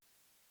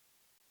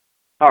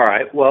All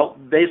right. Well,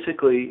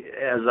 basically,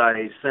 as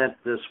I sent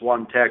this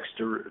one text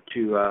to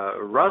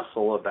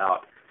Russell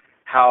about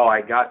how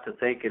I got to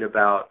thinking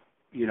about,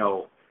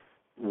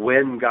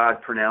 when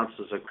God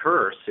pronounces a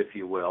curse, if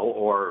you will,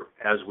 or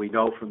as we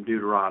know from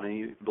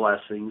Deuteronomy,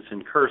 blessings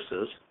and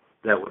curses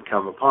that would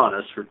come upon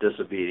us for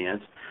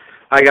disobedience,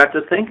 I got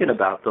to thinking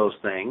about those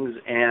things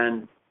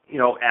and,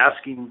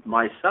 asking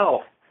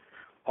myself,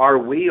 are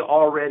we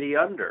already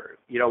under?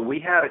 We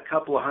had a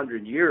couple of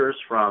hundred years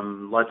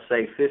from, let's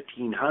say,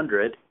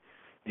 1500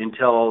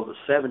 until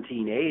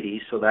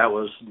 1780, so that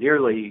was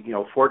nearly,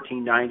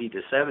 1490 to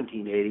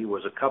 1780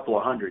 was a couple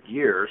of hundred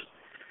years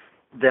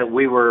that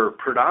we were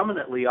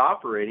predominantly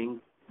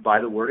operating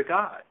by the Word of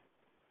God.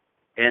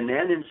 And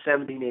then in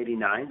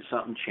 1789,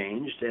 something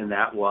changed, and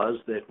that was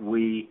that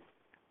we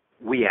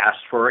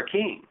asked for a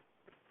king.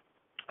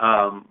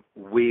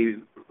 We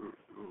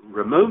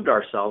removed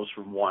ourselves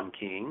from one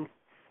king,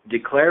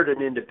 declared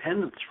an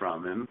independence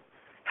from him,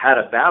 had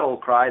a battle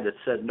cry that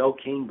said no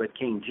king but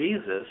King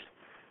Jesus,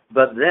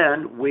 but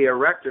then we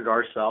erected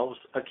ourselves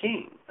a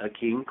king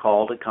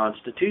called a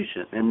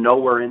constitution. And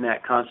nowhere in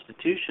that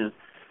constitution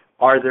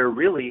are there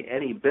really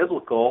any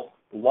biblical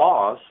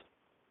laws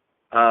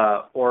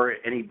or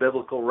any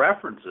biblical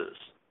references.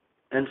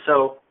 And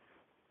so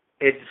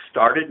it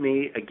started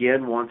me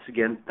once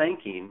again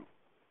thinking,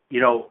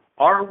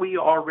 are we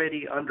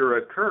already under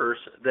a curse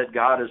that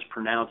God has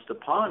pronounced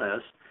upon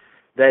us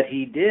that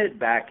he did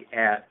back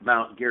at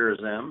Mount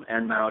Gerizim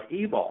and Mount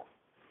Ebal?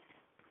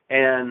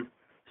 And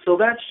so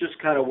that's just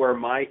kind of where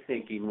my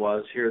thinking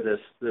was here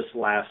this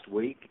last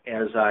week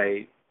as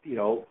I,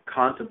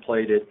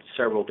 contemplated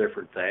several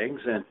different things.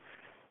 And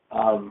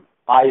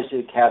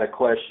Isaac had a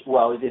question.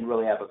 Well, he didn't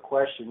really have a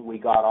question. We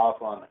got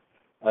off on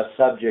a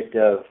subject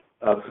of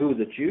who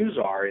the Jews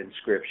are in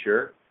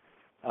Scripture,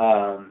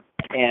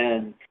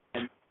 and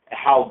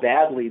how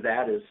badly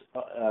that is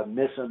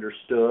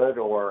misunderstood,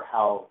 or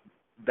how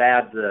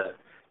bad the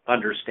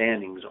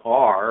understandings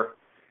are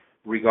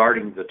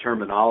regarding the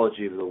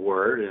terminology of the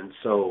word. And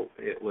so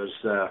it was,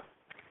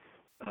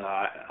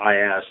 I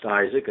asked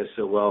Isaac, I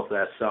said, well, if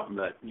that's something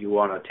that you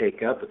want to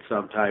take up at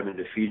some time in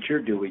the future,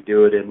 do we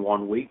do it in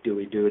 1 week? Do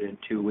we do it in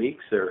 2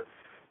 weeks or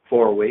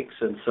 4 weeks?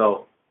 And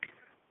so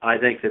I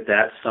think that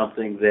that's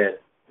something that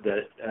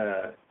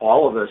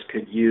all of us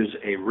could use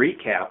a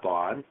recap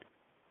on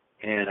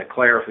and a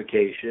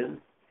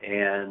clarification,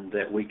 and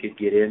that we could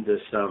get into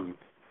some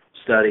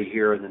study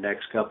here in the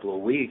next couple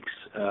of weeks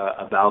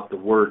about the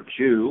word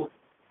Jew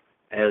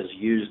as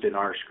used in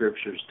our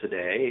scriptures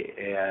today.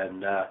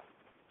 And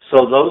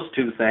so those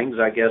two things,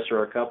 I guess,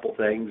 are a couple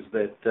things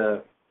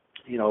that,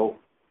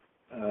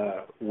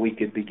 we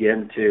could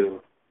begin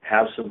to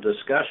have some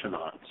discussion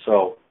on.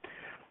 So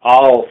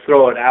I'll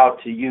throw it out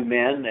to you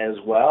men as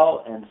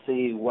well and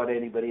see what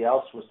anybody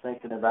else was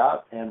thinking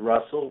about. And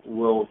Russell,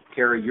 will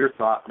carry your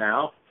thought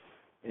now,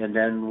 and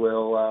then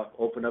we'll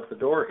open up the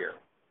door here.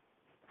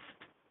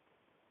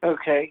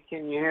 Okay,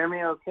 can you hear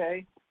me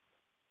okay?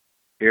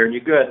 Hearing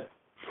you good.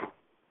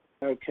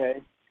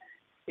 Okay.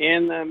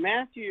 In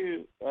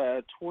Matthew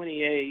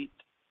 28,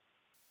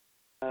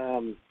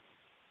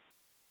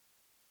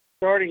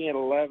 starting at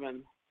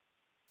 11,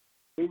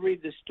 we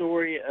read the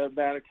story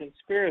about a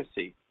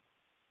conspiracy.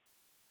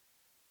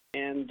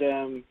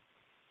 And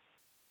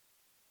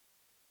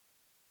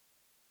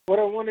what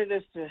I wanted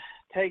us to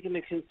take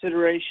into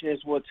consideration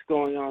is what's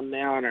going on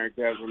now in our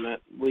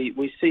government.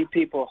 We see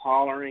people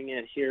hollering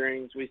at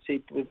hearings. We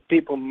see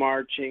people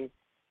marching.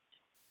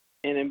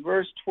 And in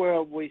verse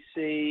 12, we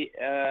see,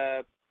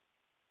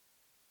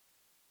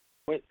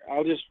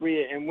 I'll just read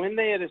it. And when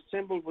they had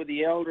assembled with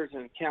the elders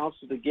and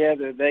council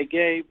together, they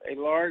gave a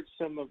large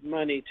sum of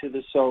money to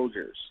the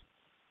soldiers.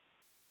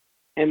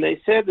 And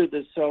they said to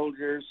the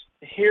soldiers,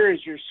 "Here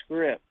is your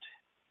script."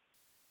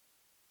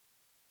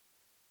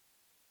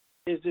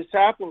 His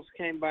disciples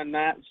came by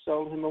night and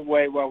stole him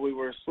away while we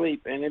were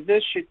asleep. And if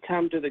this should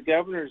come to the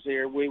governor's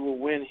ear, we will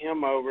win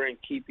him over and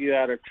keep you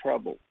out of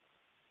trouble.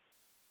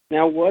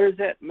 Now, what does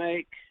that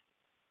make?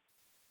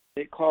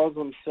 It calls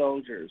them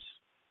soldiers.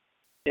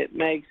 It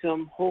makes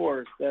them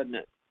whores, doesn't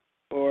it?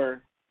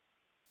 Or,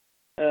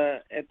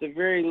 at the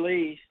very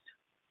least,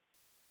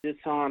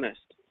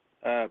 dishonest.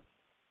 So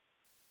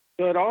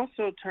it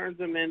also turns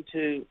them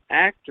into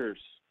actors.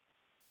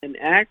 And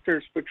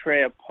actors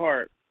portray a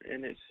part.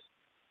 And it's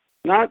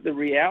not the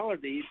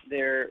reality.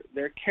 They're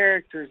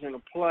characters in a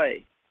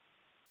play.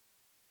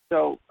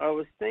 So I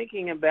was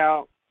thinking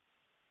about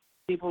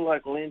people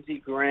like Lindsey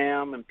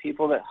Graham and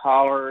people that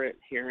holler at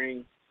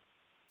hearings.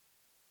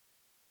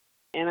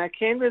 And I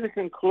came to the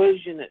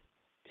conclusion that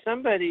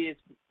somebody is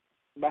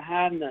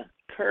behind the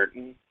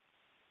curtain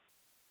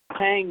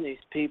paying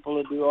these people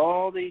to do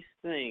all these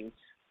things.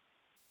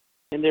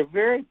 And they're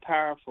very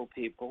powerful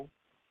people.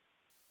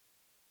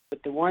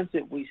 But the ones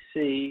that we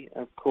see,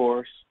 of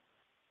course,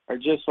 are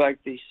just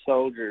like these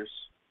soldiers.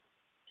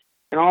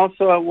 And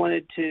also I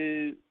wanted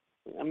to,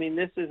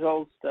 this is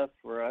old stuff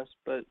for us,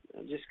 but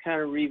just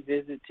kind of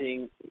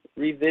revisiting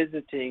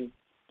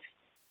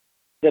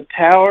the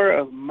power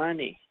of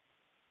money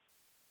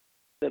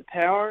the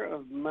power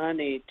of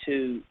money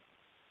to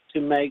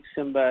make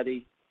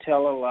somebody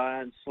tell a lie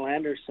and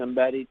slander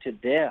somebody to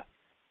death.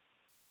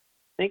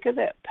 Think of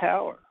that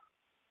power.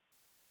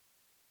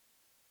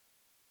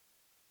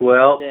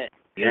 Well,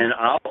 and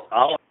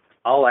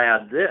I'll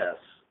add this.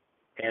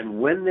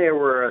 And when they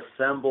were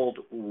assembled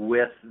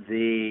with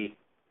the,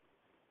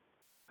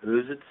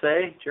 who does it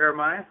say,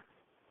 Jeremiah?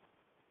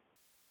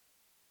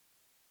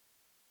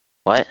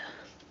 What?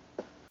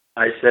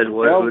 I said,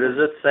 who does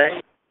it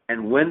say?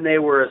 And when they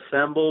were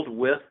assembled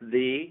with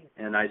the,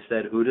 and I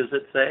said, who does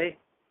it say?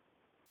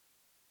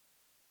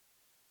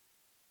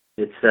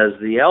 It says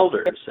the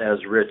elders,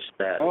 as Rich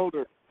said.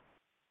 Elders.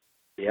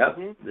 Yep,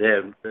 Mm-hmm.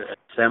 They're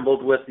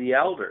assembled with the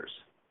elders.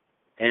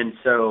 And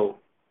so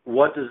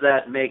what does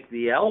that make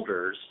the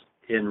elders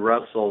in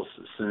Russell's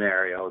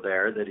scenario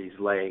there that he's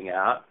laying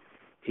out?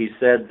 He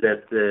said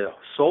that the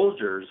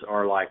soldiers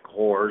are like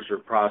whores or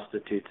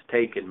prostitutes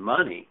taking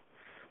money.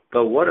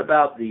 But what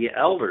about the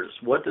elders?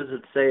 What does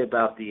it say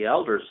about the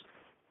elders?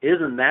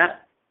 Isn't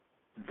that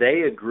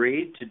they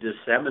agreed to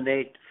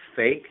disseminate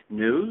fake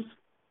news?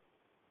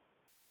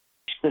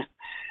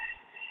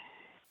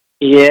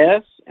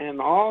 Yes, and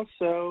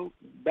also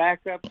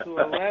back up to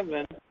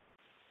 11,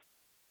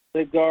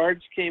 the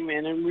guards came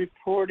in and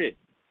reported.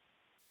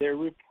 They're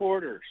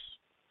reporters.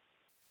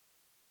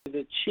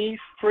 The chief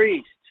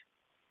priest.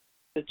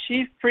 The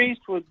chief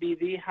priest would be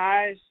the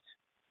highest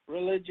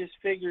religious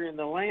figure in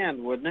the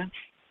land, wouldn't it?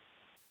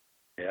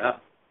 Yeah.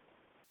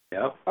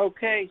 Yep.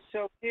 Okay,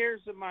 so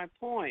here's my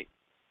point.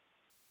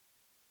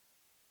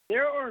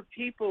 There are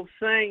people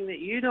saying that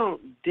you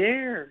don't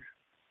dare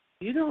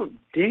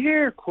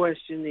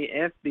question the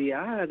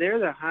FBI. They're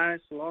the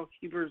highest law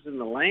keepers in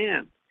the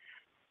land.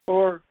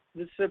 Or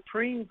the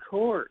Supreme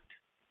Court.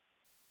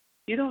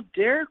 You don't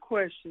dare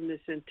question this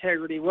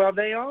integrity. Well,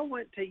 they all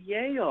went to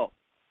Yale.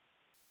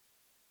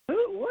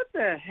 What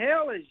the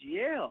hell is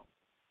Yale?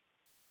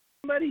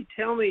 Somebody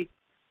tell me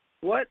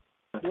what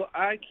will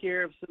I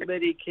care if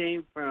somebody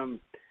came from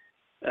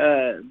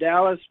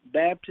Dallas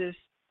Baptist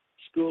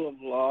School of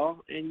Law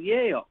and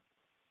Yale?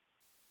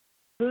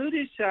 Who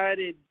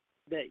decided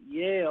that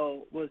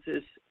Yale was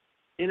this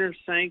inner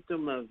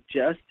sanctum of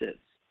justice?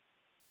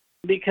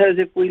 Because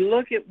if we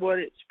look at what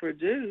it's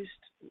produced,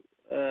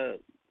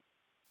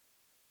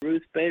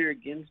 Ruth Bader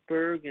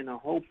Ginsburg and a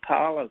whole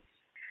pile of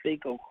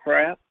fecal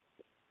crap,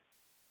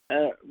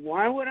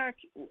 why would I?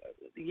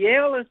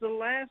 Yale is the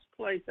last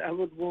place I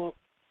would want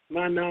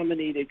my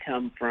nominee to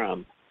come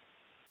from.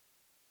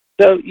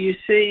 So you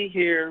see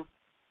here,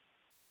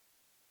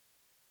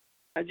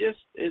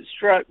 it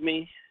struck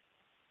me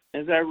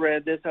as I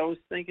read this. I was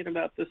thinking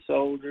about the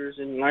soldiers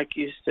and, like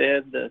you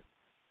said,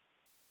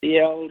 the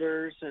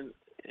elders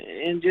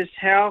and just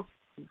how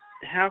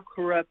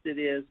corrupt it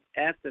is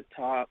at the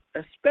top,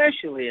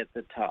 especially at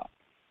the top.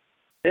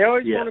 They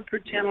always want to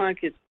pretend like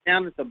it's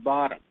down at the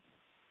bottom.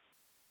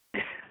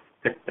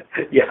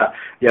 yeah,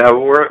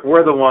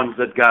 we're the ones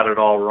that got it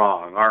all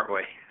wrong, aren't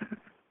we?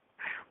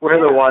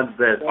 We're the ones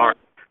that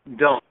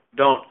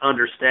don't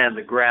understand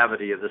the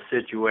gravity of the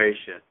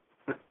situation.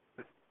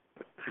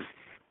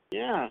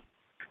 Yeah.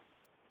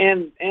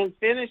 And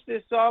finish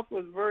this off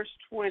with verse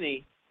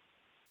 20.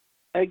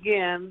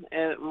 Again,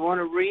 I want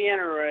to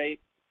reiterate,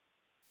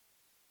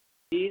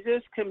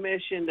 Jesus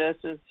commissioned us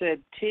and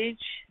said,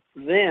 teach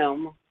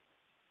them,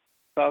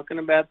 talking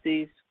about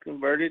these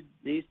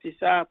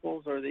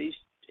disciples or these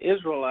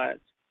Israelites,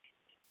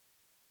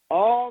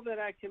 all that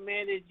I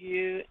commanded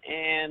you,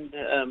 and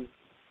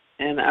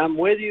I'm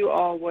with you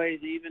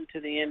always, even to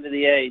the end of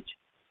the age,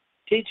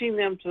 teaching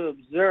them to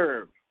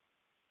observe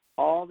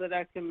all that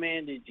I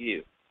commanded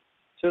you.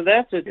 So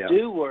that's a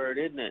do word,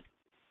 isn't it?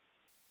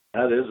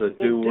 That is a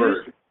do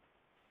word.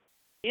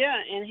 Yeah,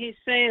 and he's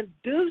saying,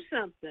 do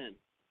something.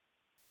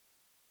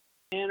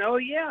 And,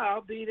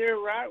 I'll be there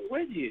right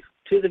with you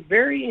to the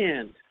very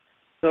end.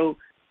 So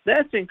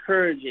that's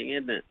encouraging,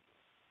 isn't it?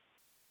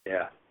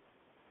 Yeah.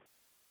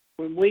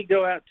 When we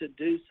go out to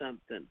do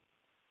something.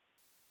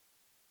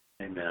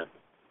 Amen.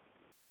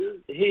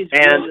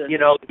 And,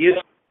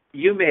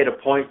 you made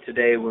a point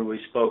today when we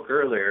spoke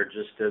earlier,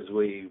 just as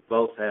we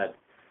both had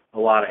a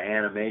lot of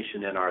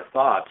animation in our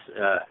thoughts.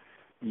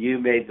 You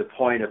made the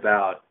point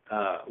about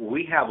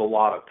we have a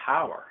lot of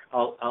power,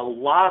 a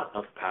lot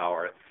of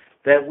power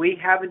that we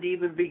haven't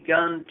even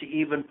begun to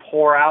even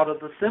pour out of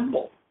the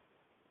thimble,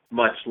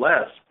 much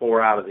less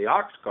pour out of the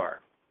ox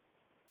cart.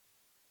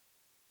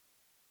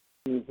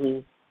 Mm-hmm.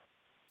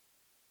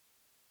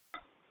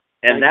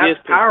 And that's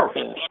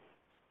powerful.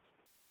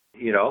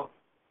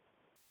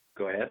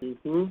 Go ahead.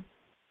 Mm-hmm.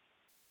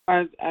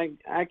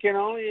 I can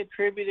only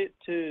attribute it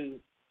to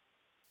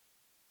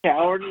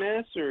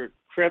cowardness or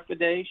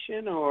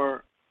trepidation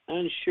or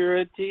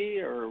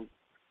unsurety or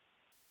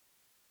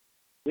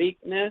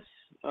weakness,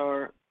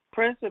 or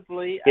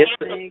principally, I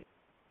think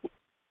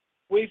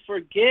we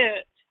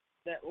forget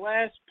that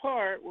last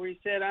part where he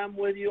said, I'm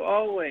with you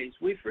always.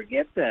 We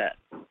forget that.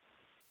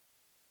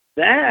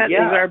 That is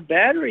our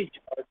battery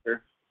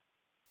charger.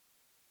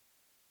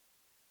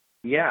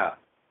 Yeah.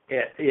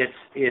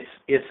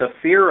 It's a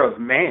fear of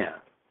man.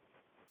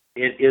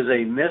 It is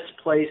a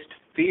misplaced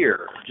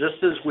fear,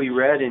 just as we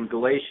read in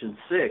Galatians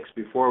 6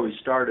 before we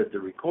started the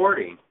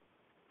recording.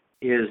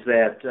 Is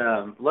that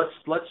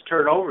let's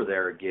turn over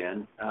there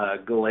again,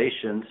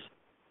 Galatians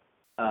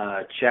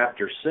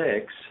chapter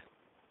 6,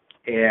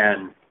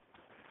 and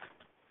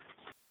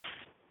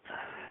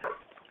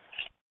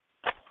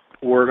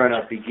we're going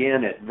to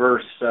begin at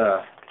verse.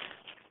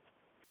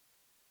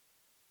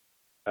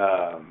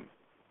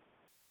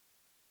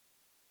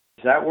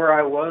 Is that where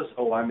I was?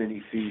 Oh, I'm in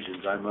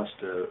Ephesians. I must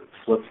have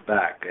flipped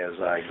back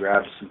as I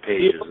grabbed some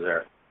pages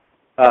there.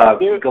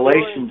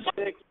 Galatians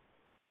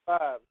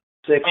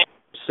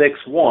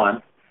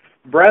 6:1.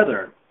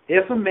 Brethren,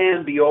 if a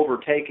man be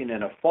overtaken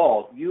in a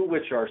fault, you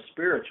which are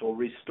spiritual,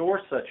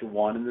 restore such a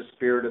one in the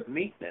spirit of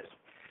meekness,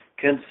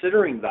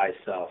 considering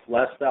thyself,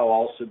 lest thou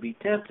also be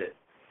tempted.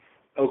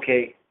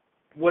 Okay,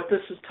 what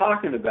this is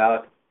talking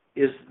about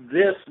is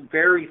this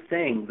very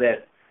thing,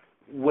 that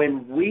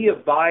when we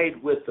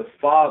abide with the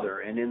Father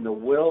and in the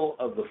will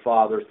of the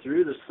Father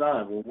through the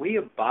Son, when we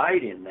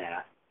abide in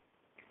that,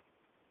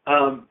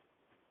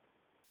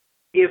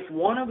 if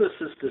one of us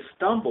is to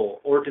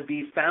stumble or to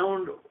be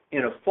found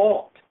in a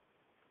fault,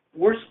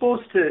 we're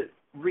supposed to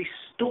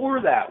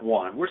restore that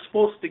one. We're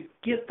supposed to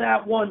get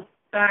that one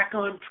back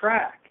on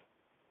track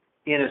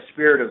in a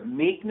spirit of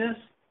meekness,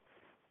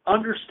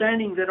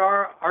 understanding that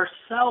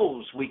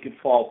ourselves we could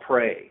fall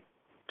prey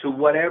to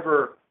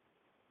whatever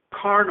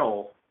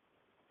carnal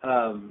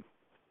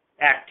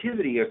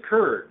activity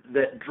occurred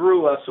that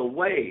drew us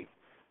away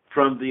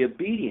from the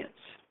obedience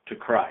to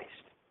Christ.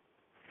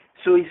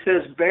 So he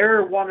says,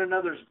 bear one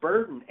another's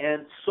burden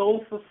and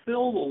so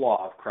fulfill the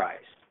law of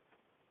Christ.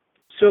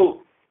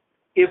 So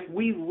if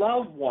we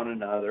love one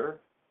another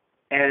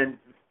and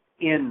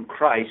in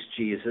Christ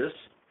Jesus,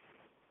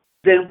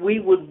 then we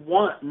would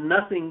want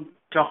nothing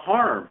to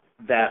harm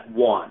that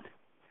one.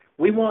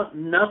 We want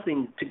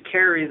nothing to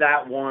carry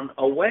that one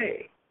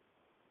away.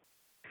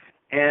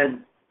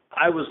 And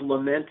I was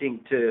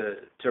lamenting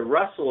to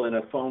Russell in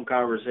a phone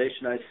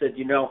conversation. I said,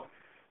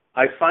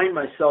 I find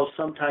myself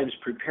sometimes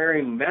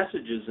preparing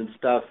messages and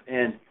stuff,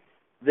 and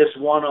this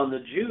one on the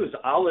Jews,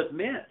 I'll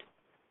admit,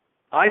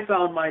 I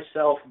found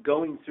myself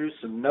going through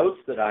some notes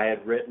that I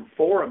had written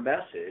for a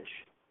message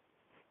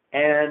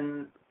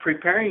and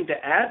preparing to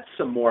add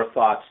some more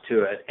thoughts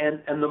to it.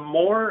 And the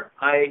more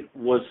I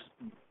was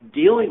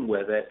dealing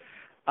with it,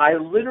 I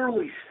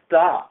literally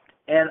stopped,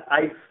 and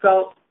I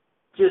felt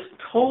just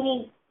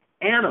total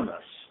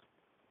animus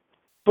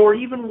for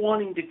even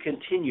wanting to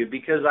continue,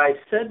 because I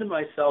said to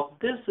myself,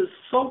 this is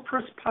so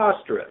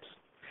preposterous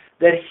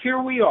that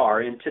here we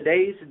are in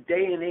today's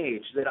day and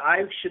age that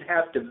I should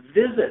have to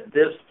visit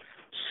this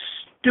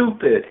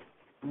stupid,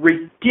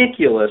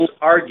 ridiculous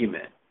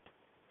argument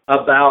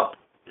about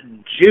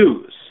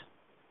Jews.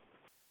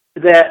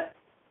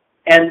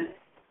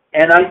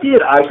 And I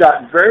did. I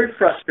got very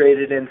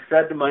frustrated and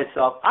said to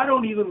myself, I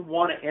don't even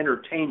want to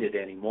entertain it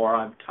anymore.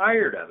 I'm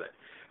tired of it.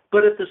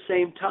 But at the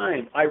same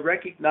time, I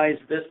recognize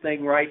this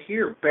thing right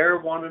here, bear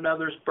one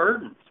another's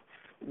burdens.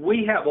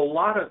 We have a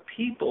lot of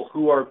people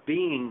who are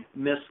being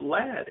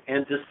misled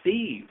and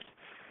deceived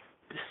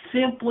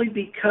simply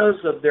because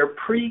of their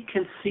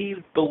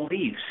preconceived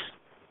beliefs,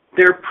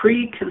 their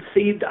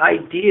preconceived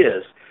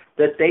ideas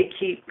that they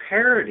keep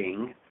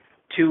parroting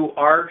to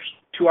our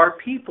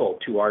people,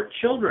 to our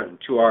children,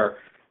 to our,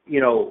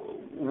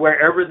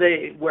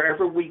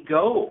 wherever we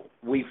go,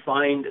 we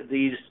find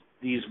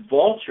these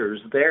vultures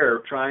there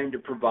trying to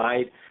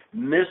provide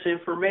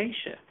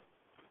misinformation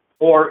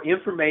or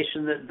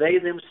information that they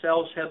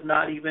themselves have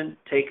not even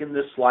taken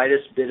the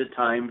slightest bit of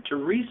time to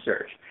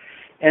research.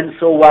 And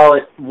so while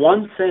in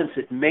one sense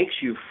it makes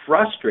you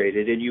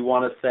frustrated and you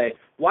want to say,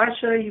 why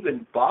should I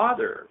even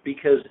bother?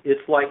 Because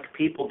it's like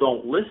people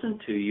don't listen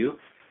to you.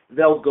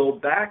 They'll go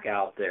back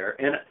out there.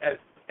 And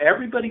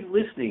everybody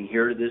listening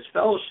here to this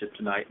fellowship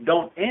tonight,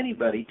 don't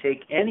anybody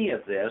take any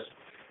of this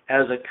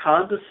as a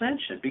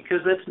condescension,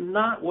 because that's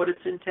not what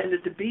it's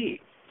intended to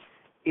be.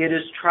 It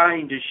is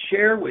trying to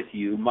share with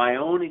you my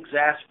own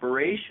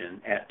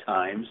exasperation at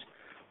times,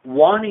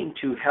 wanting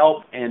to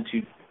help and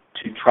to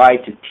try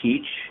to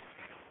teach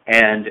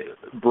and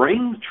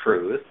bring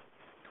truth,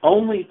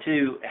 only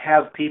to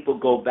have people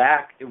go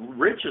back.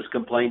 Rich has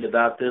complained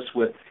about this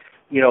with,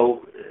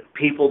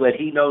 people that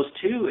he knows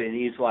too, and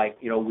he's like,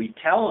 we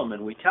tell them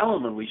and we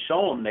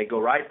show them, they go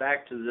right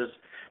back to this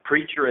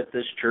preacher at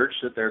this church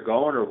that they're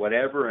going or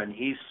whatever, and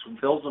he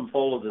fills them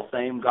full of the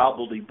same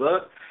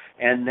gobbledygook,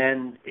 and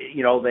then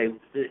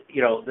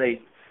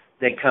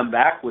they come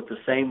back with the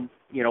same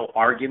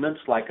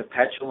arguments like a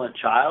petulant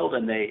child,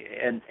 and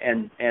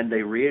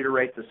they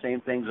reiterate the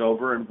same things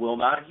over and will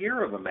not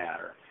hear of a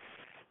matter.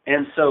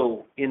 And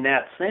so in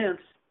that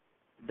sense,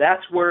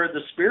 that's where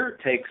the Spirit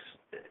takes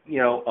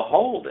a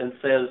hold and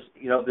says,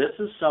 this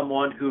is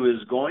someone who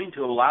is going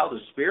to allow the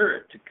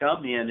Spirit to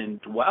come in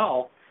and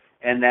dwell.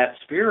 And that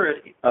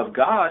Spirit of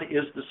God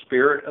is the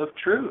Spirit of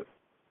truth.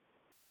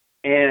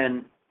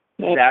 And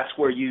that's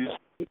where you...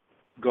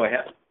 Go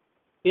ahead.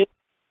 You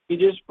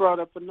just brought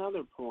up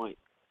another point.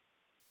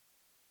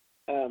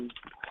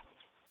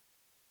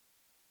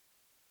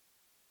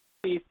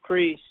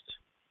 priests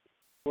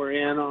were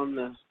in on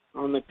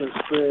the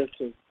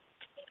conspiracy.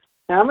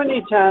 How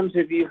many times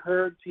have you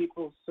heard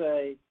people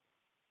say,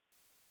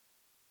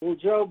 "Well,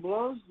 Joe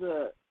Blow's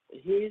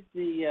he's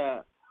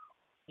the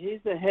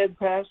head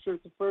pastor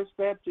at the First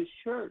Baptist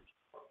Church.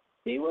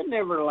 He would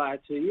never lie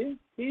to you.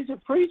 He's a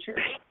preacher."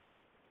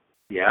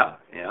 Yeah.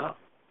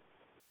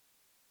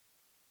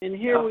 And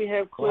here we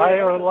have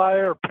liar,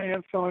 liar,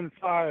 pants on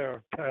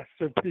fire,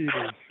 Pastor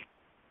Peters.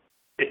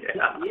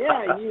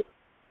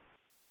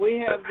 We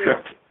have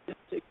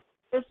this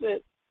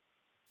explicit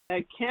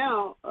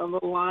account of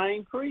a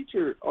lying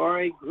preacher or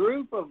a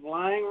group of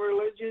lying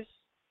religious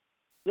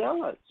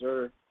zealots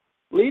or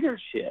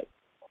leadership.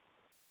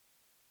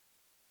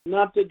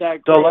 Not to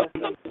digress,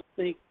 I'm just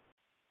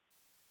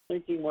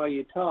thinking while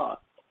you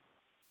talk.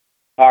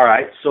 All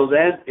right, so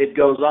then it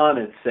goes on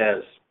and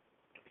says,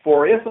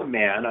 "For if a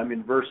man," I'm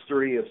in verse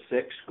 3 of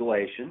 6,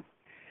 Galatians,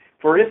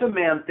 "for if a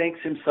man thinks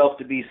himself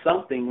to be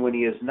something when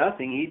he is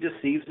nothing, he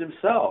deceives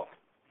himself.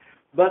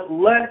 But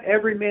let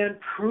every man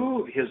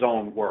prove his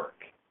own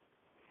work,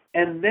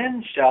 and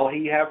then shall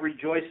he have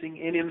rejoicing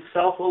in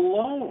himself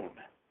alone,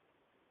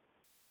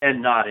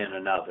 and not in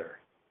another.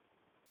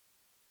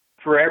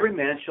 For every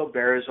man shall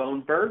bear his own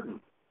burden.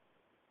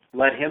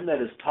 Let him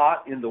that is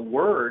taught in the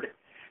word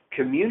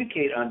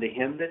communicate unto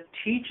him that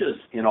teaches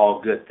in all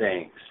good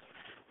things.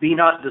 Be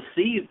not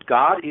deceived,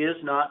 God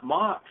is not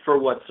mocked. For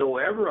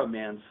whatsoever a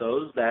man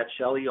sows, that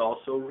shall he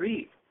also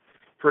reap.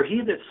 For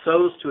he that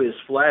sows to his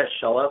flesh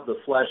shall of the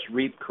flesh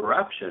reap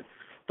corruption.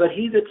 But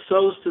he that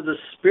sows to the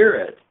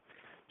Spirit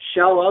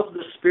shall of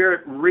the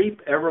Spirit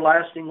reap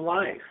everlasting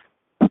life.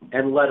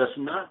 And let us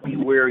not be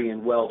weary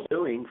in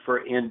well-doing, for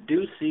in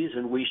due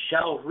season we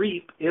shall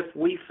reap if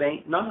we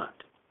faint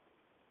not.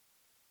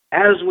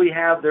 As we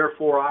have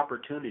therefore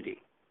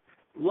opportunity,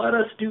 let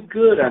us do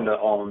good unto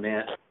all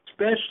men,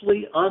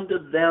 especially unto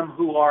them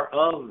who are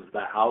of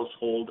the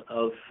household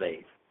of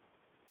faith."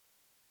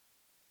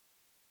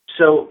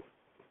 So,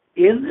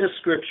 in this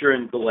scripture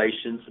in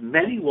Galatians,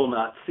 many will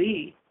not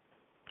see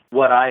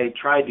what I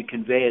tried to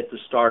convey at the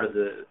start of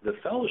the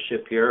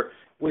fellowship here,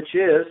 which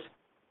is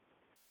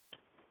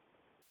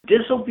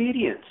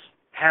disobedience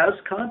has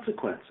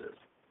consequences.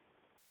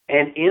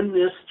 And in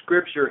this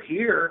scripture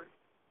here,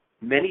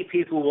 many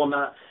people will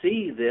not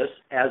see this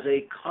as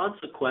a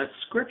consequence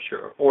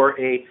scripture or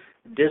a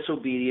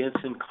disobedience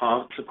and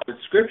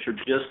consequence scripture,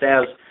 just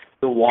as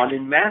the one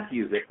in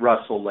Matthew that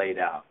Russell laid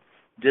out.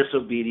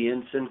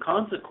 Disobedience and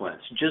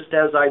consequence. Just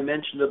as I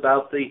mentioned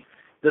about the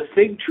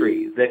fig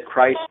tree that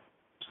Christ,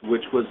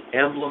 which was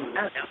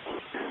emblematic.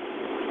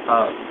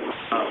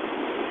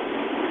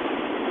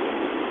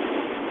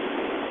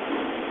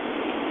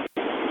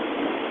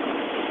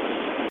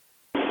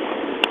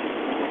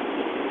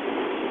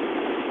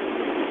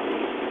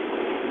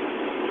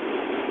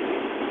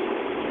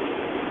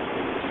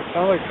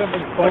 Sounds like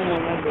something's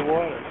bubbling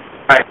underwater.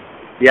 All right.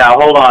 Yeah,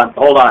 hold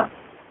on.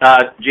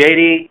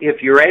 JD,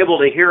 if you're able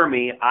to hear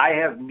me, I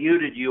have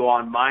muted you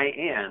on my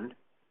end.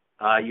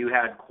 You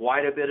had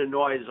quite a bit of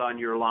noise on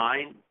your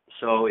line,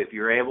 so if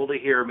you're able to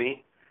hear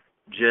me,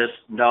 just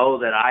know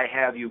that I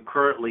have you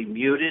currently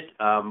muted.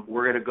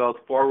 We're going to go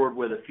forward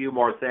with a few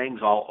more things.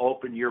 I'll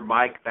open your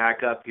mic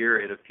back up here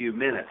in a few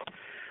minutes.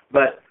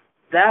 But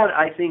that,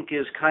 I think,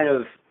 is kind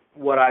of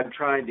what I'm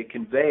trying to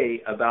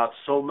convey about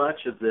so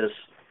much of this.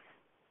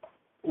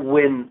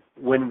 When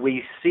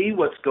we see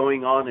what's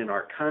going on in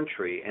our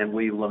country and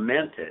we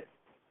lament it,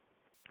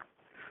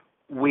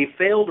 we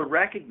fail to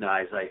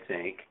recognize, I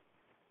think,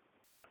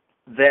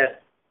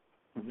 that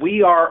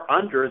we are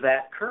under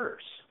that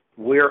curse.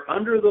 We're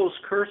under those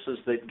curses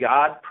that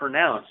God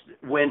pronounced.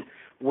 When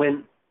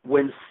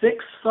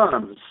 6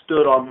 sons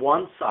stood on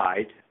one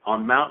side,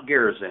 on Mount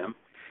Gerizim,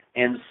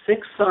 and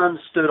 6 sons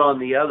stood on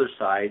the other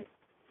side,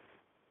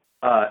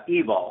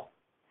 Ebal,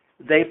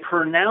 they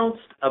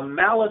pronounced a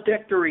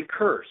maledictory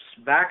curse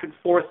back and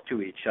forth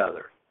to each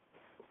other.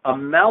 A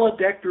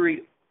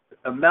maledictory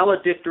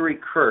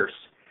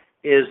curse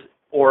is,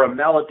 or a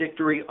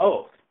maledictory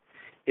oath,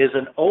 is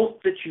an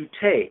oath that you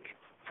take.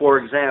 For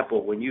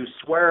example, when you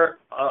swear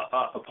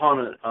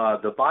upon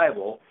the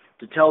Bible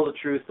to tell the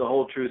truth, the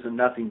whole truth, and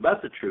nothing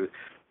but the truth,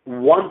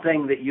 one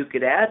thing that you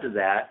could add to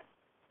that,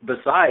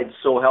 besides,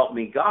 so help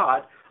me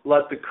God,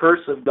 let the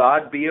curse of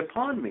God be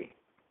upon me.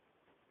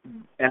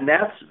 And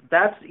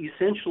that's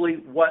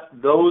essentially what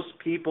those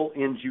people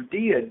in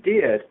Judea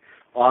did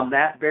on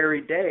that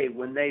very day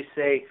when they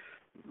say,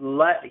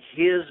 let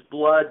his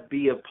blood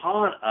be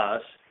upon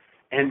us.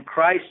 And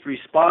Christ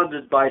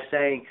responded by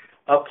saying,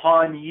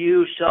 upon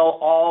you shall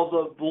all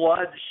the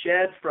blood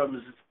shed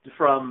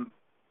from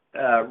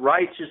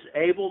righteous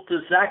Abel to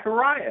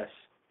Zacharias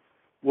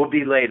will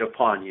be laid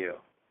upon you.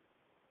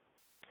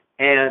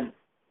 And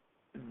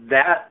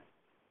that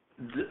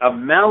a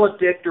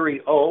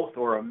maledictory oath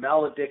or a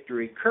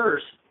maledictory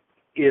curse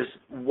is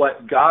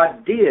what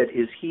God did,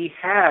 is he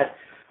had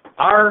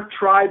our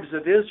tribes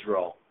of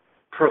Israel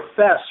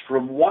profess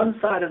from one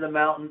side of the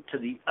mountain to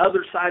the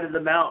other side of the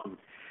mountain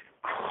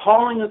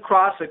calling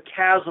across a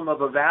chasm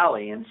of a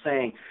valley and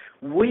saying,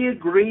 we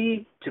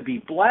agree to be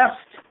blessed,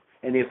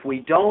 and if we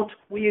don't,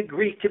 we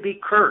agree to be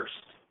cursed.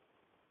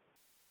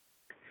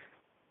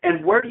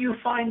 And where do you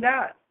find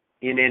that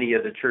in any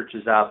of the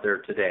churches out there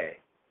today?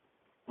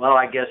 Well,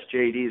 I guess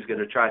JD is going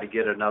to try to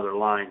get another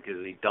line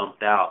because he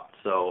dumped out.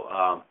 So,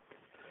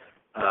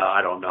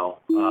 I don't know.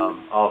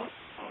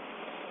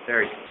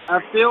 There you go. I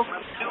feel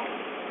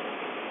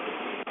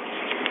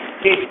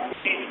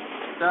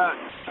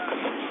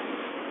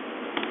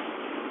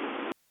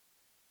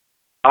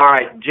All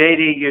right,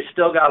 JD, you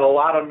still got a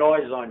lot of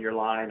noise on your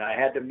line. I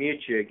had to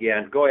mute you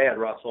again. Go ahead,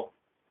 Russell.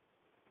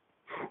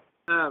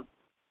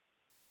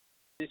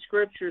 the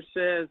scripture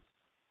says,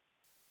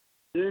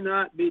 do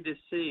not be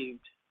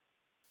deceived.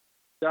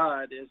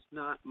 God is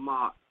not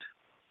mocked.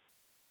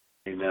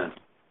 Amen.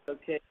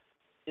 Okay.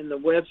 In the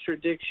Webster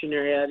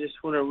Dictionary, I just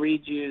want to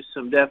read you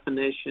some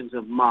definitions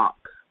of mock.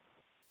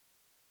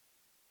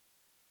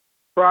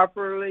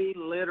 Properly,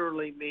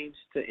 literally means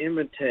to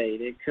imitate.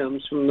 It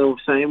comes from the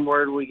same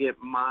word we get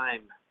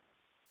mime.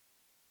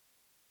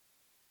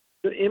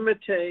 To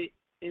imitate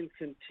in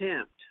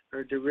contempt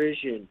or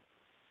derision.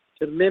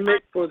 To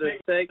mimic for the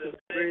sake of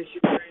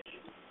derision.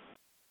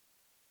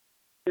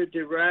 To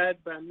deride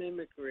by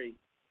mimicry.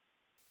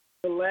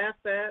 To laugh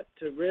at,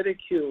 to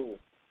ridicule.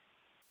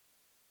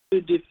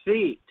 To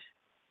defeat.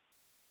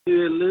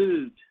 To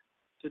elude.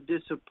 To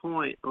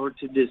disappoint or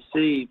to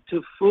deceive.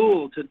 To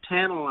fool, to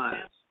tantalize.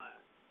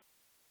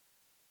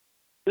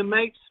 To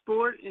make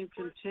sport in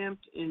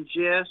contempt in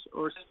jest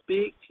or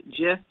speak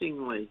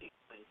jestingly.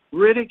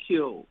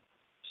 Ridicule.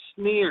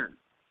 Sneer.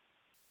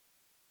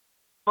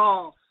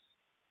 False.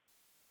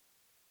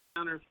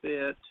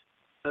 Counterfeit.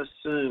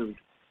 Assumed.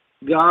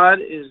 God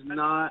is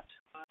not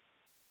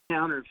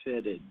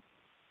counterfeited.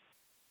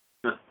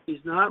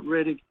 He's not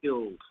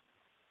ridiculed.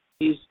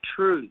 He's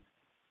truth.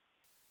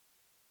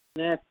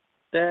 That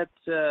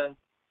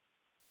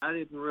I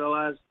didn't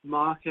realize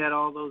mock had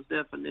all those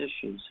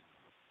definitions.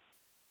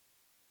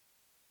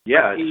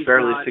 Yeah, it's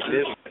fairly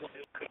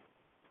significant.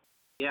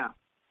 Yeah.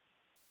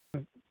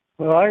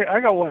 Well, I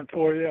got one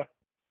for you.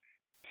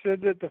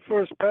 Said that the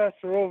first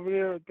pastor over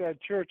there at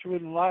that church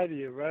wouldn't lie to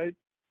you, right?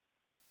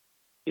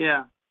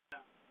 Yeah.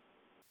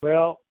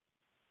 Well,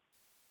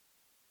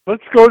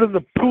 let's go to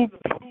the poop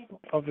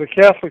of the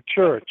Catholic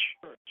Church.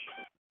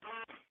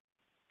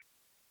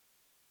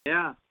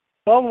 Yeah.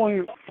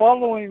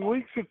 Following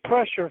weeks of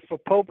pressure for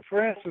Pope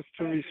Francis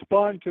to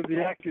respond to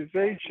the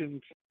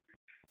accusations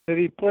that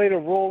he played a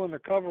role in the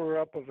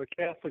cover-up of the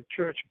Catholic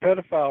Church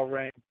pedophile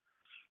ring,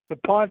 the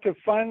pontiff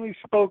finally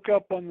spoke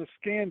up on the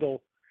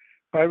scandal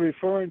by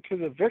referring to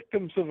the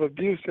victims of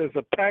abuse as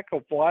a pack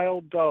of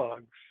wild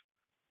dogs.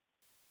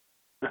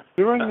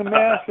 During the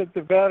Mass at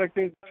the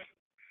Vatican's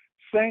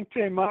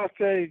Sancte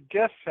Marthae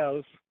guest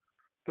house,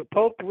 the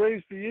Pope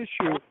raised the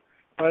issue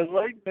by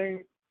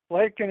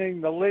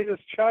likening the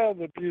latest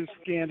child abuse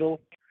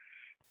scandal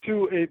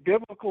to a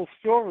biblical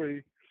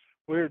story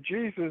where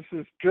Jesus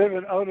is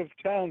driven out of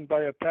town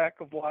by a pack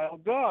of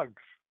wild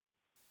dogs.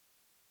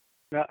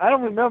 Now, I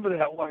don't remember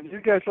that one. You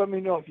guys let me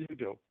know if you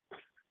do.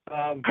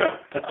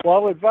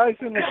 While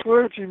advising the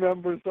clergy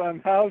members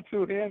on how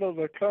to handle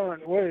the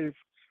current wave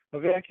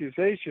of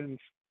accusations,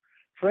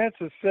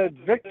 Francis said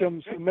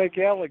victims who make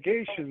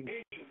allegations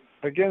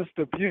against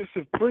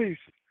abusive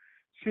priests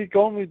seek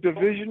only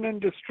division and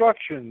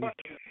destruction,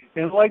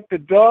 and like the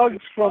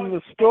dogs from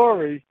the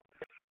story,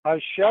 are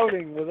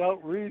shouting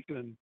without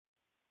reason.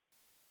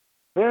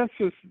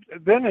 Francis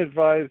then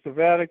advised the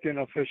Vatican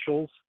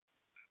officials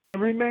to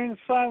remain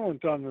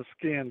silent on the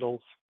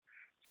scandals,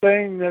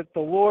 saying that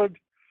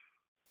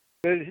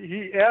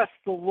he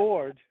asked the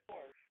Lord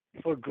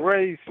for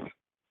grace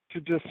to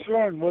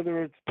discern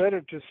whether it's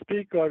better to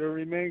speak or to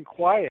remain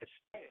quiet.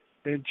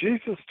 And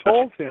Jesus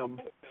told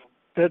him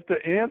that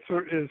the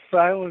answer is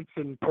silence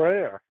and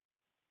prayer.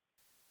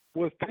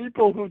 With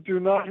people who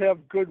do not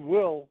have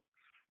goodwill,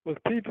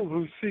 with people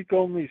who seek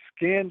only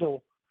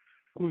scandal,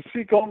 who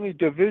seek only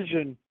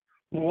division,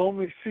 who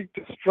only seek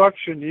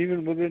destruction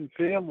even within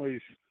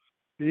families,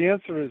 the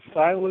answer is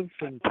silence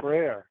and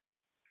prayer.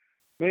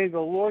 May the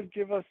Lord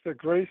give us the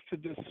grace to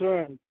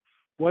discern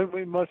when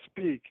we must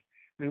speak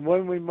and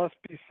when we must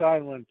be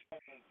silent,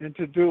 and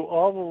to do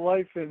all the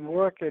life and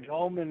work at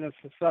home in a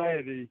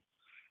society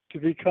to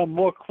become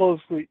more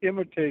closely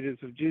imitators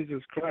of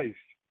Jesus Christ.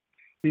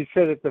 He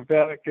said at the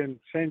Vatican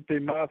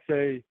Sancte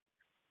Marthae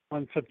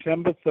on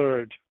September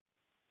 3rd.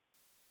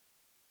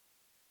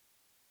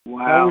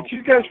 Wow. Now, would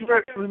you guys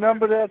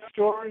remember that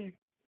story?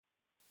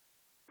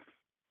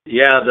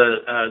 Yeah,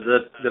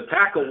 the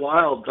pack of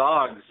wild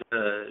dogs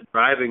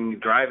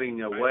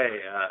driving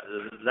away.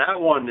 That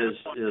one is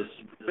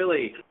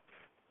really.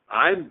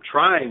 I'm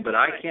trying, but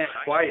I can't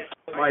quite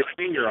put my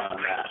finger on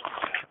that.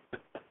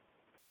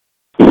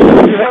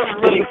 You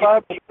haven't read the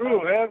Bible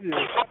through, have you?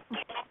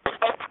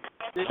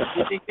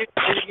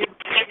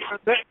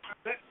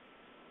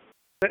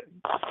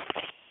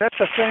 That's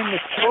a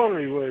famous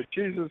story where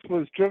Jesus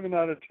was driven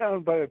out of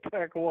town by a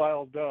pack of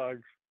wild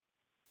dogs.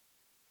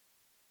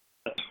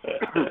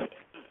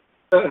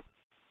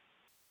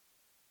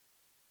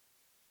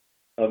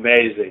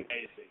 Amazing.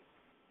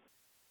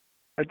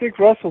 I think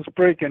Russell's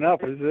breaking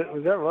up.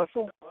 Was that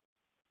Russell?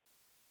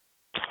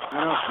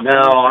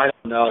 No, I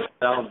don't know. It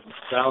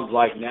sounds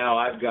like now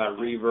I've got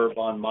reverb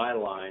on my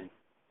line.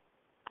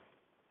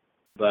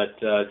 But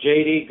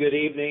JD, good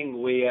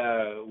evening.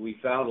 We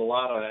found a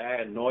lot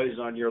of noise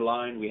on your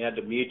line. We had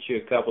to mute you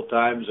a couple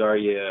times. Are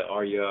you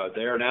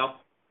there now?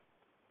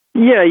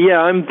 Yeah,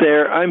 I'm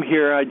there. I'm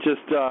here. I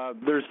just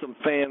there's some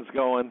fans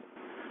going.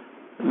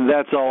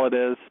 That's all it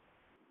is.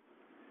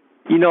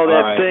 You know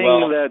that right,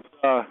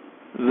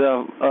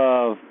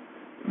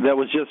 that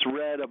was just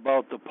read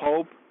about the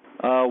Pope,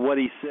 what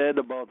he said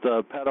about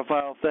the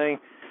pedophile thing.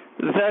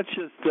 That's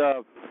just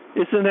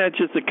isn't that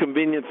just a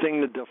convenient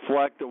thing to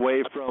deflect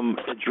away from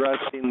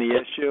addressing the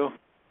issue?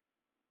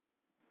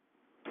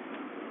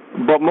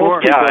 But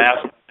most people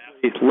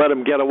let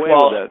him get away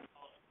with it.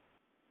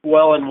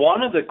 Well, in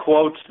one of the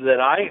quotes that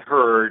I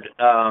heard,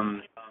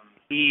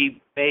 he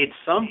made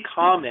some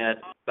comment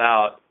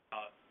about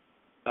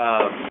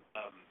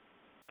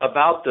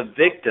the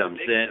victims,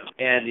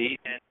 and he.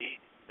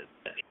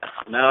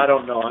 No, I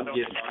don't know. I'm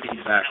getting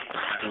feedback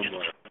from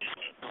somewhere.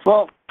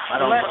 Well, I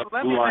don't know.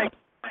 Let me make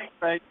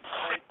right.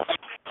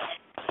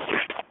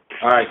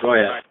 All right, go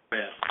ahead.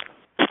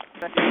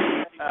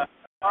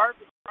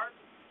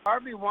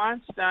 Harvey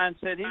Weinstein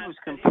said he was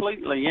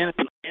completely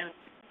innocent.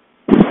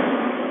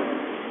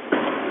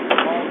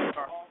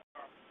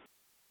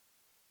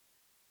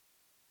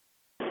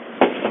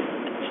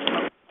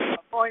 The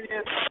point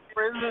is,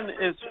 prison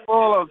is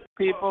full of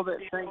people that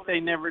think they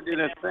never did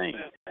a thing.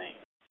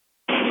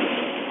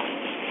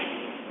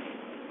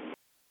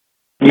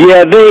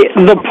 Yeah,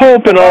 the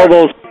Pope and all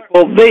those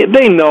people,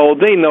 they know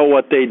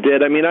what they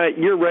did. I mean,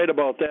 you're right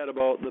about that,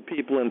 about the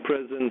people in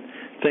prison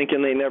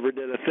thinking they never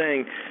did a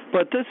thing.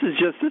 But this is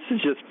just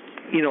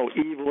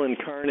evil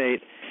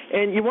incarnate.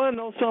 And you want to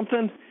know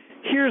something?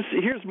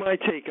 Here's my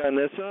take on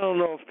this. I don't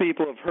know if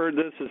people have heard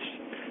this. It's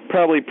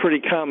probably pretty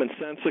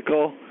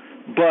commonsensical,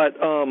 but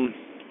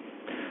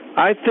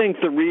I think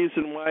the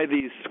reason why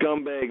these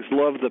scumbags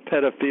love the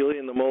pedophilia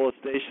and the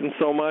molestation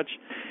so much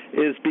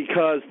is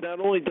because not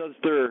only does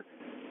their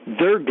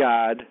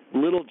God,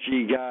 little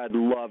g God,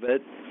 love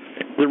it,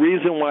 the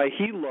reason why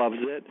he loves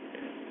it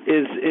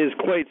is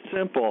quite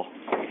simple.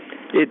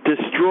 It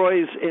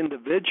destroys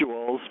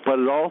individuals, but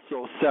it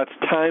also sets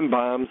time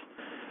bombs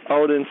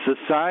out in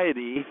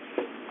society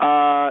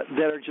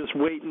that are just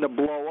waiting to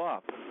blow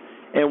up.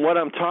 And what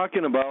I'm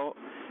talking about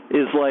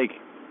is like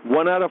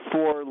 1 out of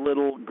 4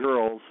 little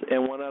girls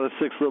and 1 out of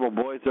 6 little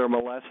boys are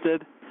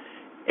molested.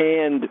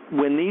 And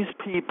when these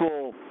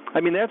people,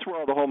 I mean, that's where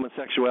all the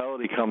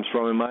homosexuality comes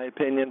from, in my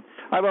opinion.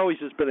 I've always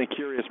just been a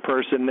curious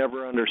person,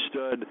 never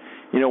understood,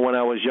 when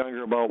I was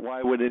younger about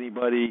why would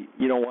anybody,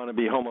 want to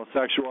be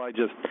homosexual. I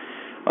just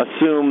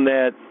assumed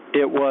that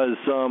it was,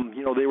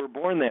 they were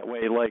born that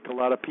way, like a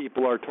lot of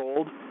people are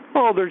told.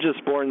 Oh, they're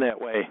just born that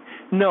way.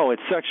 No,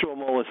 it's sexual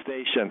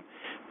molestation.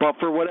 But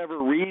for whatever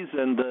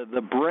reason,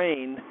 the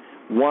brain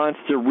wants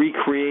to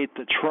recreate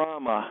the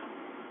trauma,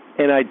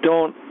 and I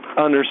don't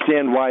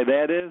understand why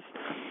that is.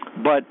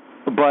 But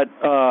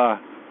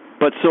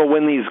so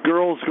when these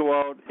girls go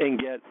out and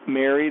get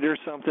married or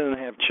something and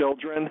have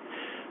children,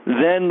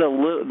 then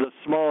the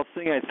smallest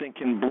thing I think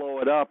can blow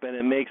it up, and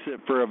it makes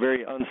it for a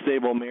very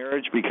unstable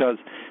marriage because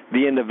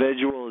the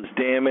individual is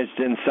damaged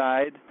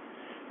inside,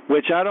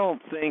 which I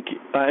don't think.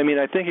 I mean,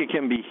 I think it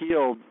can be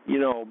healed,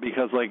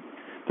 because like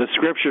the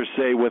scriptures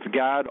say, with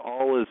God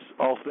all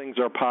things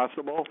are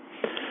possible.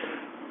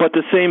 But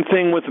the same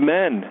thing with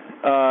men.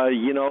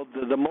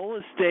 The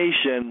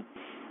molestation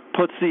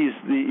puts these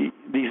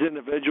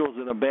individuals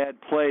in a bad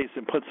place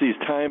and puts these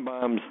time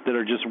bombs that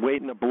are just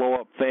waiting to blow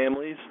up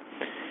families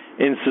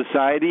in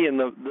society. And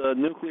the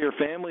nuclear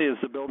family is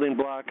the building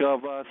block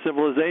of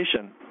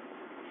civilization.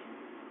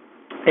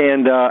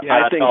 And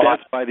I think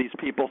that's why these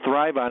people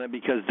thrive on it,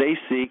 because they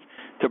seek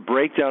to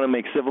break down and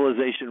make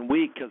civilization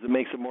weak because it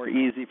makes it more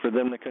easy for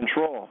them to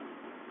control.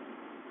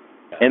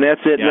 And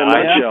that's it in a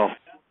nutshell.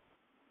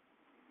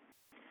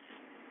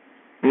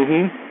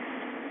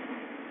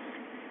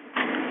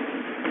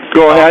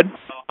 Go ahead.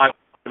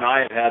 And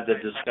I have had the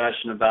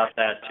discussion about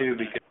that too,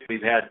 because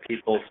we've had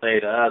people say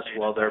to us,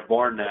 "Well, they're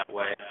born that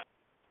way,"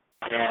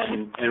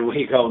 and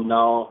we go,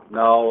 "No,"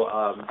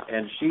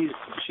 and she's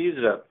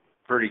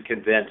pretty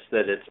convinced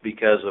that it's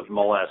because of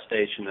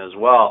molestation as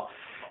well.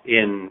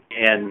 And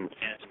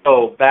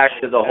so back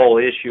to the whole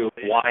issue of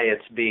why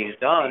it's being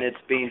done.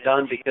 It's being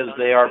done because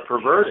they are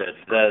perverted.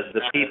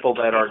 The people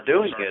that are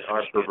doing it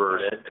are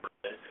perverted.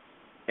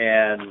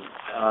 And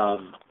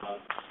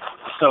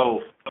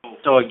so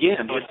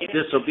again, it's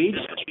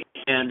disobedience.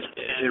 And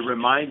it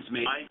reminds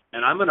me,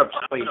 and I'm going to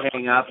probably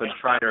hang up and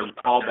try to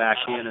call back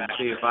in and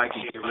see if I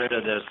can get rid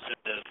of this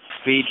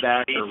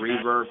feedback or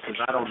reverb, because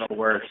I don't know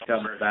where it's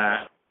coming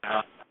back.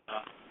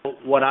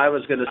 What I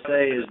was going to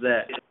say is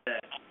that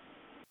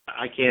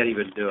I can't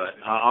even do it.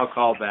 I'll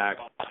call back.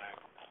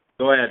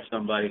 Go ahead,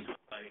 somebody.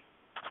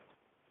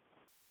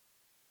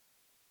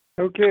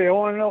 Okay, I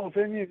want to know if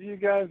any of you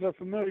guys are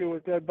familiar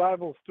with that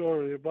Bible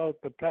story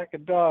about the pack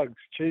of dogs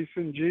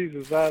chasing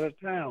Jesus out of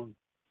town.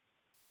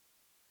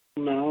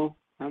 No,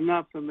 I'm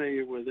not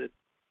familiar with it.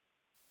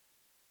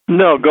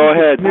 No, go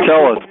ahead.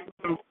 Tell us.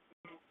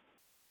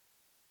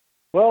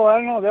 Well, I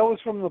don't know. That was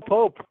from the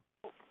Pope.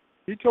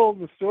 He told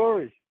the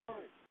story.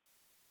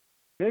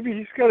 Maybe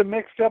he's got it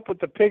mixed up with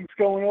the pigs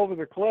going over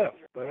the cliff,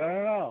 but I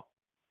don't know.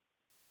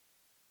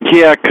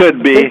 Yeah, could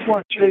The be. pigs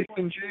weren't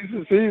chasing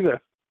Jesus either.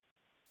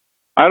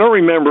 I don't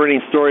remember any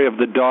story of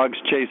the dogs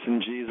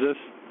chasing Jesus.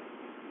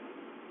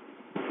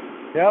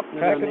 Yep,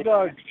 pack of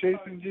dogs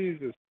chasing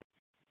Jesus.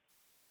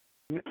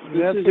 And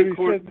that's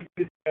what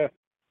he said.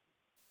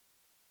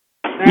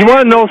 Yeah. You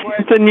want to know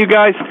something, you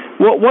guys?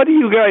 What do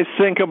you guys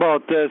think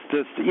about this?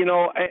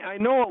 I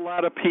know a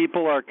lot of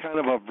people are kind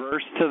of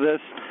averse to this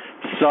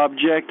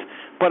subject,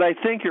 but I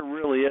think it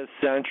really is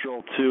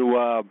central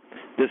to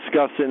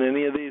discussing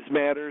any of these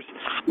matters,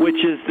 which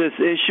is this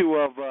issue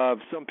of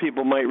some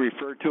people might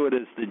refer to it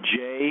as the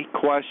J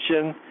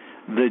question,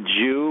 the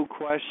Jew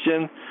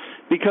question,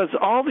 because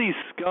all these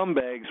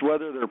scumbags,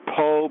 whether they're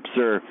popes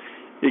or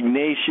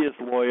Ignatius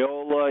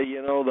Loyola,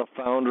 the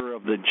founder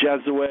of the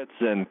Jesuits,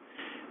 and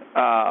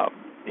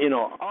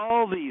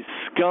all these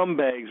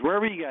scumbags,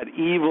 wherever you got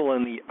evil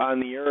on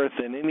the earth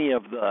in any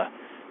of the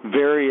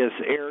various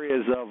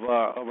areas of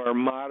our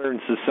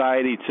modern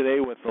society today,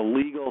 with the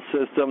legal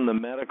system, the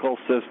medical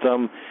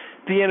system,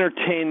 the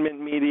entertainment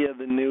media,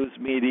 the news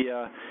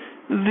media,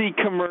 the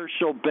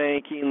commercial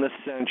banking, the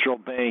central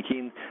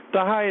banking, the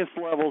highest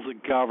levels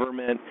of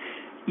government.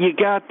 You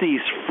got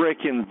these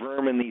frickin'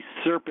 vermin, these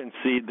serpent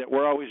seed that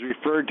were always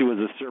referred to as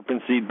a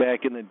serpent seed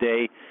back in the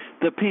day,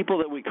 the people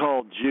that we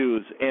call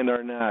Jews and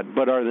are not,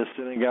 but are the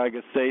synagogue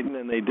of Satan,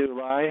 and they do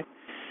lie.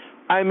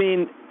 I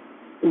mean,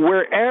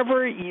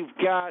 wherever you've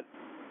got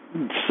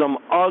some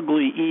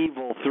ugly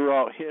evil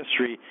throughout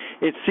history,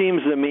 it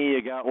seems to me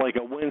you got like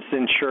a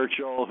Winston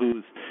Churchill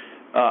whose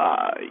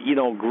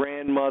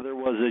grandmother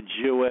was a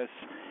Jewess,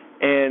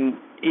 and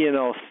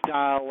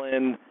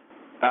Stalin,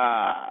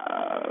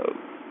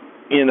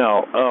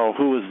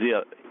 who was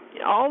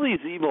all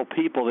these evil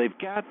people, they've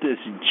got this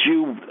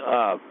Jew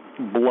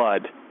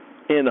blood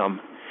in them.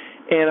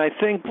 And I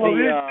think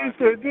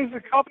there's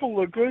a couple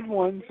of good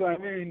ones. I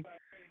mean,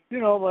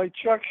 like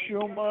Chuck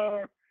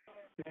Schumer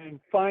and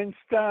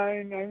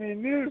Feinstein. I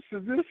mean, there's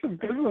some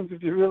good ones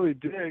if you really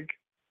dig.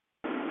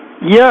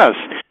 Yes,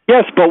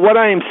 but what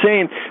I am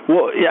saying,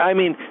 I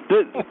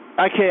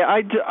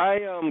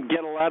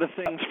get a lot of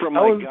things from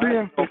my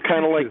gut,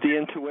 kind of like the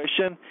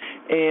intuition,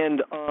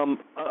 and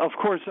of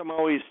course I'm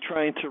always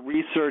trying to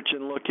research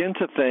and look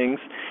into things,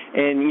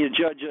 and you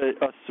judge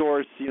a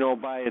source,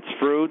 by its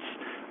fruits,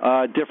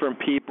 different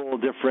people,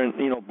 different,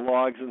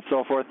 blogs and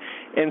so forth,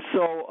 and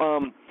so,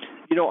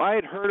 I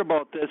had heard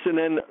about this, and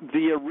then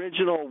the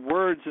original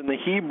words in the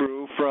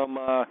Hebrew from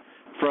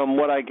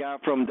what I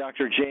got from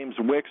Dr. James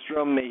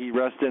Wickstrom, may he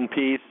rest in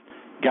peace,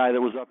 guy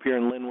that was up here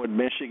in Linwood,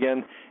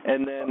 Michigan,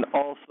 and then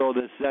also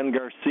this Zen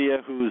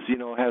Garcia, who's,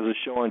 has a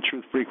show on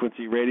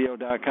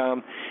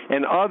truthfrequencyradio.com,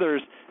 and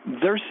others,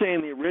 they're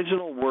saying the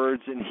original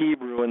words in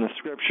Hebrew in the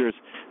scriptures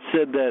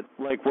said that,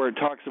 like where it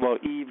talks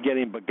about Eve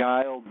getting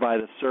beguiled by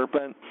the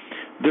serpent,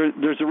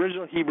 there's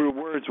original Hebrew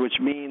words which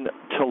mean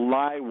to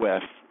lie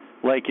with,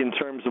 like in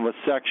terms of a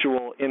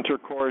sexual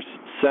intercourse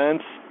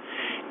sense.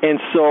 And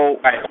so,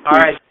 all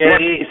right,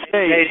 JD,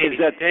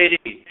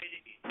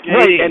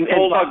 and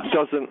Doug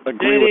doesn't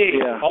agree with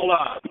you. Hold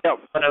on. Yep.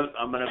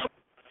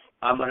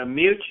 I'm gonna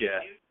mute you.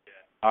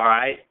 All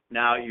right.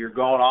 Now you're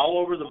going all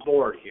over the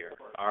board here.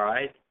 All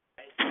right.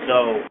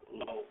 So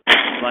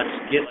let's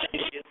get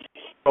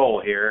control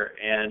here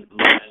and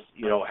let's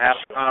have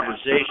a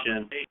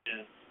conversation.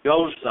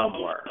 Go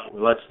somewhere.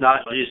 Let's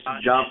not just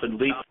jump and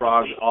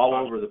leapfrog all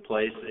over the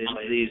place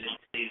into these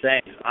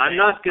things. I'm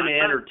not going to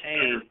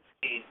entertain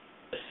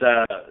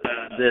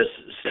this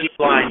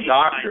sea-blind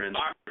doctrine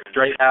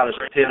straight out of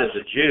the pit of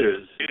the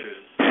Jews,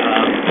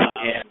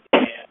 and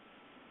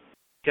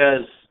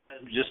because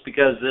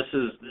this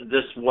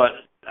is what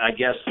I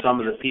guess some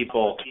of the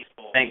people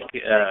think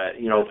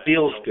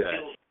feels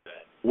good.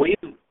 We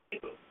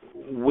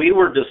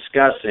were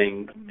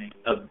discussing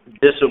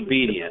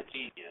disobedience,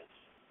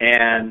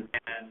 and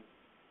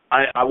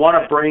I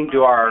want to bring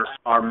to our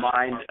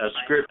mind a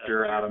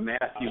scripture out of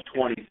Matthew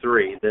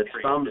 23 that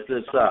sums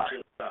this up.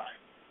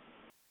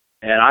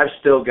 And I've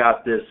still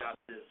got this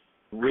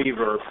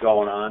reverb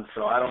going on,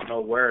 so I don't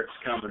know where it's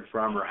coming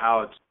from or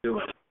how it's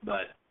doing it.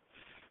 But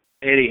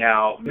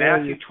anyhow,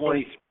 Matthew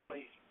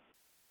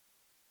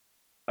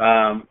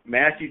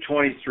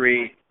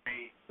 23,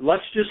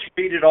 let's just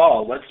read it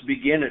all. Let's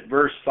begin at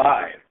verse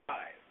 5.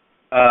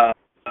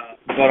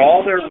 But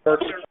all their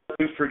works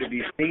are for to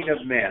be seen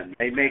of men.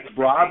 They make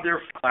broad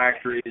their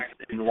phylacteries,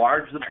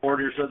 enlarge the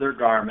borders of their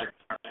garments.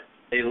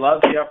 They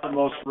love the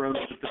uppermost rooms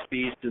at the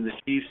feast and the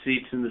chief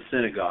seats in the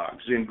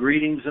synagogues, and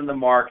greetings in the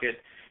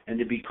market, and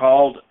to be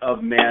called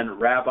of men,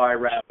 Rabbi,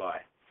 Rabbi.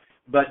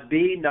 But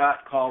be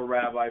not called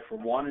Rabbi, for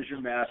one is your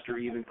master,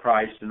 even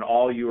Christ, and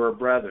all you are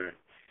brethren.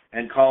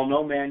 and call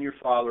no man your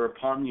father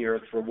upon the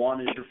earth, for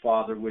one is your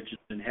Father which is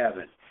in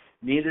heaven.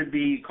 Neither be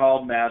ye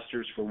called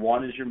masters, for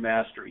one is your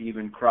master,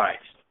 even Christ.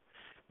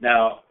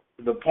 Now,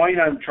 the point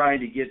I'm trying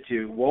to get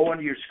to, woe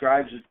unto your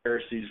scribes and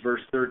Pharisees,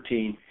 verse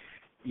 13,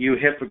 you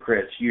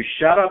hypocrites, you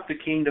shut up the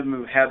kingdom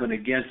of heaven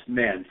against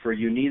men, for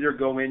you neither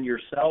go in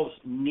yourselves,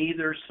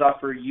 neither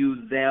suffer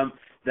you them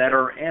that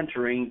are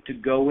entering to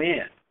go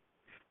in.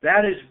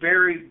 That is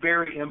very,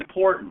 very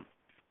important.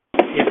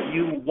 If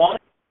you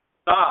want to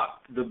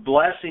stop the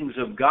blessings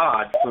of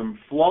God from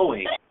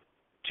flowing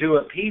to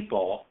a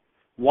people,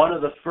 one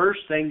of the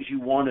first things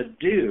you want to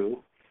do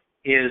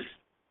is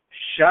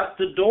shut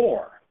the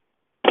door.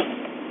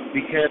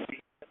 Because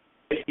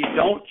if you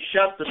don't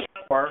shut the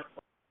door,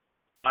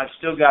 I've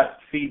still got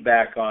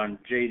feedback on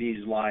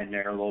JD's line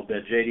there a little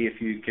bit. JD,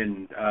 if you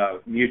can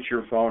mute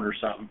your phone or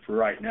something for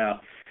right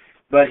now.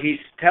 But he's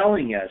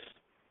telling us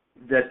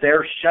that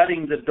they're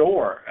shutting the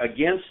door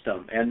against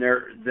them, and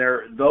they're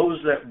those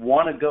that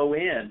want to go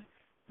in,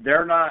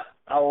 they're not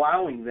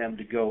allowing them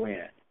to go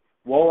in.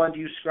 Woe unto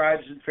you,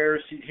 scribes and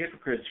Pharisees,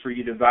 hypocrites, for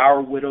you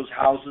devour widows'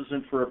 houses,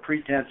 and for a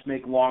pretense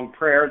make long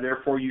prayer,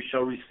 therefore you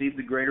shall receive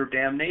the greater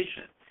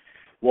damnation.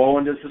 Woe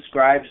unto the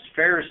scribes and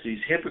Pharisees,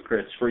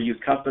 hypocrites, for you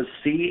compass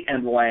sea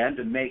and land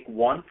and make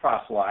one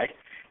proselyte,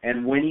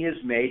 and when he is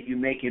made, you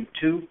make him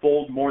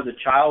twofold more the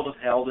child of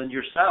hell than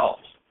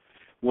yourselves.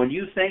 When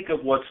you think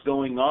of what's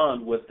going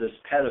on with this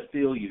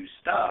pedophilia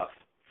stuff,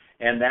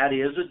 and that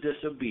is a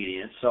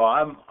disobedience, so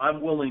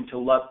I'm willing to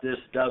let this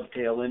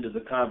dovetail into the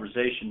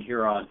conversation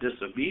here on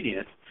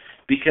disobedience,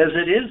 because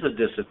it is a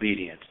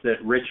disobedience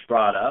that Rich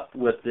brought up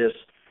with this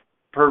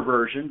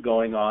perversion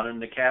going on in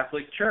the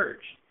Catholic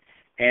Church.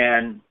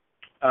 And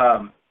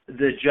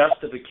the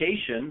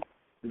justification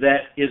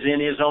that is in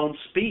his own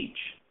speech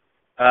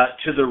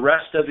to the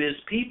rest of his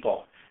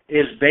people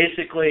is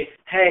basically,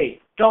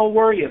 hey, don't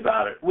worry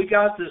about it. We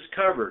got this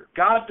covered.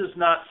 God does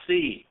not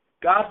see.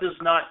 God does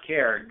not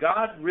care.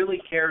 God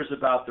really cares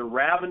about the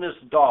ravenous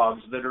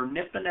dogs that are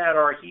nipping at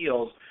our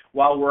heels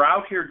while we're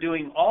out here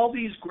doing all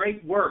these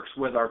great works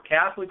with our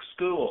Catholic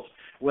schools,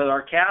 with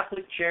our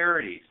Catholic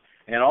charities,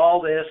 and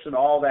all this and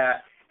all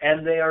that,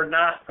 and they are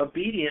not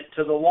obedient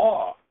to the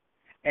law.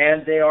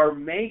 And they are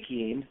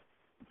making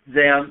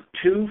them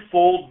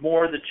twofold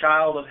more the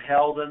child of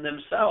hell than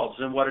themselves.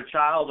 And what a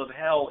child of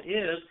hell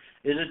is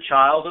a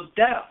child of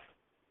death.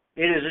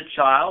 It is a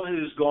child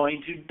who's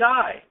going to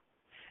die.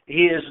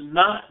 He is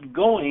not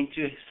going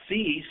to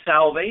see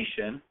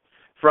salvation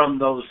from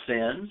those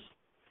sins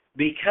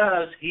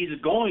because he's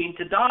going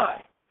to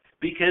die.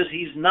 Because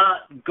he's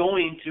not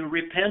going to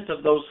repent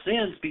of those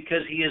sins,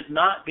 because he is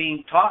not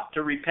being taught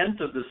to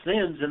repent of the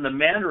sins in the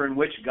manner in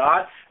which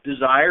God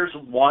desires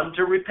one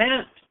to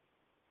repent.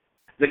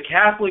 The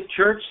Catholic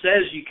Church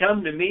says, you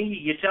come to me,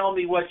 you tell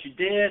me what you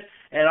did,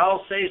 and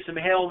I'll say some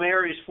Hail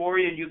Marys for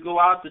you, and you go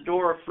out the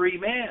door a free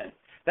man.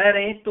 That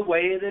ain't the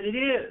way that it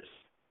is.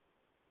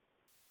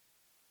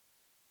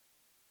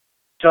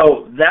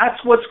 So that's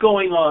what's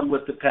going on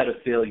with the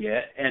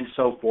pedophilia and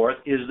so forth,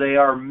 is they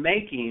are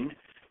making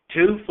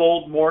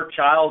twofold more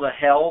child of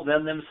hell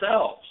than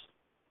themselves.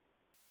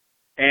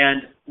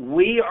 And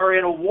we are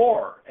in a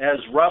war, as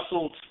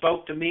Russell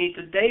spoke to me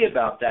today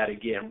about that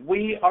again.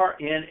 We are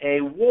in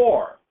a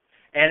war.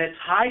 And it's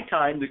high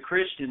time the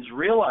Christians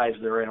realize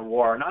they're in a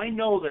war. And I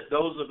know that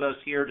those of us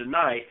here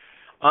tonight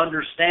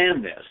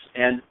understand this.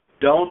 And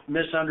don't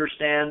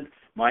misunderstand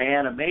my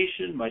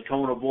animation, my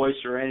tone of voice,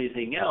 or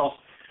anything else.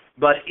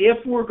 But if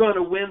we're going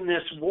to win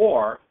this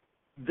war,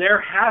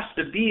 there has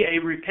to be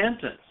a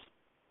repentance.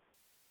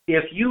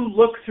 If you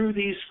look through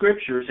these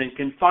scriptures and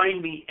can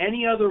find me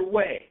any other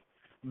way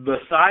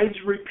besides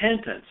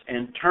repentance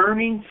and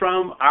turning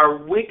from our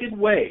wicked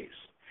ways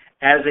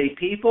as a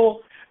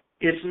people,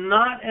 it's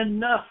not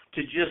enough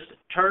to just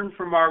turn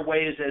from our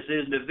ways as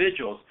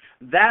individuals.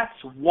 That's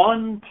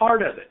one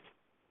part of it.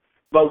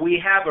 But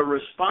we have a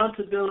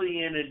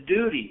responsibility and a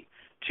duty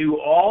to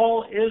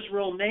all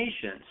Israel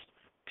nations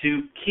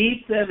to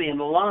keep them in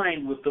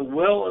line with the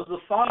will of the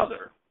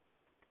Father.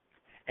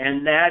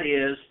 And that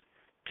is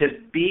to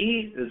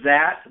be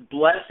that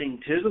blessing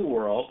to the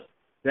world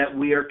that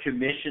we are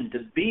commissioned to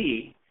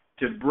be,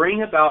 to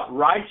bring about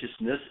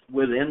righteousness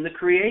within the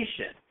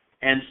creation.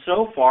 And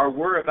so far,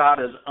 we're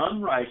about as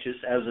unrighteous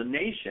as a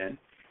nation,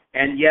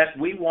 and yet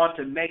we want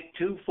to make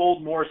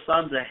twofold more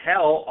sons of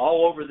hell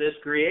all over this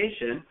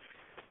creation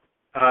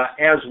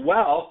as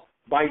well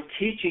by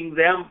teaching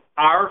them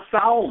our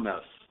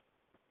foulness.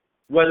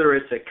 Whether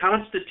it's a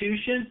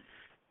constitution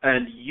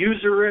and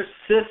usurious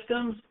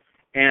systems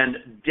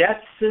and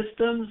debt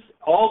systems,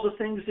 all the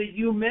things that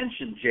you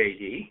mentioned,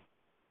 J.D.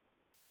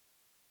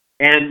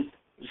 And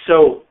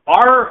so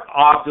our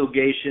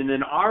obligation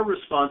and our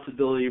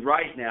responsibility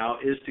right now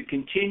is to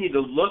continue to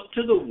look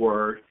to the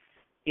Word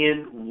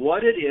in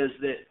what it is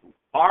that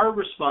our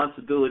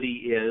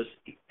responsibility is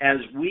as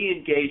we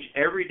engage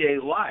everyday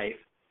life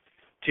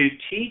to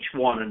teach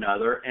one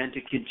another and to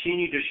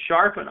continue to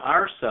sharpen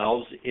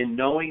ourselves in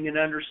knowing and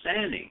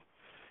understanding.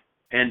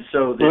 And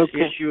so this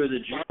Okay. issue of the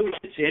Jew,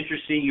 it's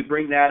interesting you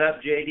bring that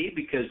up, JD,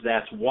 because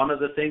that's one of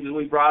the things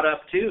we brought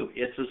up too.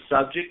 It's a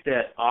subject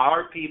that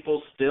our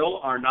people still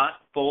are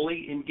not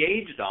fully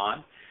engaged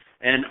on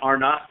and are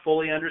not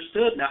fully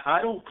understood. Now,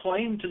 I don't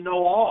claim to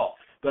know all,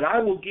 but I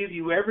will give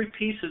you every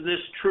piece of this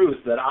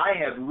truth that I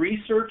have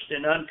researched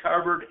and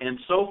uncovered and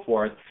so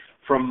forth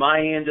from my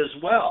end as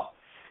well.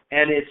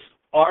 And it's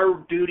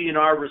our duty and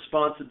our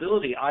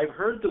responsibility. I've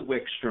heard the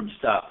Wickstrom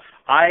stuff.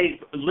 I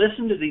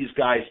listened to these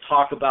guys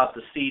talk about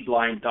the seed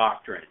line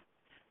doctrine.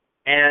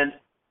 And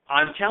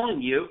I'm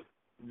telling you,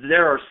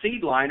 there are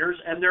seed liners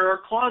and there are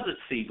closet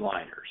seed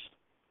liners.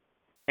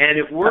 And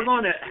if we're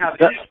going to have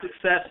any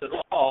success at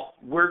all,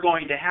 we're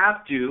going to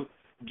have to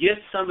get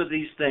some of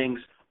these things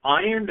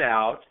ironed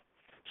out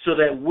so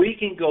that we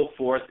can go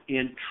forth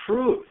in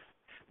truth.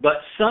 But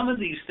some of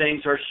these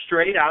things are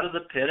straight out of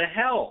the pit of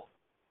hell.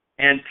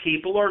 And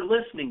people are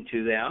listening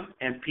to them,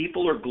 and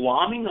people are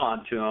glomming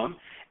onto them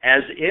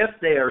as if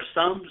they are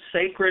some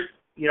sacred,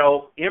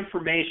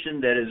 information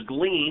that is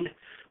gleaned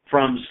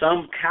from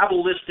some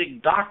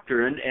Kabbalistic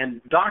doctrine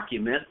and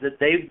document that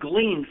they've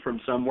gleaned from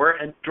somewhere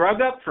and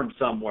drug up from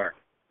somewhere.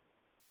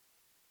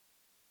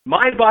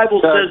 My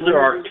Bible says there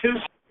are two.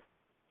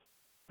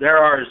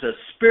 There is a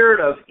spirit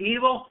of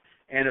evil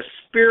and a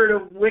spirit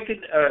of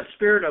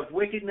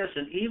wickedness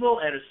and evil,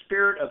 and a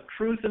spirit of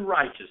truth and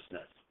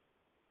righteousness.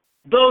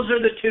 Those are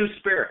the two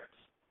spirits.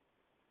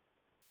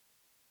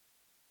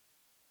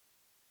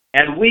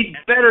 And we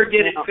better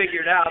get it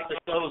figured out that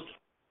those...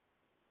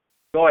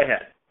 Go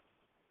ahead.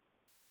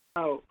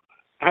 Oh,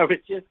 I was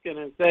just going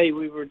to say,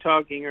 we were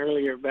talking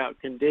earlier about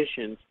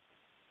conditions.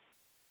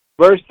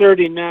 Verse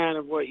 39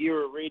 of what you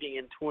were reading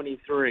in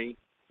 23,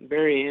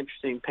 very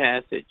interesting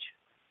passage.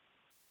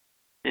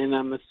 And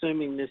I'm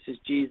assuming this is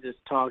Jesus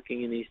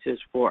talking, and he says,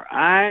 "For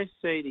I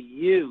say to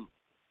you,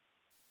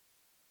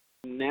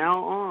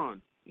 now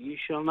on, you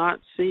shall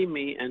not see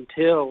me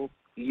until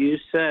you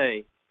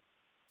say,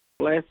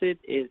 Blessed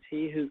is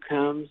he who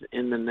comes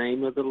in the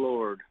name of the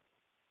Lord."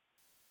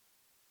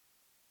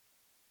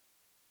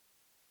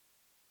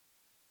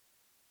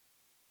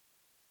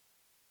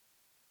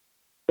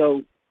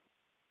 So,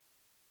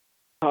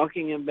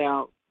 talking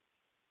about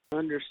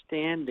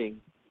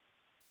understanding.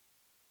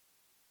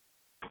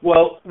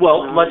 Well,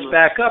 let's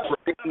back up.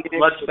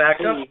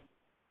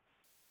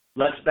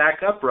 Let's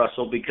back up,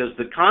 Russell, because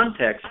the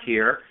context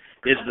here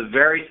is the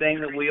very thing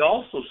that we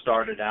also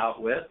started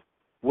out with,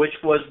 which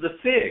was the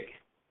fig.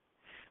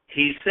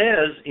 He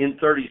says in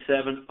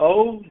 37,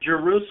 "O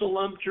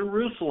Jerusalem,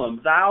 Jerusalem,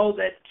 thou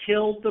that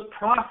killed the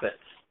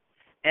prophets,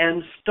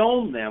 and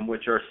stoned them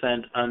which are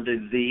sent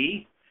unto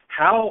thee,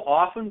 how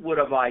often would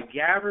have I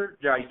gathered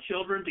thy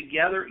children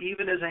together,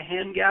 even as a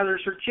hen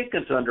gathers her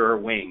chickens under her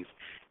wings?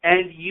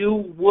 And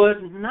you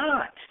would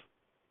not.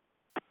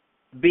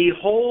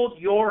 Behold,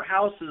 your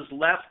house is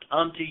left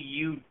unto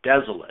you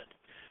desolate."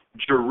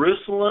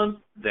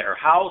 Jerusalem, their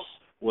house,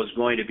 was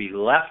going to be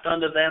left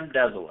unto them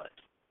desolate.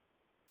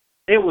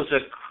 It was a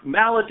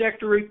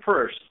maledictory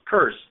curse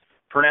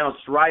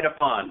pronounced right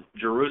upon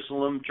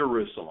Jerusalem,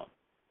 Jerusalem.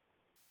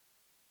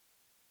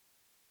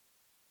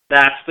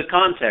 That's the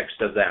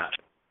context of that.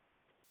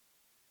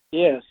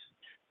 Yes,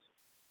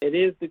 it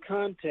is the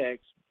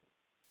context,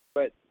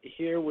 but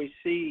here we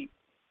see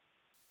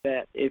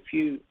that if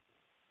you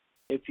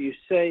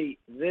say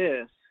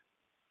this,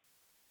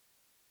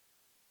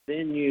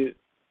 then you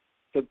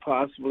could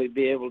possibly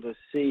be able to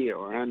see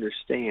or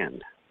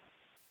understand.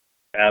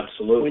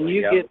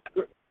 Absolutely.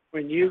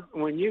 When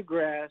you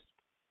grasp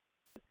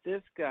that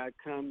this God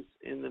comes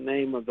in the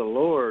name of the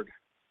Lord,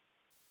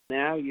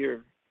 now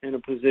you're in a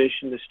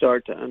position to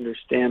start to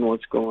understand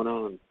what's going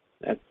on.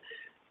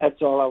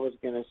 That's all I was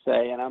going to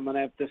say, and I'm going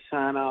to have to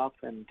sign off,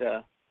 and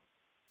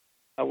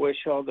I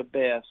wish all the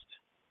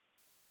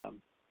best.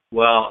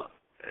 Well,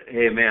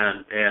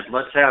 amen. And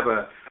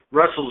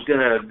Russell's going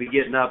to be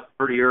getting up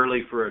pretty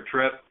early for a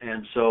trip,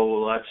 and so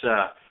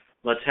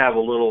let's have a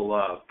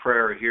little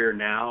prayer here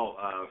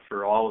now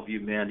for all of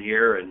you men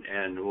here,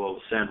 and we'll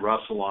send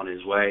Russell on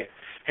his way.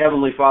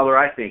 Heavenly Father,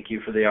 I thank you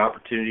for the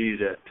opportunity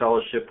to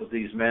fellowship with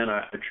these men.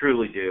 I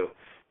truly do.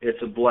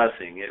 It's a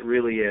blessing. It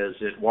really is.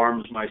 It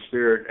warms my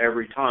spirit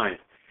every time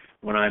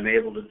when I'm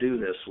able to do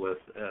this with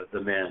the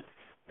men.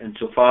 And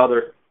so,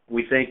 Father,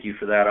 we thank you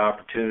for that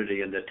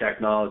opportunity and the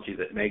technology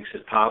that makes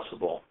it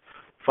possible.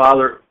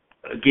 Father,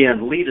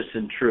 again, lead us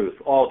in truth,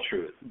 all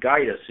truth.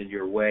 Guide us in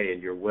your way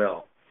and your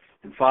will.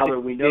 And Father,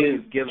 we know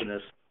you've given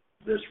us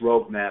this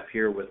roadmap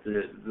here with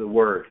the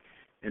Word.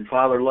 And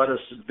Father, let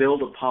us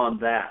build upon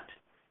that,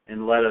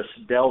 and let us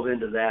delve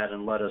into that,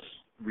 and let us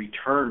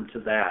return to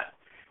that.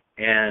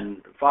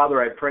 And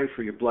Father, I pray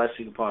for your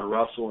blessing upon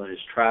Russell and his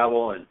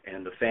travel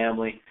and the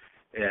family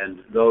and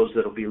those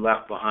that will be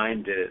left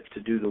behind to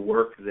do the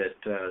work that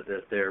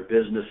their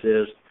business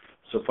is.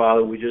 So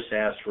Father, we just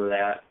ask for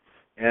that.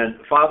 And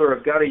Father,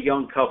 I've got a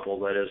young couple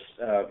that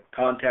has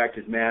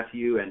contacted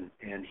Matthew, and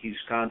he's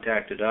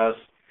contacted us.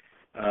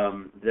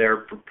 They're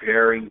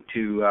preparing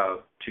to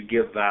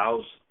give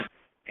vows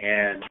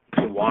and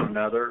to one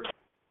another.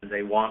 And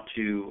they want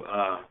to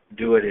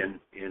do it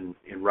in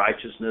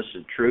righteousness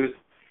and truth.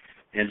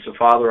 And so,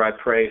 Father, I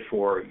pray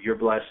for your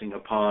blessing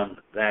upon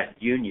that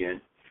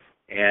union,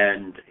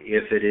 and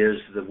if it is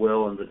the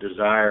will and the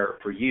desire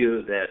for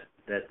you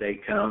that they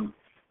come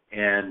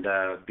and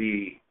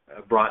be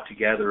brought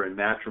together in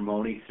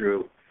matrimony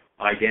through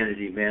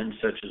identity men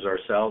such as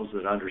ourselves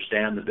that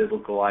understand the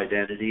biblical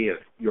identity of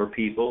your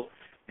people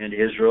and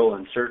Israel,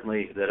 and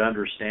certainly that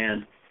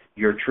understand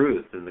your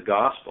truth in the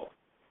gospel,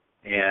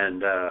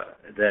 and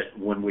that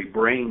when we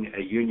bring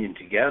a union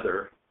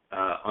together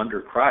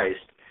under Christ,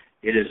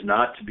 it is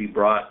not to be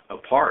brought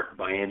apart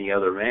by any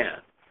other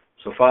man.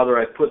 So, Father,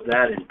 I put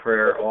that in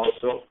prayer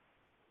also,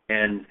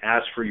 and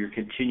ask for your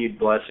continued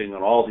blessing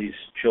on all these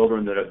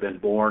children that have been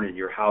born in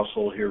your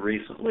household here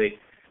recently,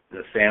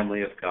 the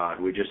family of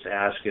God. We just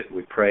ask it,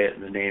 we pray it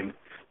in the name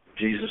of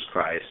Jesus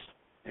Christ.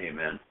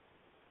 Amen.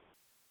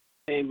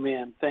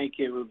 Amen. Thank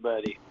you,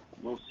 everybody.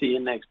 We'll see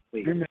you next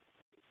week. Amen.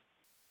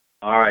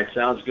 All right,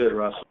 sounds good,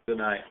 Russell. Good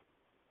night.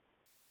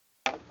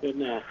 Good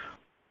night.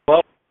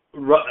 Well,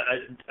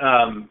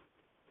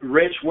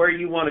 Rich, where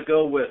you want to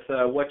go with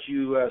what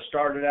you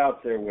started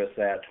out there with,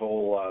 that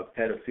whole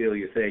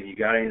pedophilia thing? You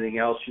got anything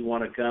else you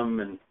want to come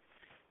and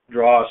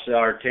draw us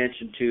our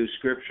attention to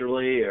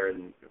scripturally, or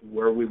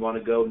where we want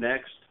to go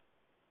next?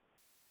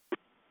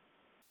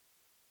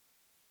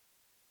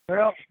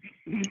 Well,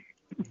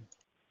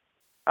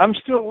 I'm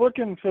still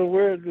looking for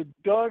where the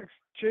dogs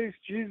chase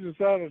Jesus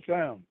out of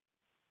town.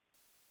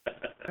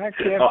 I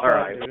can't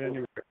find it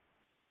anywhere.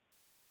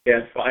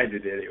 Can't find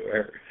it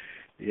anywhere.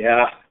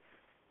 Yeah.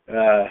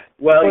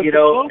 Well, but you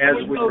know, the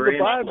as we know were the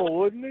in Bible,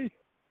 wouldn't he?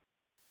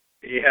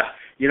 Yeah,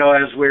 you know,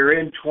 as we're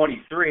in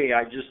 23,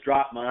 I just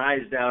dropped my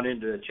eyes down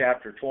into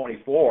chapter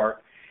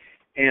 24,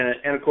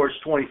 and of course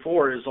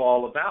 24 is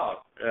all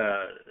about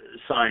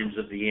signs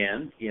of the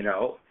end, you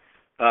know,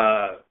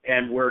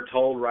 and we're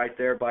told right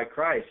there by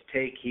Christ,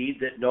 take heed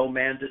that no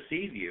man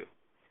deceive you.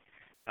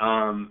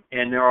 And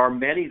there are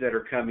many that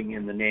are coming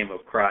in the name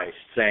of Christ,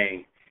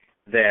 saying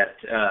that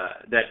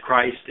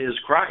Christ is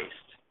Christ.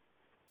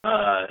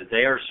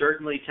 They are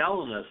certainly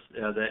telling us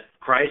that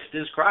Christ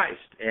is Christ,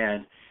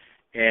 and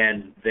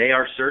they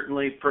are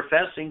certainly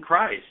professing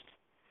Christ,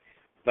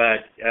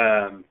 but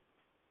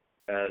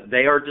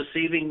they are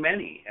deceiving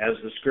many, as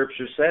the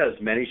Scripture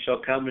says. Many shall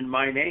come in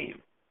my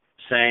name,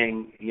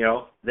 saying, you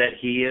know, that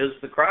he is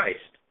the Christ,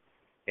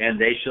 and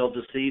they shall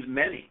deceive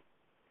many.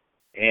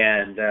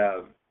 And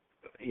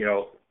you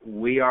know,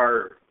 we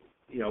are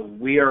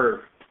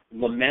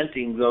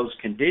lamenting those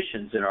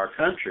conditions in our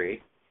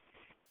country,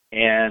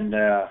 and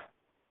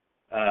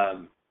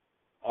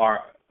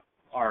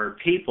our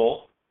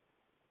people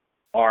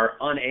are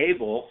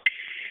unable,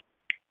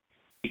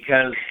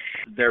 because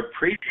their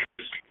preachers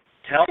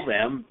tell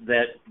them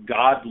that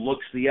God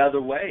looks the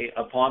other way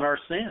upon our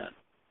sin.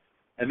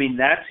 I mean,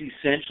 that's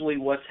essentially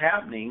what's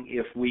happening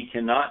if we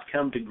cannot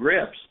come to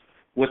grips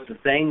with the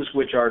things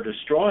which are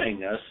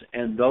destroying us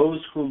and those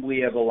whom we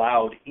have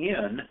allowed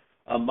in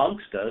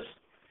amongst us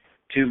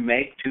to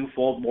make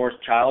twofold more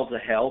childs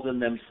of hell than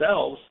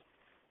themselves,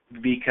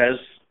 because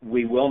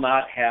we will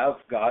not have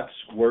God's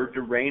word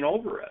to reign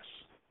over us.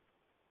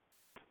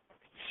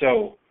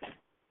 So,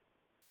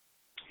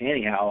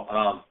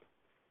 anyhow,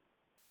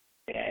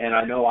 and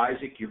I know,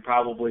 Isaac, you're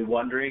probably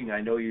wondering,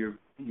 I know you've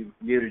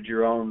muted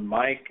your own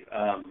mic,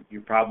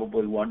 you're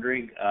probably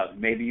wondering,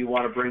 maybe you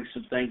want to bring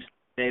some things to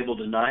the table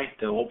tonight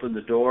to open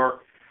the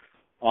door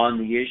on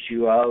the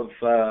issue of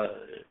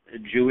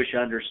Jewish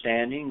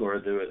understanding, or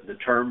the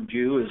term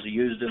Jew is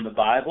used in the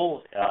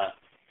Bible.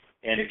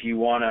 And if you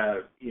want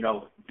to, you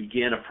know,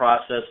 begin a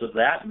process of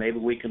that, maybe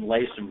we can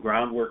lay some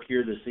groundwork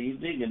here this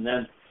evening and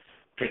then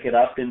pick it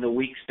up in the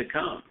weeks to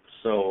come.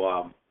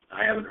 So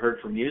I haven't heard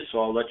from you, so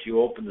I'll let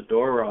you open the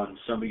door on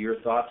some of your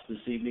thoughts this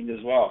evening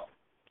as well.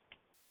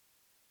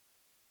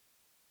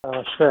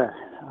 Sure.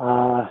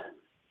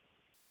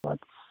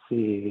 Let's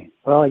see.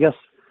 Well, I guess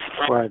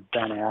where I've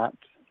been at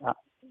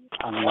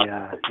on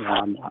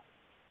the,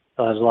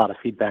 so there's a lot of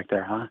feedback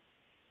there, huh?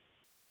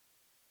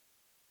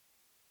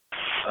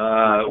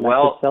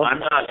 Well,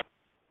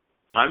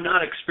 I'm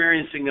not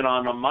experiencing it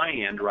on my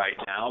end right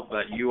now,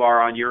 but you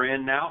are on your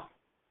end now?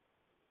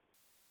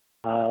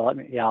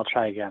 I'll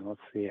try again.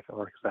 Let's see if it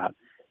works out.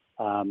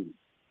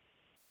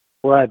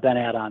 Where I've been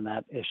at on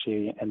that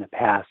issue in the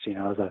past, is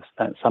I've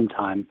spent some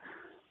time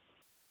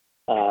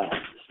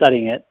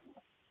studying it,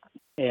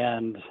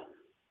 and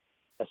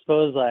I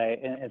suppose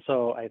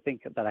so I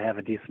think that I have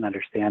a decent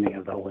understanding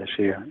of the whole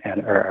issue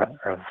or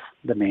of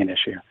the main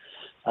issue.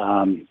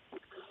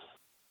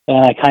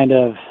 And I kind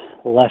of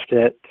left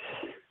it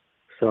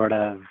sort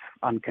of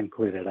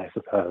unconcluded, I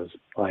suppose,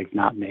 like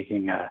not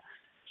making a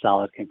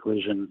solid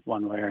conclusion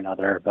one way or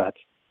another, but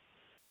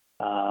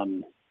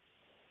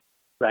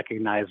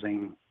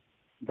recognizing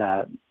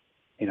that,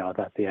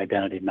 that the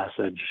identity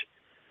message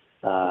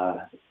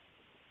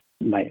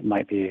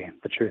might be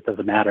the truth of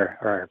the matter,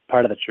 or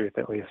part of the truth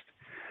at least.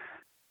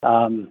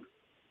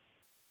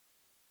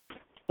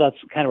 That's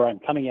kind of where I'm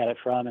coming at it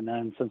from. And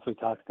then since we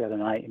talked the other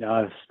night,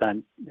 I've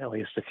spent at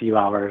least a few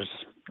hours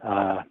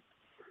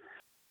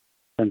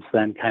since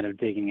then, kind of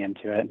digging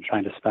into it and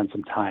trying to spend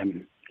some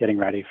time getting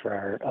ready for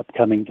our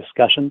upcoming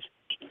discussions.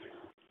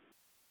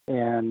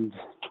 And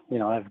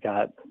I've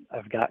got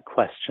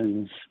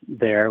questions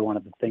there. One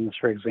of the things,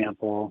 for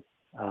example,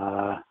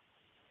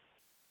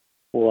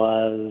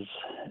 was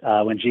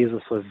when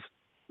Jesus was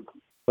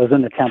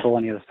in the temple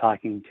and he was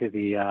talking to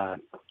the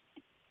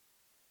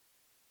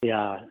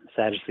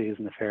Sadducees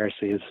and the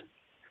Pharisees,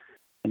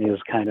 and he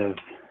was kind of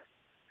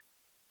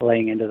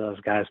laying into those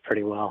guys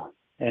pretty well.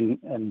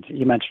 And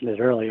you mentioned it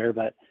earlier,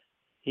 but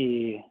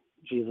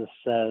Jesus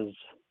says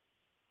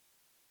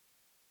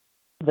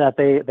that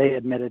they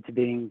admitted to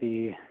being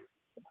the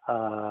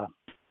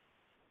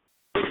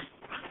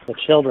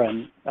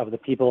children of the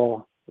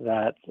people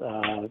that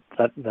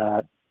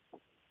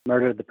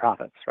murdered the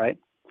prophets, right?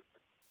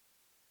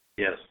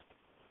 Yes.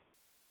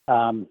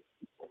 And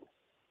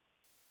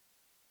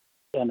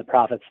the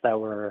prophets that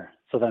were,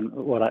 so then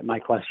my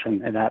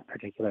question in that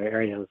particular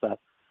area is that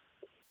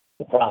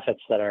the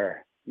prophets that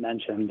are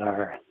mentioned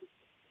are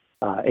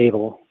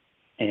Abel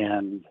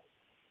and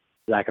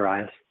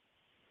Zacharias.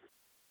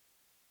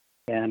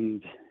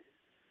 And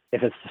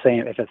if it's the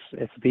same, if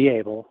it's the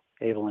Abel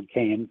and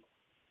Cain,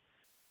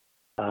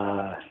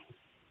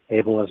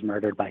 Abel was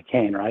murdered by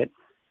Cain, right?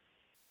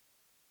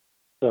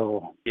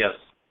 So yes.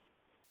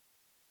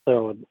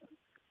 So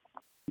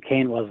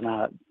Cain was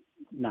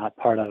not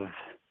part of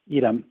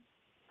Edom,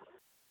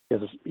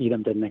 because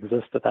Edom didn't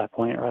exist at that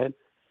point, right?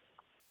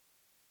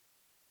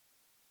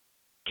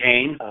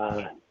 Cain?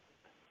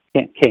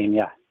 Cain,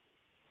 yeah.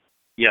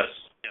 Yes.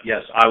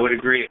 Yes, I would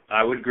agree.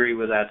 I would agree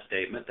with that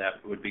statement.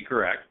 That would be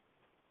correct.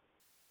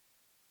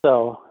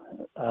 So,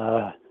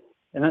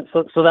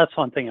 so that's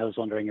one thing I was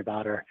wondering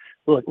about, or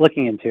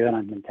looking into, and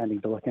I'm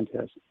intending to look into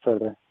it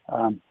further.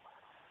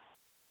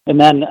 And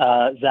then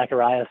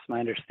Zacharias, my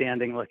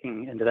understanding,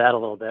 looking into that a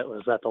little bit,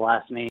 was that the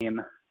last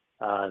name,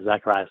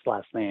 Zacharias'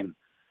 last name,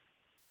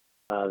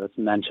 that's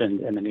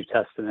mentioned in the New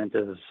Testament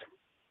is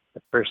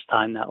the first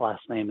time that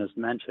last name is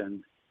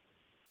mentioned.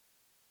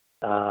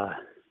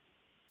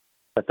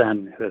 But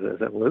then, is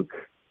it Luke?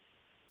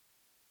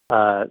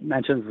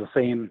 Mentions the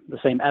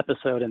same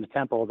episode in the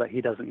temple, but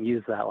he doesn't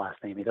use that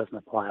last name. He doesn't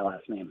apply a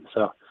last name.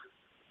 So,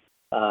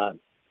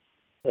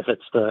 if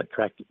it's the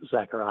correct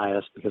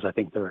Zacharias, because I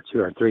think there were 2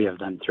 or 3 of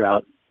them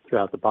throughout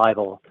the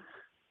Bible,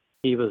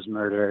 he was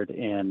murdered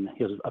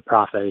he was a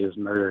prophet. He was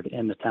murdered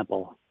in the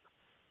temple,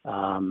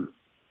 and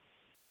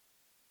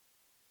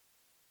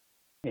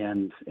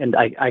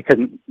I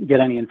couldn't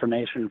get any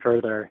information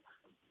further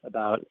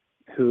about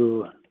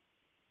who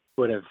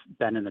would have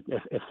been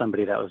if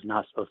somebody that was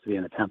not supposed to be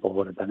in the temple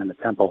would have been in the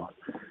temple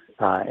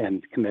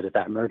and committed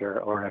that murder,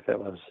 or if it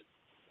was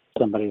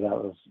somebody that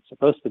was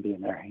supposed to be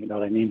in there. You know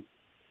what I mean?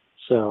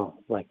 So,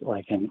 like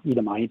an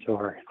Edomite,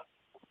 or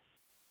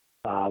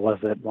was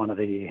it one of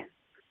the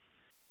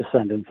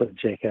descendants of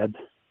Jacob,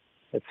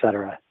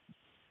 etc.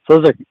 So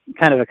those are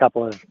kind of a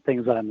couple of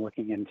things that I'm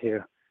looking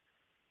into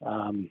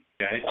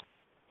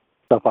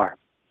so far.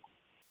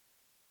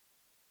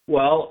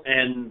 Well,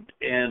 and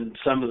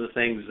some of the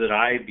things that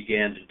I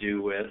began to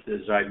do with,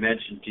 as I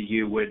mentioned to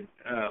you when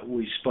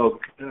we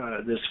spoke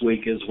this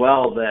week as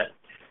well, that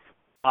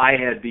I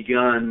had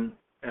begun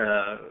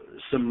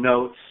some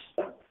notes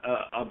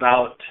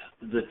about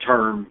the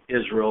term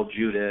Israel,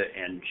 Judah,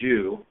 and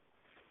Jew,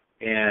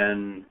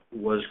 and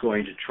was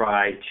going to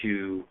try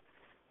to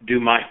do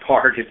my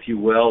part, if you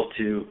will,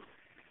 to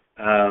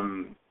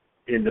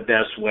in the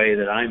best way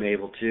that I'm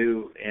able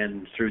to,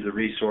 and through the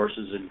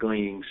resources and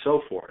gleaning,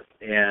 so forth.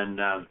 And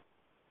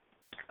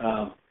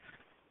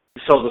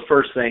so the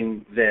first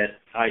thing that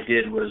I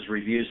did was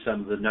review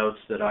some of the notes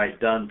that I'd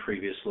done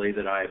previously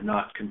that I have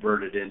not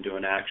converted into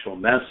an actual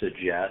message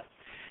yet.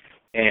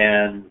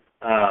 And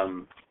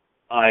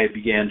I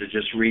began to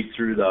just read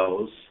through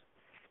those.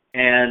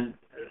 And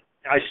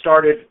I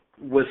started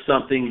with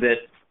something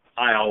that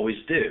I always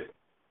do.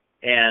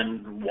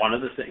 And one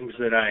of the things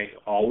that I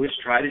always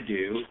try to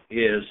do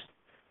is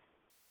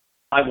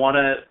I want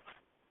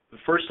to,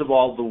 first of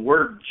all, the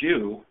word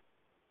Jew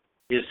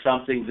is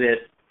something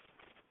that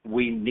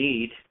we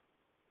need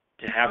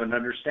to have an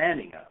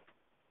understanding of.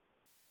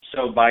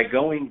 So by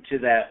going to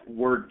that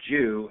word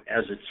Jew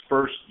as it's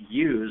first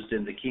used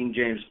in the King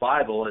James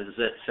Bible is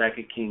at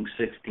 2 Kings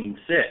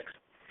 16:6.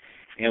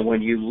 And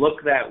when you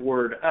look that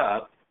word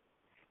up,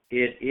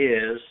 it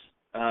is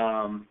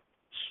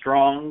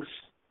Strong's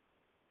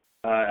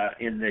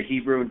in the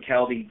Hebrew and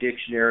Chaldee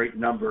Dictionary,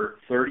 number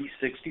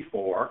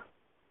 3064,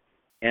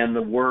 and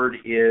the word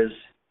is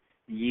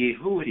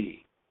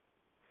Yehudi.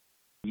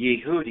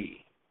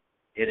 Yehudi.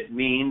 It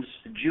means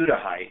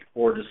Judahite,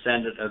 or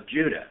descendant of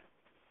Judah.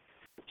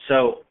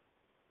 So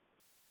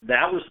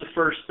that was the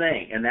first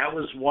thing, and that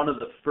was one of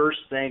the first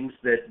things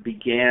that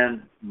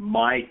began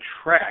my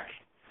trek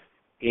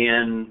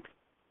in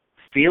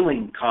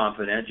feeling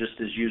confident. Just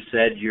as you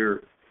said,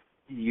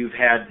 you've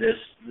had this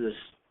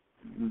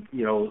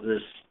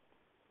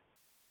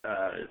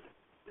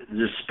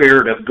the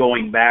spirit of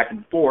going back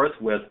and forth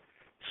with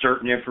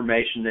certain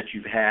information that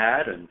you've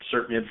had and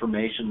certain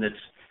information that's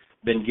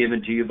been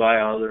given to you by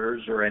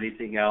others or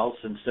anything else,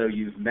 and so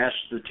you've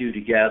meshed the two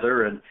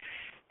together, and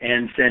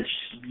since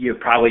you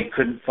probably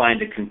couldn't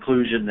find a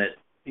conclusion that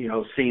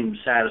seemed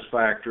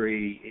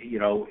satisfactory,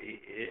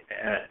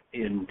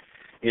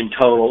 in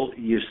total,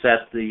 you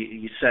set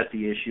the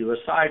issue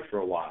aside for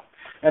a while.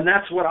 And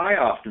that's what I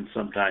often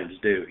sometimes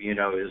do,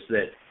 is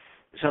that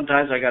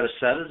sometimes I got to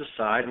set it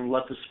aside and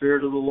let the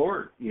Spirit of the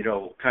Lord,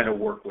 kind of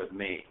work with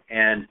me.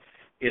 And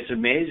it's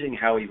amazing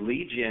how He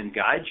leads you and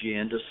guides you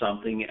into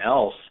something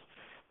else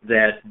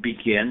that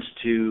begins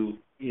to,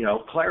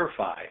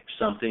 clarify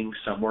something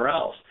somewhere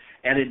else.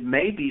 And it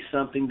may be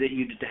something that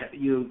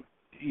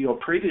you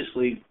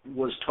previously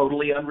was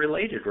totally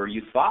unrelated, or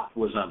you thought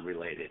was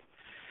unrelated.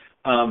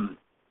 And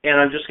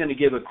I'm just going to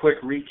give a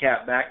quick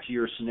recap back to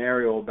your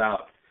scenario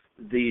about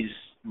these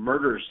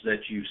murders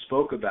that you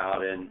spoke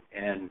about,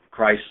 and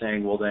Christ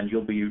saying, well, then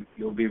you'll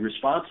be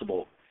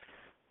responsible.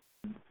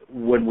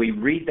 When we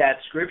read that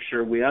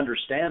scripture, we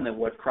understand that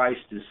what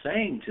Christ is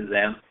saying to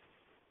them,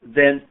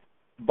 then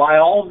by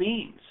all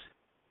means,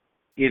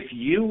 if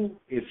you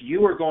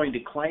are going to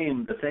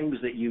claim the things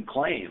that you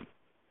claim,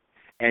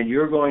 and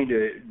you're going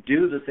to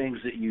do the things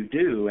that you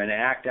do and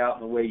act out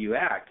in the way you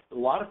act, a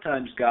lot of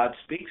times God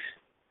speaks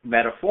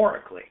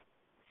metaphorically.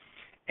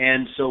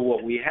 And so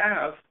what we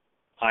have,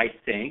 I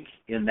think,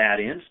 in that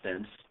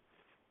instance,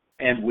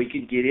 and we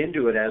can get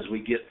into it as we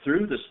get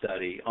through the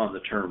study on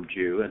the term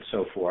Jew and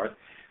so forth,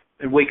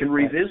 and we can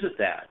revisit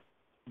that.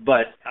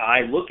 But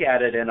I look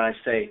at it and I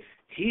say,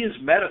 he is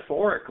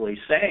metaphorically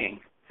saying,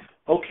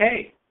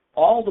 okay,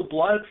 all the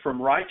blood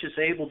from righteous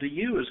Abel to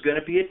you is going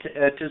to be,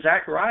 to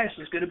Zacharias,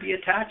 is going to be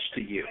attached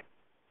to you,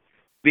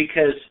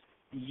 because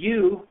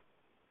you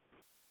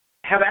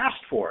have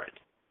asked for it,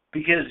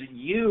 because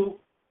you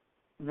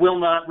will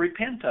not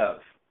repent of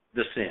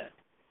the sin.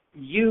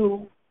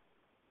 You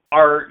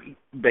are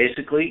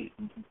basically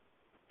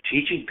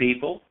teaching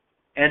people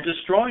and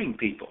destroying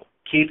people,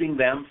 keeping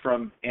them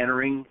from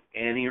entering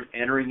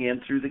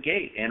in through the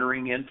gate,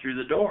 entering in through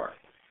the door.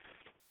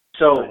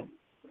 So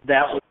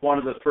that was one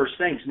of the first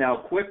things. Now,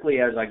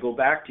 quickly, as I go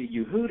back to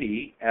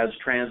Yehudi, as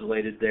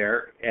translated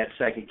there at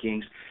 2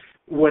 Kings,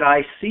 when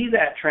I see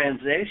that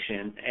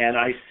translation and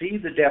I see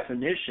the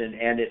definition,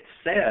 and it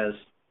says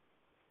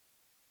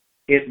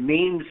it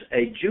means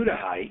a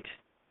Judahite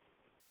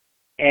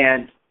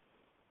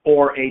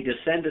or a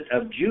descendant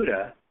of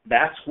Judah,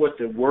 that's what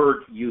the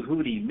word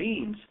Yehudi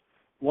means.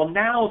 Well,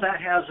 now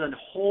that has a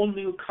whole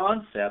new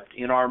concept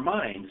in our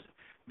minds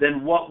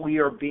than what we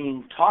are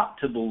being taught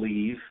to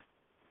believe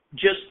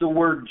just the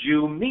word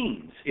Jew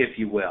means, if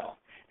you will.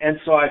 And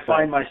so I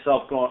find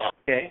myself going,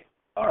 okay,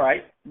 all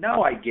right,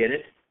 now I get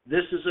it.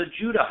 This is a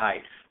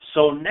Judahite.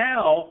 So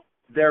now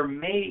there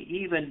may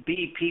even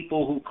be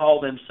people who call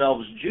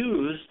themselves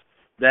Jews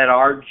that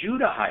are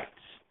Judahites.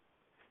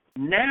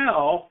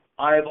 Now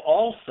I've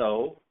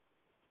also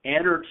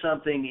entered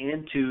something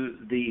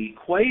into the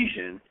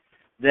equation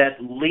that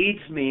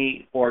leads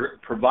me or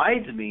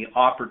provides me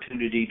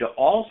opportunity to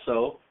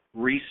also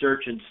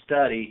research and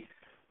study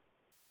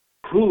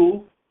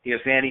who,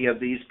 if any of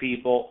these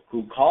people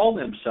who call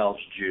themselves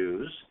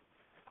Jews,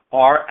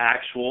 are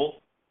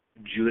actual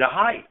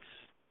Judahites.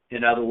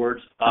 In other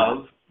words,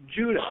 of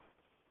Judah.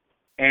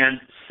 And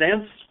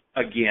since,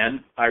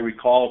 again, I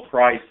recall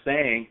Christ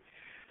saying,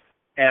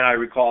 and I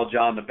recall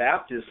John the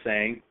Baptist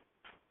saying,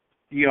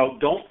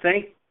 don't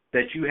think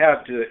that you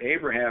have to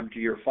Abraham to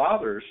your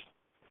fathers,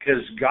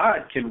 because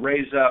God can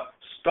raise up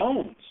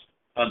stones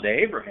unto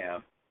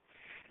Abraham.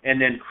 And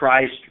then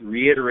Christ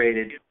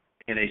reiterated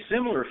in a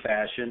similar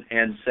fashion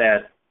and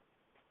said,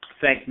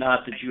 think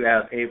not that you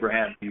have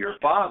Abraham to your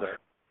father.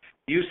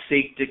 You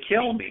seek to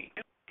kill me.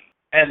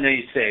 And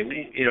they say,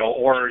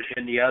 or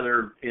in the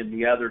other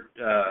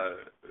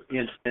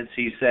instance,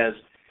 he says,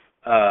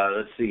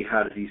 let's see,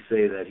 how did he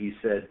say that? He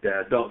said,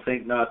 don't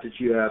think not that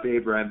you have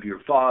Abraham to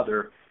your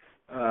father.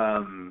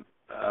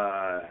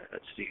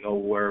 Let's see,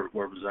 where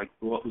was I?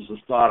 What was the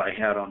thought I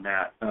had on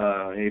that?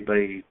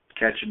 Anybody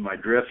catching my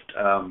drift?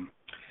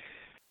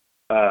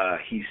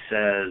 He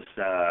says,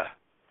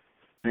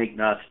 think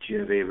not that you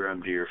have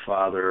Abraham to your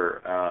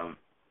father.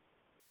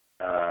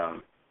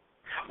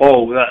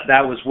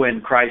 That was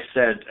when Christ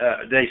said,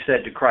 they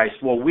said to Christ,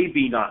 well, we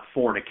be not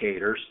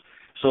fornicators.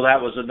 So that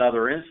was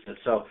another instance.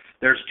 So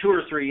there's 2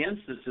 or 3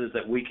 instances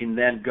that we can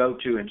then go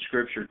to in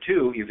Scripture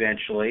too,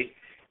 eventually,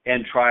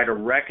 and try to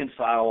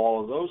reconcile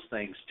all of those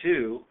things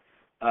too,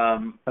 as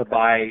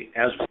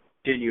we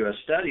continue a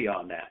study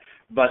on that.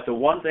 But the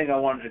one thing I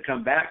wanted to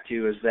come back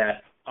to is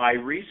that I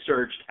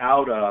researched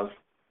out of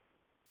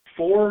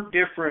 4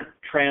 different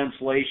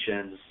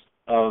translations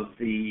of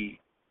the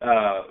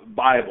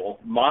Bible.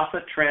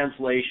 Moffat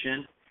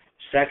translation,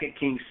 2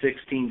 Kings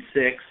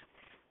 16:6.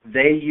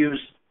 They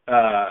used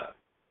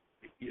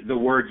the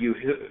word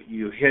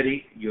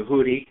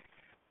Yehudi,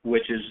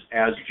 which is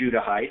as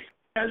Judahite,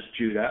 as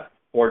Judah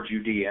or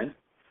Judean.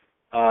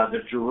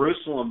 The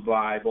Jerusalem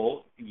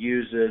Bible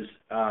uses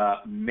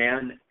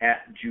men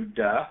at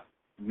Judah,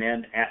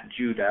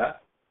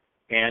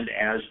 and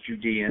as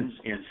Judeans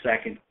in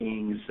 2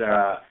 Kings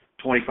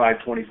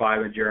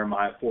 25:25 and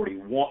Jeremiah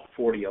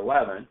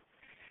 40:11.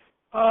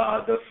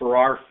 The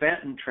Farrar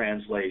Fenton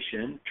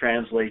translation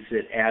translates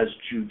it as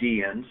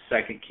Judeans,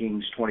 2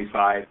 Kings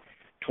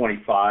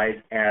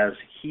 25:25 as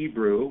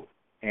Hebrew,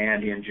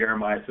 and in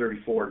Jeremiah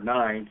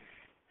 34:9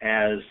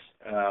 as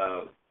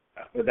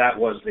that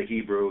was the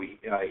Hebrew.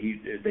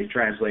 They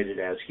translated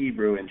as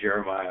Hebrew in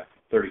Jeremiah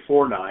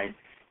 34:9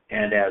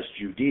 and as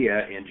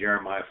Judea in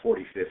Jeremiah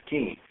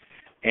 40:15.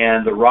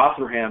 And the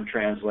Rotherham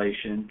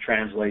translation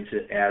translates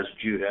it as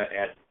Judah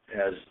at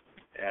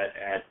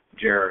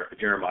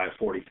Jeremiah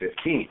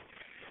 40:15.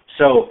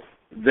 So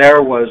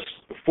there was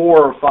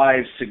 4 or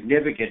 5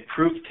 significant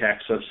proof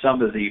texts of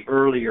some of the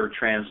earlier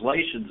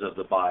translations of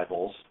the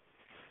Bibles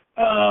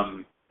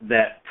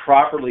that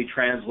properly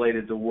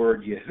translated the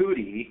word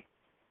Yehudi,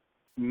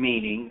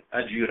 meaning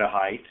a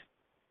Judahite,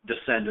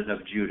 descendant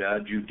of Judah,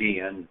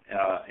 Judean,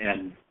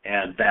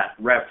 and that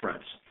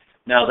reference.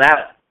 Now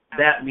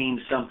that means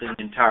something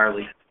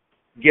entirely,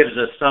 gives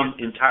us some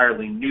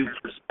entirely new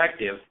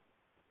perspective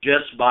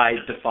just by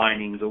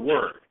defining the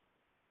word.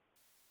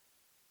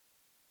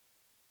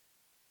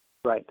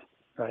 Right.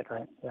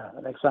 Yeah,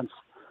 that makes sense.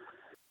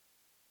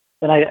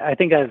 And I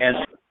think I've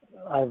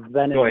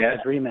been in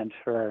agreement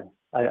for.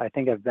 I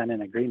think I've been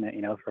in agreement,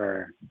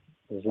 for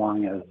as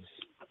long as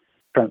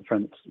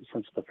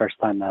since the first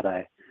time that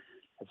I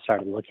had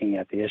started looking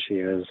at the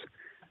issue is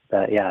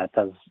that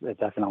it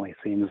definitely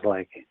seems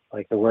like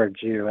the word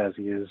Jew as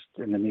used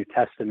in the New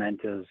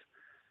Testament is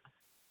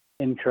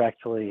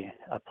incorrectly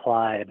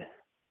applied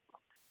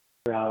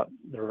throughout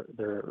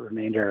the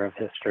remainder of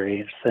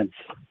history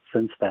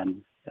since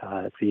then.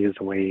 It's used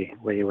way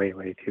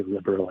too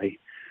liberally,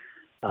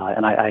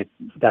 and I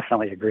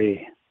definitely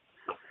agree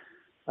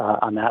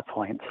on that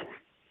point.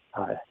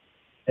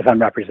 If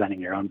I'm representing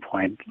your own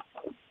point,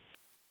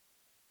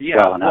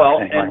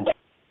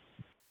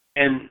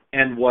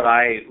 and what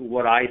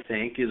I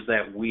think is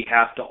that we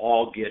have to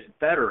all get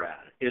better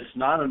at it. It's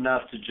not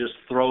enough to just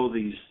throw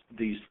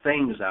these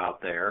things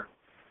out there.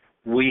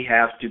 We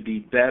have to be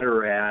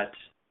better at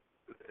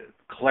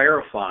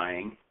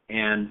clarifying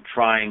and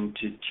trying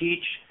to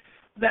teach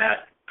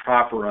that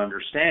proper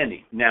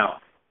understanding.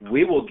 Now,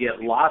 we will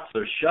get lots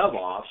of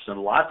shove-offs and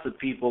lots of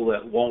people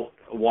that won't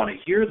want to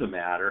hear the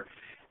matter.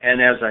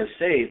 And as I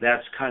say,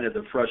 that's kind of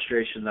the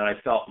frustration that I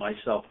felt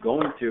myself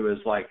going through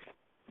is like,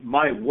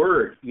 my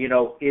word,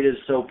 it is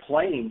so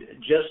plain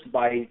just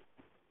by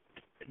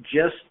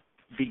just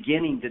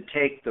beginning to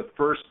take the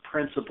first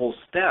principal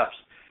steps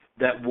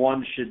that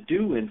one should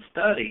do in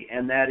study,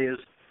 and that is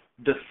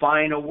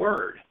define a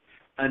word.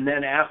 And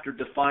then after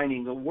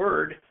defining a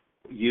word,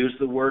 use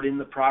the word in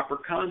the proper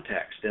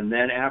context. And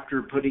then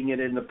after putting it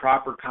in the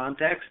proper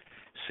context,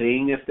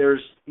 seeing if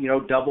there's,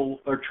 double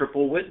or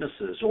triple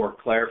witnesses or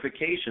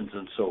clarifications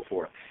and so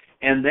forth.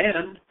 And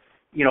then,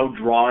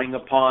 drawing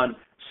upon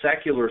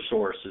secular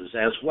sources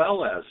as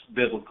well as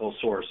biblical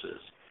sources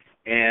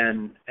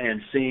and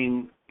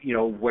seeing,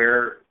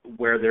 where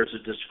there's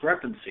a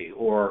discrepancy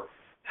or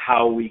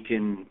how we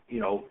can,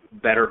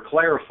 better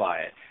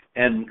clarify it.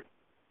 And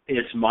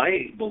it's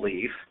my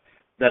belief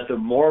that the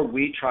more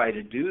we try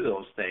to do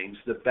those things,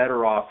 the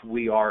better off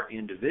we are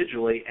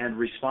individually and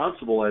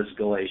responsible, as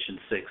Galatians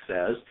 6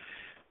 says,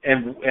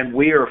 and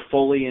we are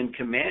fully in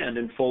command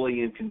and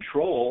fully in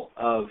control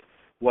of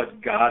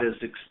what God is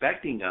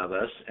expecting of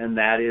us, and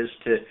that is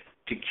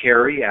to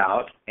carry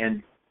out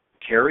and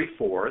carry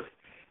forth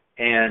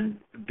and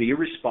be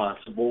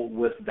responsible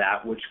with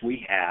that which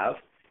we have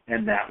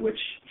and that which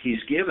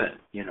He's given,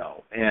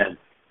 And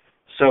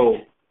so,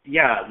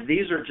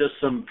 these are just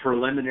some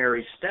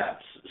preliminary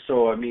steps.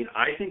 So,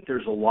 I think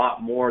there's a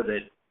lot more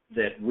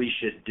that we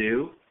should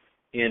do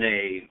in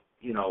a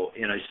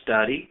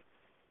study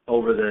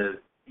over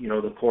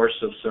the course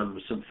of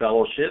some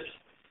fellowships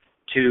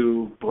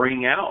to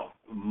bring out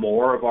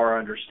more of our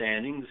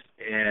understandings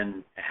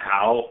and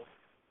how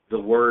the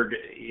word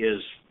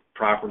is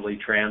properly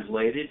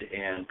translated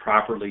and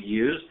properly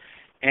used.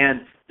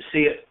 And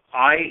see,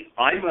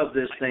 I'm of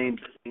this same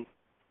thing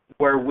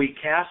where we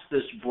cast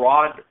this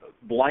broad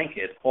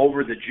blanket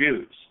over the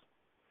Jews.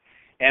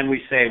 And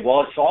we say,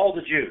 well, it's all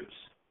the Jews.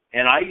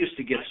 And I used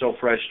to get so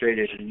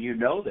frustrated, and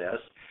this,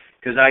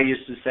 because I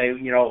used to say,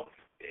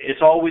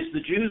 it's always the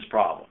Jews'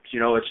 problems.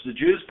 It's the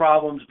Jews'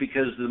 problems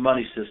because of the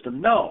money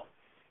system. No,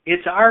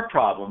 it's our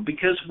problem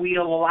because we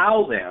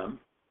allow them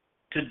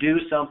to do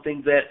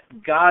something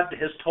that God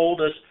has told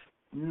us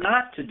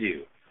not to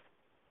do.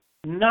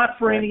 Not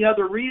for any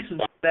other reason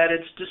that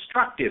it's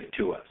destructive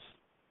to us,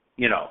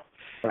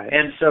 Right.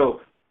 And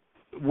so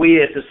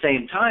we at the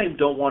same time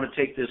don't want to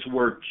take this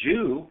word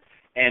Jew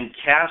and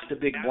cast a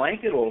big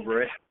blanket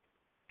over it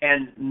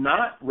and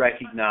not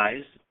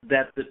recognize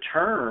that the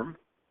term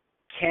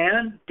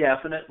can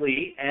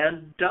definitely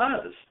and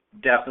does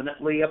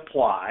definitely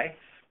apply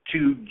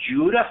to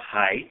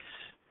Judahites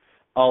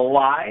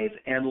alive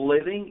and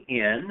living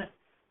in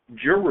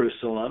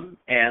Jerusalem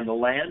and the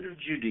land of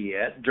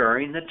Judea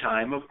during the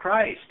time of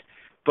Christ.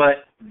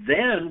 But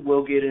then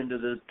we'll get into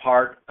the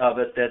part of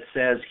it that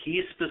says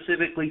He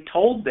specifically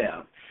told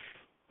them,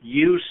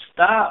 you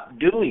stop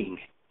doing,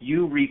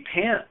 you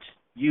repent,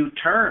 you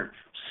turn.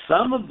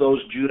 Some of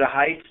those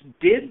Judahites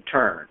did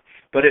turn,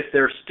 but if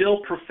they're still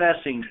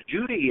professing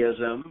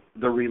Judaism,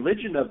 the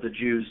religion of the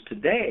Jews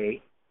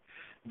today,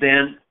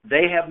 then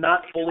they have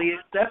not fully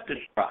accepted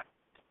Christ.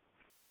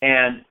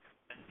 And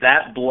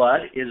that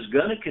blood is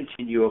going to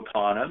continue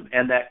upon them,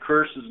 and that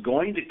curse is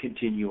going to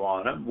continue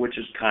on them, which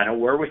is kind of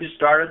where we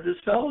started this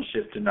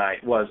fellowship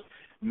tonight, was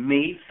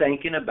me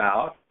thinking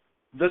about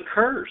the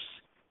curse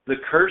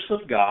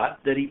of God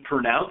that he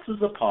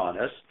pronounces upon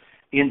us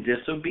in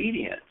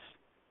disobedience.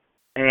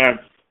 And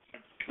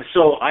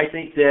so I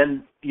think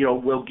then,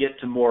 we'll get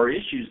to more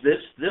issues.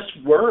 This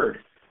word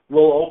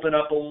will open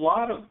up a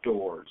lot of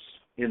doors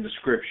in the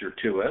Scripture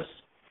to us,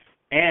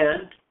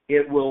 and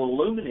it will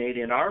illuminate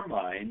in our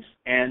minds,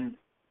 and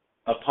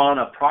upon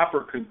a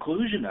proper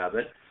conclusion of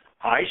it,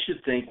 I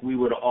should think we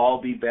would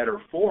all be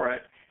better for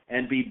it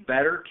and be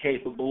better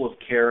capable of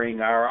carrying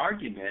our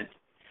argument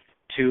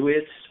to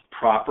its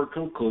proper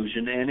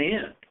conclusion and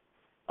end.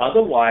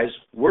 Otherwise,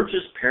 we're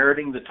just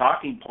parroting the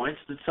talking points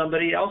that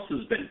somebody else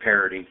has been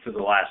parroting for the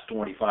last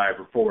 25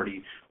 or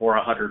 40 or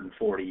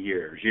 140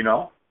 years,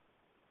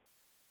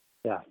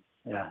 Yeah,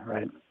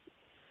 right.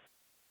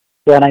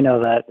 Yeah, and I know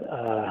that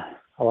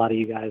a lot of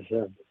you guys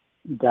have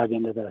dug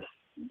into this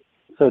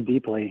so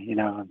deeply,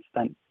 and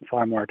spent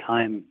far more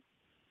time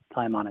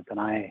on it than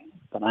I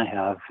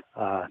have.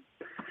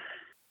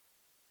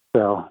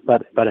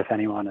 But if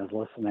anyone is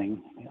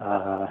listening,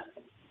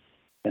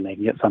 and they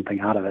can get something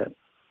out of it,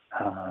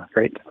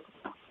 great.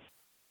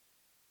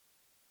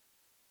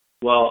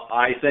 Well,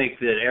 I think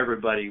that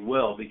everybody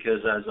will, because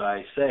as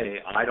I say,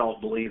 I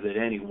don't believe that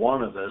any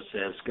one of us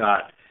has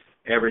got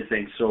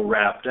everything so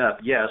wrapped up.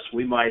 Yes,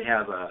 we might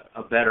have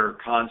a better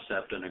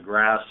concept and a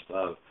grasp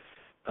of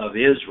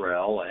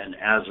Israel, and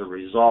as a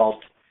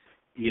result,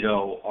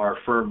 are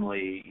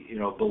firmly,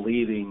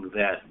 believing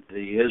that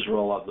the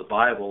Israel of the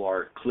Bible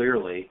are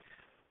clearly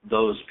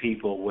those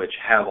people which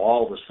have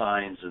all the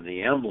signs and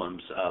the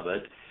emblems of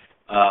it.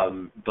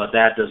 But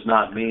that does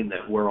not mean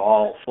that we're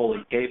all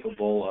fully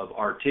capable of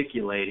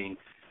articulating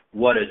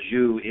what a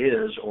Jew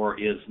is or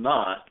is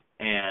not.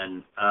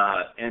 And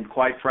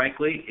quite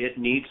frankly, it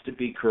needs to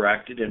be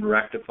corrected and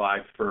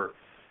rectified for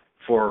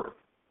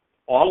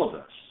all of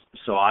us.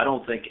 So I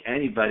don't think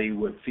anybody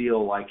would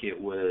feel like it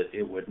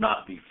would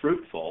not be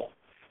fruitful.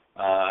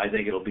 I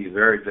think it'll be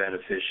very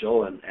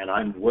beneficial, and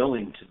I'm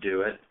willing to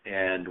do it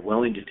and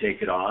willing to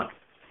take it on.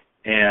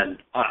 And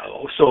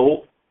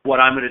so what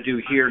I'm going to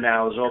do here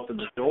now is open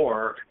the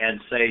door and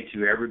say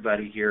to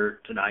everybody here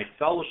tonight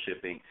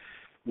fellowshipping,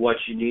 what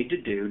you need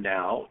to do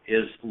now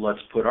is let's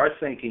put our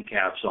thinking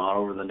caps on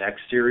over the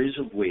next series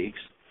of weeks,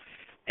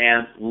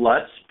 and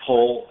let's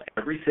pull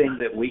everything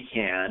that we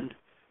can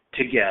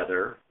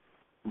together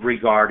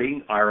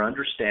regarding our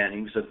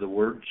understandings of the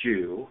word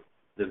Jew,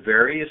 the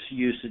various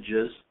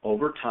usages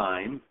over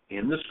time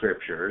in the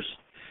Scriptures,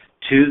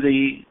 to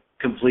the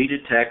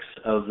completed text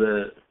of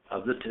the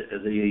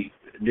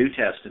New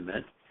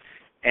Testament,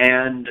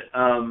 and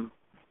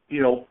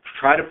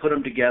try to put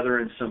them together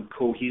in some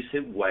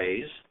cohesive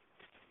ways,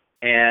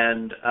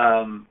 and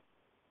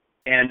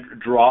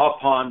draw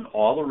upon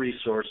all the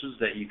resources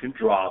that you can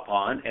draw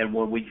upon. And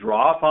when we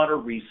draw upon a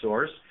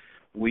resource,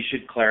 we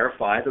should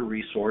clarify the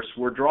resource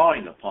we're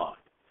drawing upon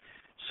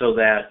so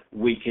that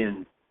we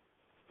can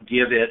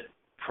give it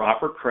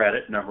proper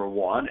credit, number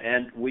one,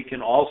 and we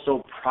can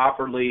also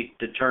properly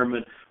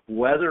determine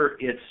whether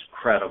it's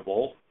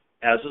credible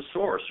as a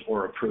source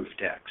or a proof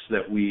text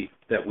that we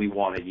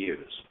want to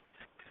use.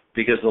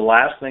 Because the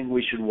last thing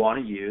we should want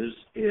to use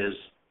is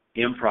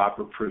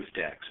improper proof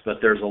text. But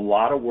there's a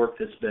lot of work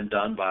that's been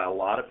done by a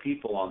lot of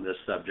people on this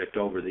subject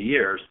over the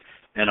years,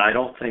 and I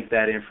don't think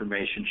that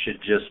information should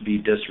just be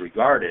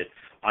disregarded.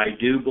 I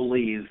do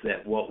believe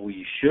that what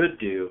we should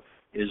do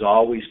is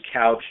always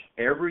couch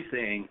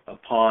everything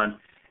upon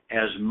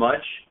as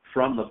much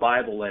from the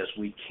Bible as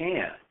we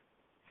can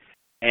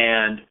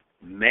and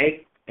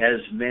make as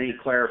many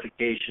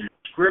clarifications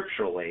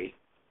scripturally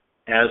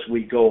as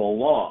we go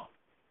along.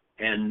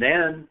 And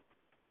then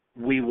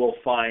we will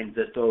find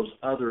that those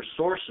other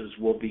sources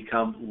will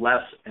become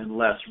less and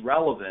less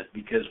relevant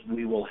because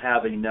we will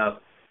have enough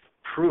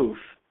proof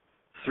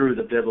through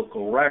the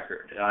biblical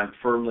record. And I'm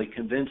firmly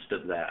convinced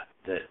of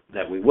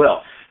that we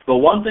will. But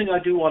one thing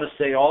I do want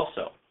to say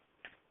also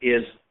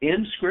is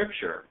in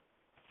Scripture,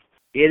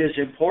 it is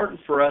important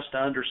for us to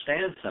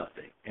understand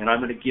something. And I'm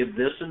going to give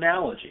this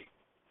analogy.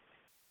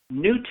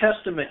 New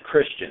Testament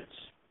Christians,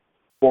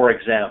 for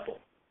example,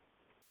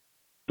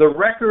 the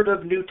record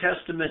of New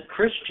Testament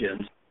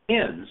Christians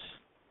ends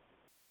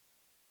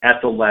at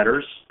the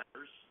letters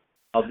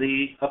of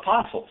the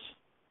apostles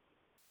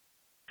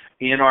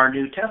in our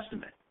New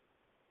Testament.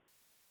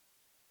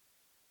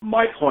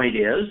 My point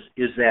is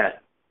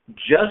that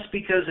just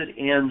because it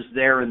ends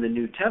there in the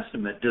New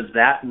Testament, does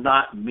that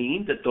not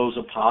mean that those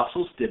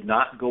apostles did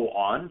not go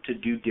on to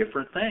do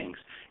different things?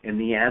 And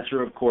the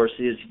answer, of course,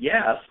 is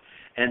yes.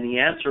 And the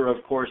answer,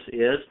 of course,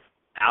 is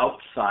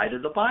outside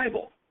of the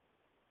Bible.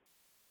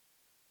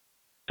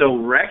 So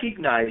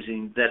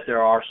recognizing that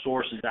there are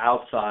sources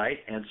outside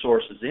and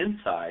sources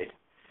inside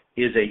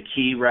is a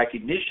key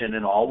recognition,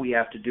 and all we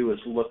have to do is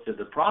look to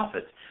the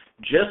prophets.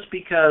 Just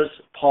because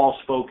Paul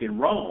spoke in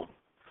Rome,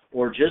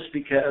 or just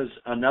because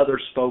another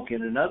spoke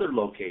in another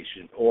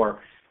location, or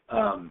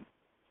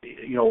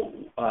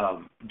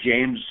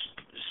James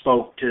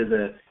spoke to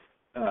the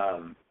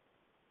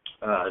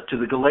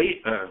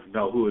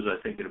who was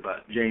I thinking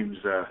about? James.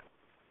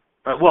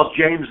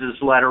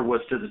 James's letter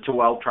was to the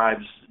 12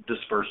 tribes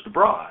dispersed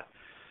abroad.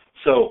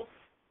 So,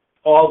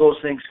 all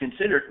those things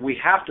considered, we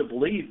have to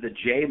believe that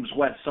James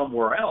went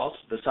somewhere else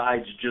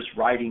besides just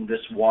writing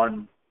this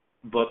one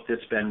book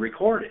that's been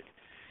recorded.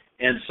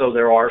 And so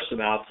there are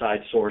some outside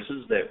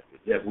sources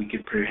that we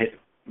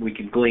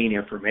can glean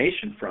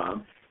information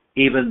from,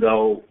 even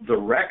though the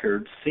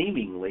record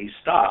seemingly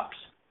stops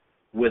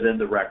within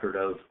the record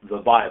of the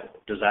Bible.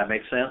 Does that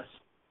make sense?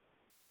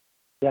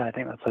 Yeah, I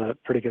think that's a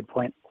pretty good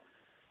point.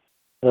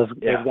 Those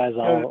guys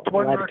all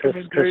led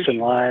Christian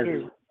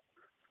lives.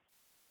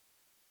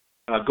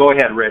 Go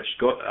ahead, Rich.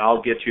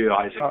 I'll get you,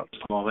 Isaac, in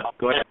just a moment.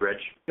 Go ahead,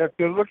 Rich. If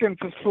you're looking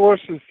for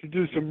sources to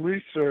do some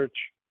research,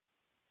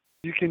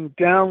 you can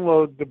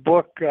download the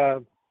book.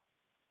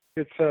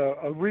 It's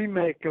a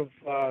remake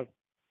of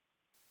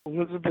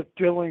Elizabeth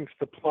Dilling's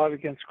The Plot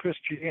Against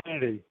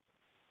Christianity.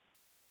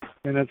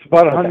 And it's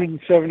about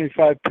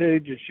 175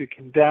 pages you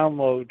can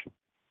download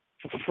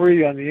for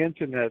free on the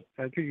internet.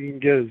 I think you can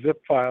get a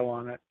zip file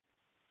on it.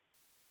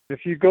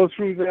 If you go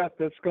through that,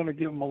 that's going to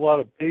give them a lot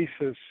of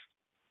basis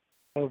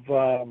of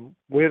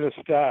where to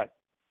start.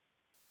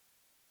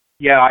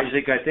 Yeah,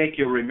 Isaac, I think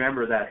you'll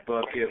remember that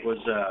book. It was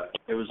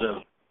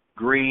a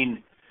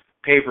green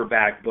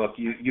paperback book.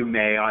 You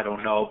may, I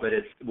don't know, but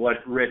it's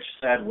what Rich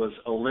said was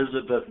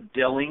Elizabeth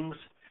Dilling's.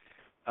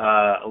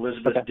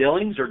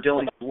 Dilling's or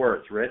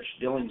Dillingsworth, Rich?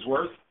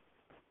 Dillingsworth?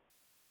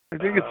 I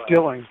think it's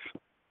Dilling's.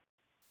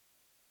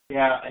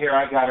 Yeah, here,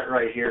 I got it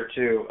right here,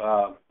 too.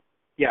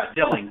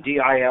 Dilling,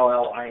 Dilling.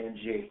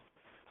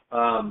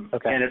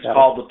 And it's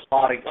called The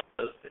Plot.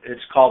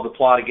 It's called The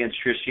Plot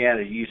Against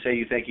Christianity. You say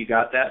you think you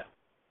got that?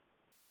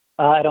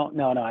 I don't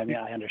know. No, I mean,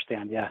 I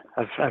understand. Yeah,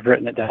 I've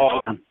written it down.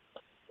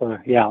 So,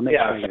 I'll make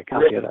sure I get a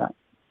copy of that.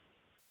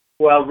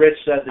 Well, Rich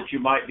said that you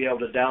might be able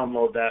to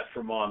download that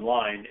from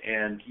online,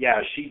 and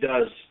she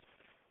does.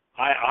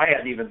 I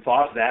hadn't even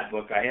thought of that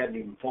book. I hadn't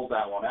even pulled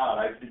that one out.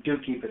 I do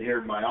keep it here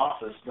in my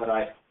office, but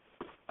I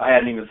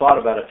hadn't even thought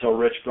about it until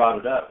Rich brought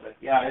it up. But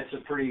it's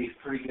a pretty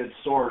good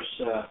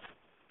source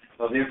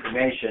of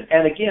information.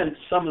 And again,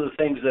 some of the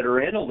things that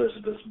are in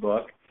Elizabeth's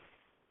book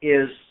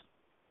is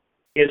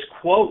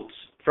quotes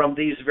from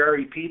these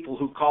very people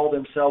who call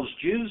themselves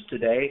Jews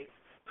today,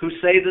 who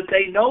say that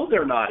they know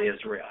they're not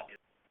Israel.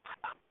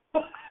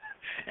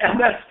 And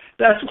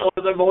that's one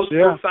of the most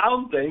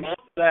profound things,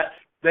 that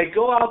they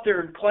go out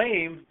there and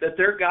claim that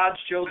they're God's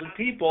chosen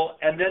people,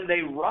 and then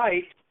they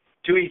write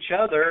to each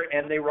other,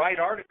 and they write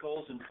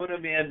articles and put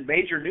them in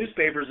major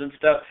newspapers and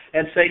stuff,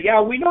 and say,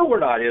 we know we're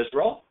not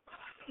Israel.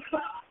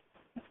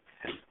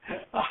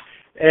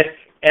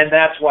 And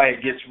that's why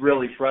it gets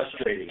really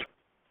frustrating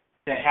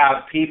to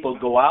have people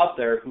go out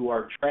there who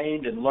are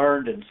trained and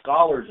learned and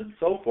scholars and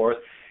so forth,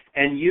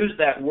 and use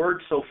that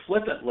word so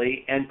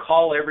flippantly and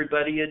call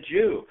everybody a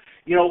Jew.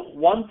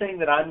 One thing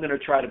that I'm going to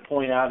try to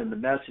point out in the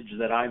message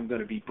that I'm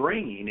going to be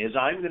bringing is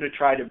I'm going to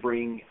try to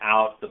bring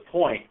out the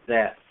point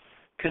that,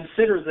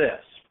 consider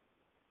this,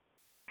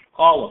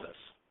 all of us.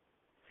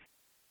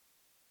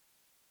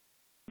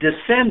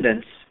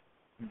 Descendants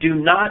do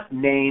not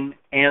name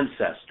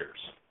ancestors.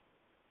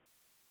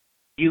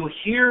 You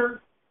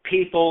hear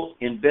people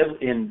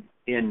in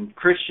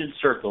Christian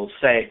circles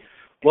say,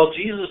 well,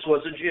 Jesus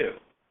was a Jew.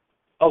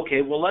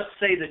 Okay, well, let's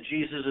say that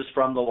Jesus is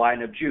from the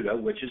line of Judah,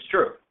 which is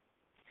true.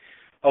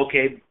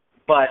 Okay,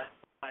 but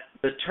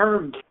the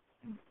term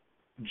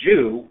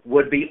Jew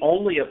would be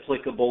only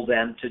applicable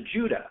then to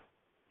Judah.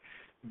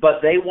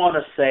 But they want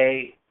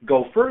to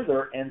go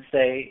further and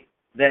say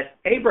that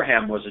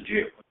Abraham was a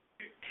Jew.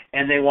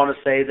 And they want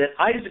to say that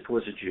Isaac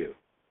was a Jew.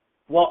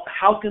 Well,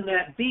 how can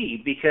that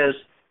be? Because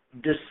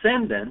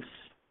descendants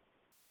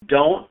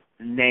don't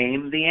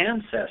name the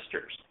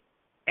ancestors.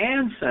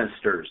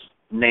 Ancestors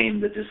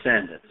name the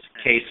descendants.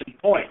 Case in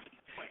point,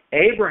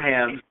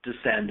 Abraham's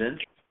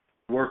descendants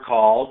were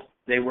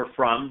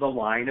from the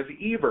line of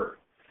Eber,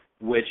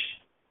 which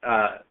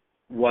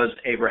was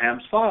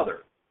Abraham's father.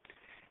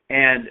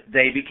 And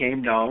they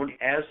became known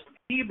as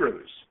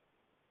Hebrews.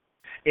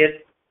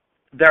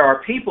 There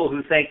are people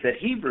who think that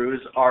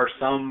Hebrews are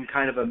some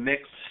kind of a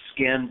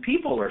mixed-skinned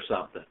people or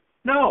something.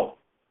 No,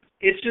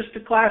 it's just a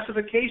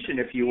classification,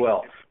 if you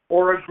will,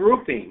 or a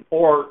grouping,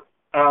 or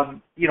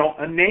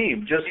a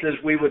name, just as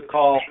we would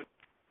call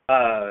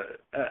a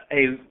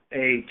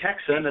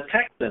Texan a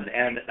Texan,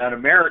 and an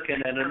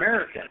American an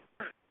American.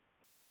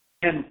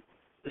 And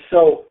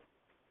so,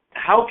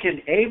 how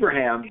can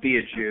Abraham be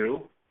a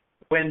Jew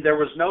when there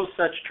was no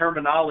such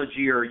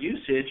terminology or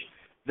usage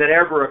that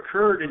ever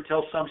occurred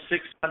until some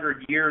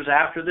 600 years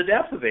after the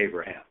death of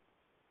Abraham?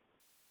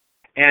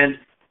 And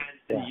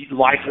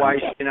likewise,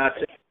 you cannot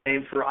say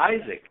same for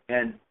Isaac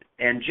and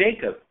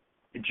Jacob.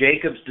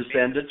 Jacob's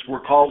descendants were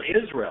called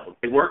Israel.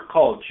 They weren't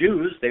called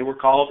Jews. They were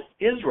called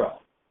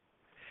Israel.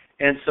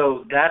 And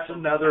so that's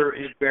another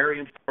very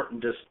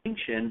important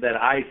distinction that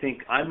I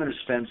think I'm going to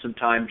spend some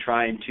time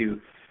trying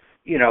to,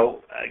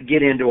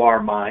 get into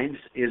our minds,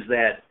 is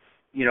that,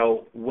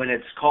 when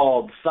it's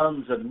called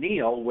sons of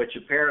Neil, which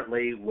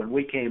apparently when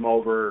we came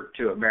over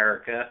to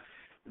America,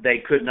 they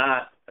could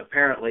not,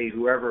 apparently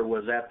whoever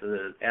was at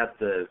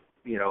the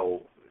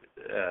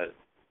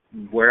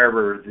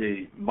wherever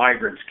the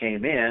migrants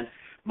came in,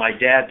 my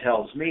dad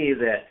tells me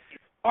that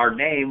our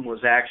name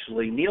was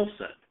actually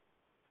Nielsen.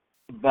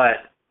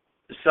 But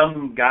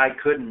some guy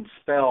couldn't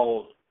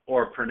spell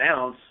or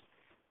pronounce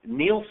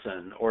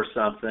Nielsen or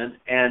something,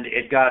 and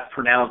it got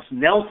pronounced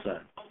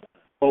Nelson.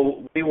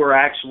 So we were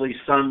actually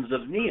sons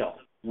of Neil.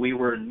 We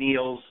were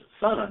Neil's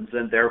sons,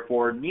 and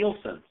therefore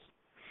Nielsen's.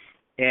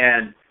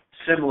 And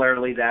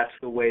similarly, that's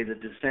the way the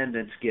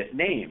descendants get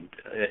named,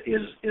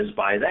 is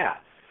by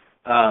that.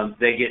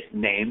 They get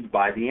named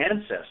by the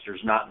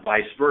ancestors, not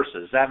vice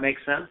versa. Does that make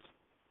sense?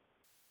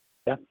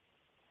 Yeah.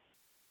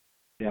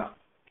 Yeah.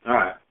 All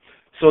right.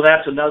 So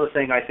that's another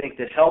thing I think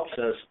that helps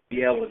us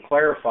be able to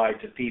clarify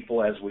to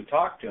people as we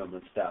talk to them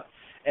and stuff.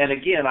 And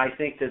again, I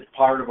think that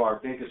part of our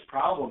biggest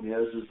problem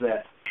is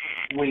that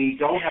we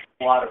don't have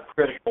a lot of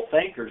critical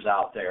thinkers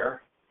out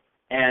there,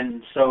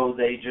 and so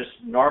they just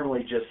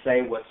normally just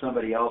say what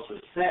somebody else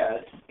has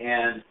said,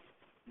 and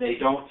they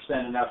don't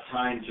spend enough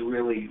time to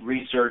really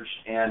research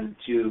and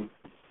to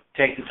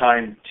take the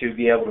time to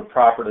be able to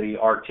properly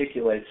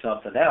articulate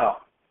something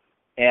out.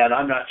 And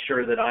I'm not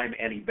sure that I'm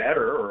any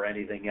better or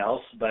anything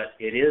else, but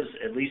it is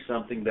at least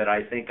something that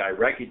I think I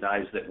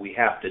recognize that we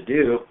have to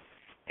do.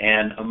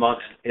 And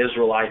amongst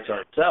Israelites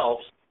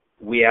ourselves,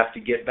 we have to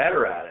get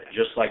better at it.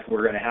 Just like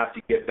we're going to have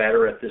to get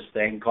better at this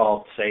thing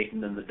called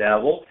Satan and the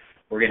devil.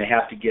 We're going to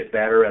have to get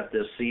better at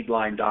this seed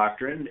line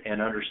doctrine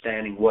and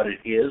understanding what it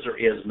is or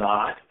is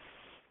not.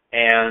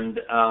 And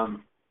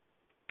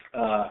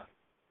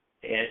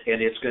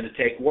it's going to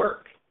take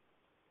work.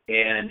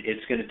 And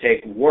it's going to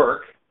take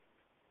work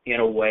in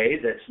a way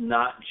that's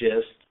not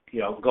just,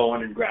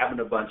 going and grabbing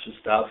a bunch of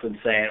stuff and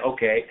saying,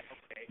 okay,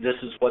 this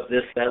is what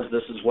this says,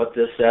 this is what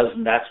this says,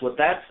 and that's what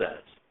that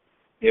says.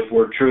 If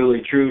we're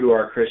truly true to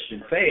our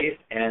Christian faith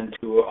and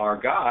to our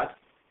God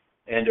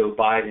and to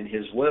abide in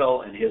His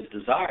will and His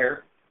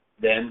desire,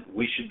 then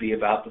we should be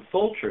about the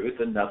full truth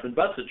and nothing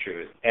but the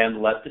truth,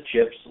 and let the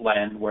chips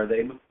land where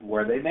they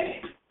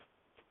may.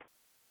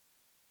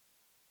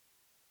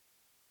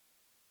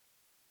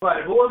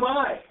 But who am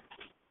I?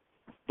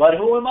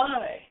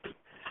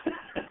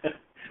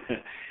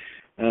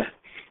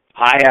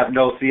 I have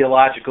no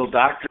theological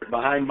doctrine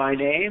behind my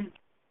name.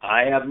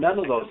 I have none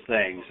of those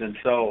things. And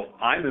so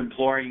I'm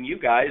imploring you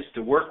guys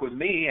to work with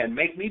me and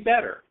make me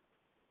better.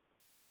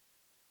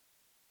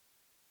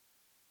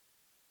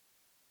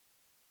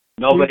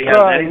 Nobody has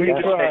anything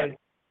to say.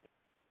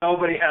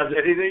 Nobody has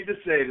anything to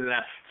say to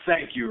that.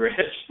 Thank you, Rich.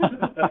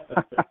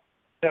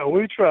 Yeah,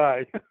 we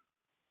try.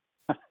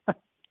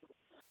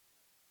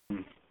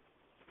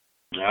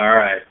 All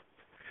right.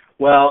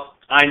 Well,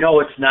 I know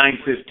it's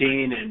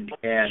 9:15,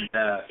 and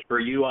for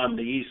you on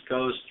the East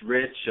Coast,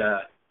 Rich,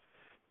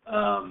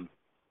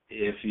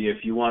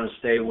 if you want to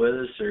stay with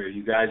us, or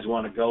you guys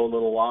want to go a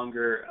little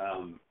longer,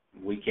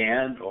 we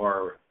can.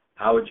 Or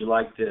how would you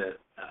like to?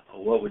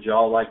 What would you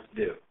all like to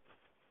do?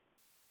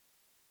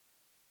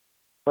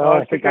 Well,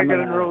 I think I got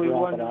an early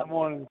one in the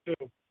morning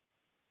too.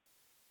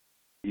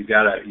 You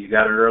got an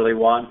early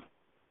one.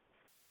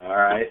 All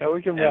right. Yeah,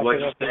 we can wrap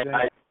it up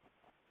today.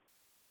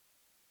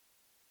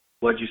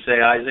 What'd you say,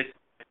 Isaac?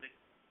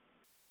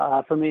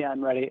 For me,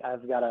 I'm ready. I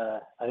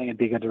think it'd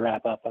be good to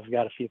wrap up. I've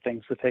got a few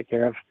things to take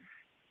care of.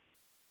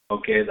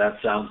 Okay, that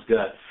sounds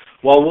good.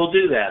 Well, we'll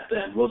do that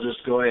then. We'll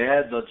just go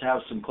ahead. Let's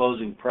have some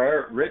closing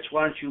prayer. Rich,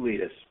 why don't you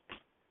lead us?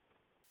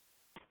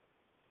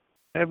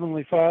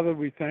 Heavenly Father,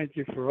 we thank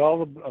you for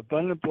all the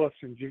abundant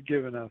blessings you've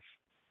given us.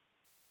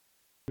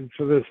 And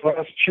for this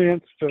last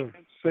chance to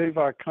save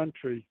our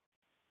country.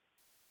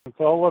 It's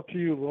all up to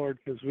you, Lord,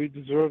 because we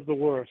deserve the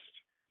worst.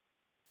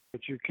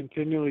 But you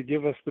continually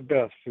give us the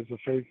best as a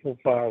faithful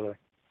Father.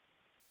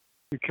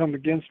 We come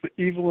against the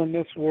evil in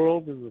this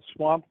world and the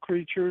swamp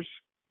creatures,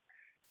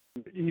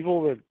 the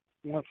evil that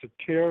wants to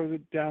tear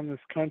down this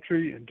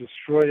country and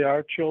destroy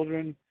our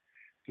children,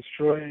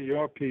 destroy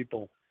your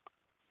people.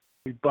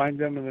 We bind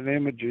them in the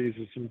name of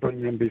Jesus and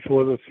bring them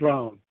before the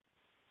throne.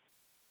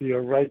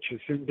 Your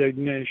righteous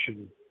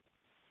indignation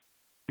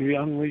be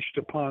unleashed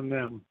upon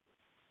them.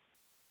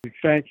 We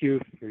thank you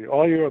for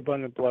all your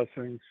abundant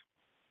blessings.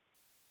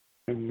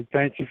 And we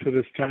thank you for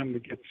this time to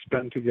get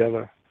spent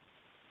together.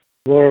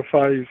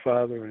 Glorify you,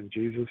 Father, in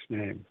Jesus'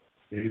 name.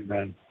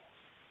 Amen.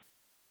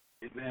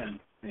 Amen.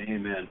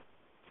 Amen.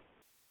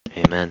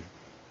 Amen.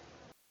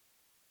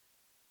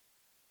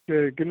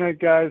 Okay, good night,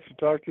 guys. We'll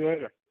talk to you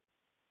later.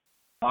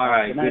 All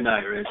right. Good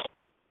night, Rich.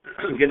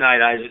 Good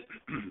night, Isaac.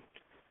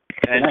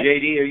 And night.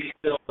 JD, are you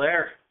still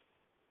there?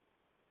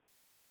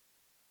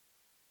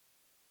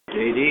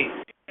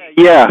 JD. Yeah,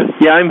 Yeah,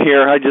 I'm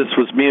here. I just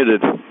was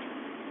muted.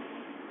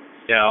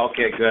 Yeah,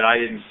 okay, good. I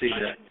didn't see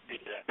that.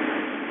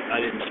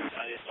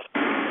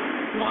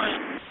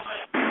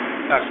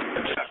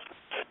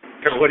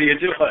 What are you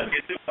doing?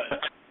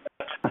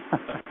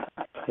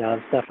 Yeah,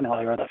 that's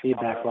definitely where the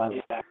feedback was.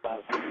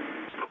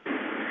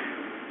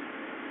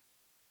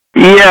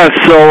 Yeah,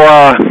 so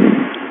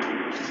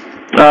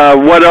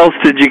what else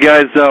did you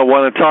guys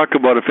want to talk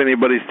about if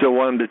anybody still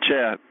wanted to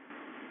chat?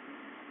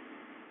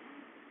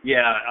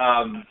 Yeah,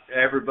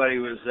 everybody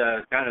was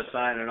kind of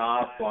signing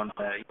off on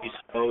the East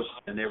Coast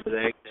and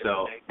everything,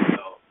 so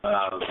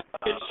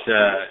it's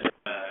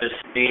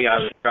just me. I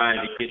was trying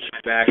to get you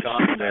back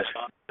on this.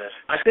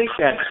 I think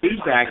that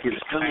feedback is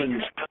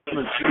coming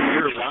through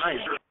your line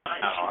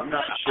now. I'm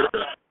not sure.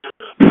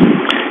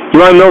 You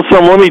want to know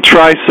something? Let me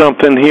try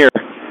something here.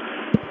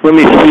 Let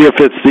me see if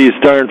it's these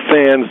darn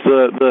fans,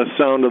 the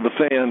sound of the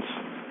fans.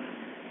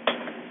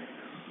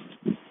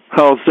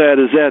 How's that?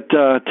 Is that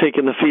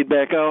taking the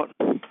feedback out?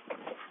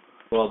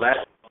 Well,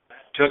 that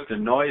took the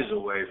noise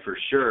away for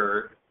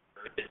sure.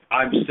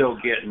 I'm still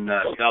getting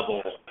a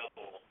double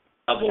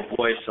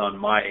voice on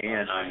my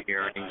end, I'm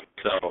hearing,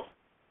 so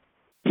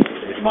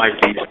it might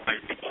be.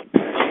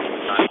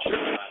 Not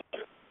sure.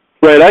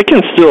 Right, I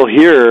can still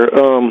hear,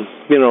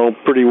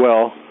 pretty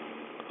well.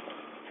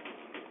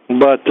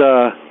 But,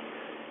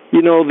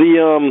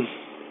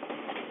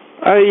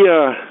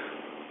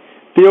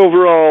 the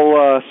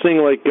overall thing,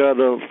 like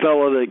the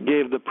fellow that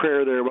gave the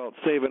prayer there about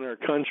saving our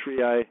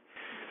country, I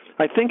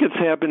think it's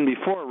happened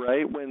before,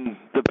 right? When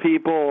the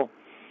people,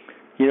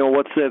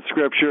 what's that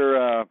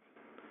scripture,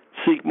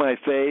 seek my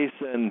face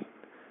and,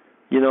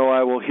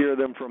 I will hear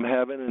them from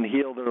heaven and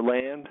heal their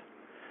land.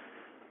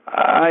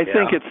 I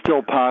think it's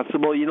still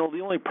possible.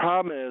 The only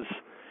problem is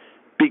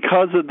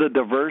because of the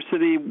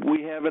diversity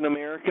we have in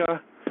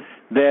America,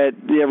 that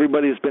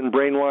everybody's been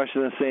brainwashed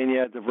into saying,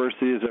 yeah,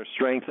 diversity is our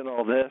strength and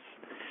all this.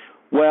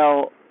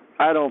 Well,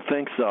 I don't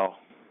think so.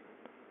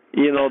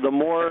 The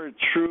more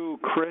true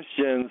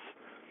Christians,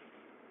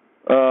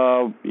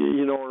 or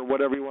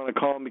whatever you want to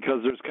call them,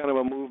 because there's kind of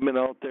a movement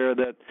out there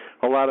that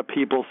a lot of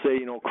people say,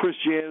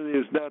 Christianity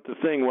is not the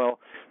thing. Well,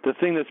 the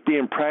thing that's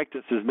being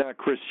practiced is not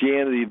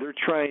Christianity. They're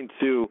trying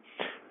to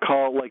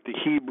call it like the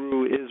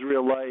Hebrew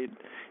Israelite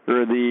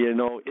or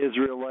the,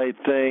 Israelite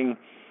thing.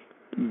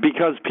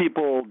 Because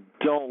people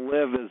don't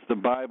live as the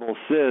Bible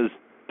says,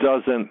 it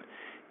doesn't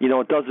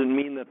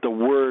mean that the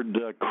word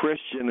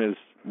Christian is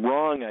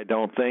wrong, I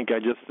don't think. I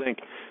just think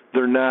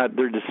they're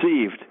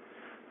deceived.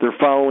 They're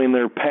following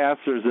their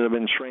pastors that have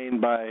been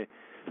trained by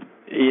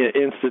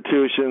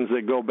institutions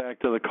that go back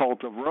to the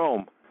cult of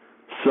Rome.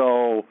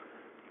 So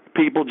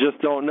people just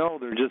don't know.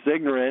 They're just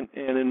ignorant,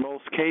 and in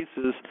most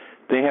cases,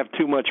 they have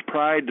too much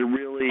pride to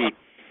really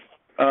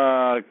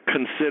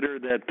consider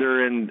that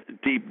they're in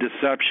deep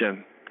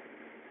deception.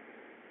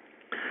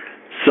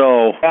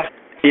 So, that's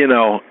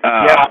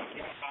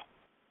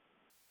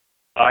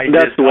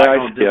the way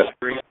I see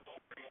it.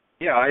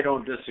 Yeah, I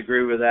don't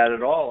disagree with that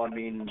at all. I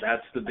mean,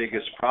 that's the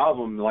biggest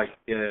problem. Like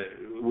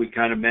we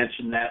kind of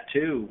mentioned that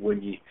too.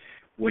 When you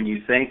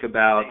think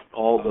about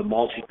all the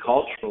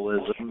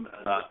multiculturalism,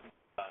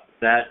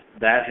 that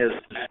has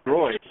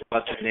destroyed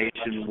what the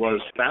nation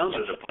was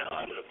founded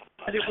upon.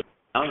 And it was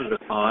founded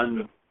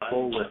upon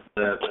people with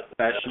the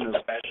profession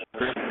of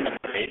Christian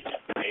faith.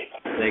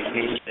 They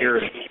came here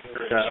and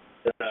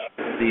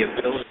the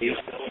ability of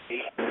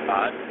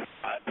God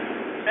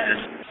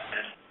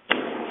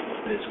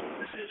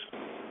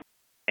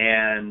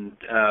and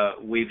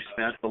we've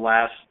spent the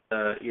last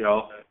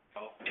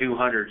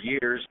 200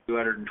 years,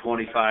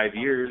 225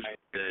 years,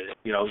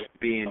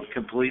 being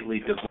completely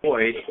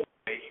devoid.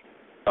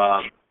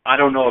 I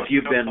don't know if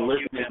you've been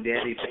listening to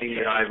anything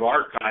that I've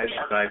archived,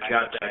 but I've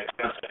got that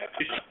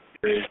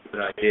constitution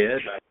that I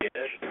did,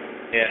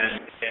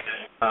 and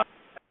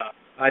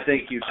I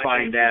think you'd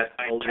find that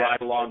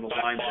right along the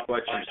lines of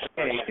what you're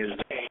saying is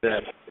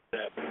that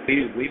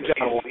we've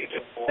got a lot of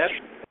steps.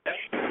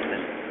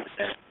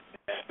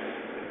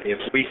 If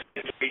the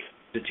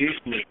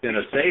Constitution is going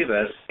to save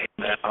us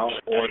now,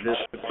 or this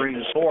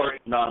Supreme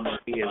Court nominee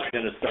is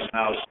going to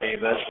somehow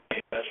save us,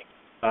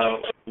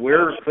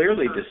 we're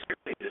clearly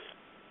disturbed.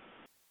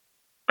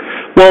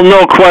 Well,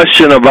 no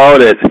question about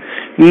it.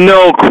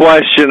 No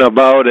question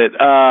about it.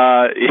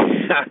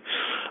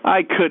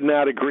 I could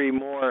not agree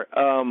more.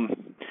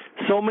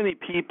 So many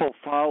people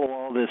follow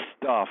all this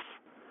stuff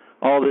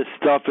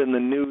in the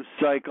news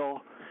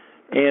cycle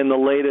and the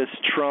latest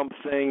Trump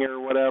thing or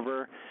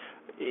whatever.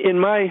 In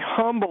my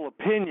humble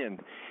opinion,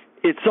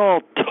 it's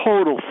all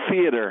total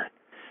theater.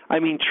 I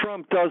mean,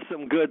 Trump does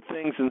some good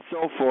things and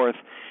so forth,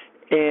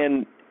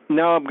 and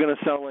now I'm going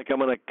to sound like I'm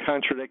going to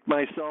contradict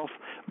myself,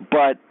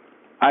 but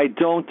I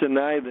don't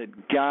deny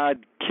that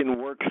God can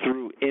work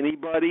through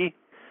anybody.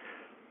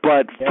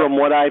 But from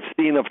what I've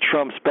seen of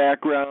Trump's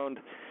background,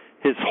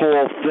 his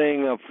whole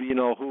thing of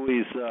who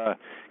he's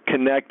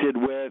connected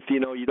with.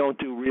 You don't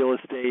do real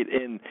estate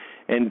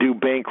and do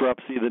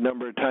bankruptcy the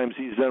number of times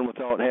he's done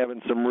without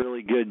having some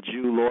really good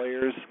Jew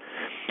lawyers.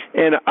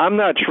 And I'm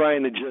not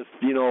trying to just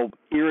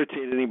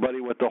irritate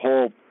anybody with the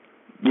whole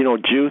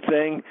Jew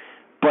thing,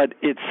 but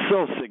it's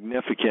so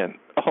significant.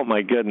 Oh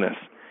my goodness.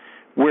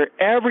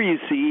 Wherever you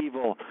see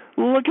evil,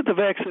 look at the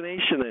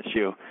vaccination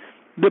issue.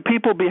 The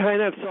people behind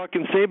that Salk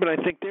and Saban, I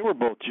think they were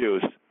both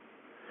Jews.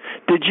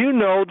 Did you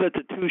know that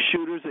the two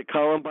shooters at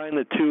Columbine,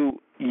 the two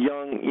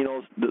young,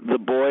 the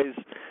boys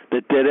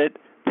that did it,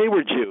 they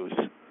were Jews?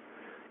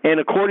 And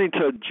according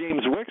to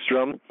James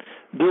Wickstrom,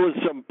 there was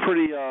some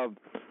pretty,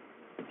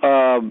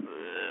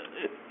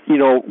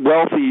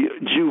 wealthy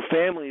Jew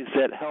families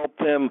that helped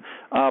them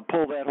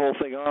pull that whole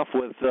thing off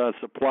with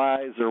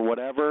supplies or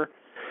whatever.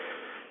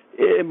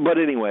 But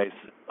anyways,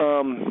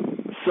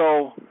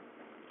 so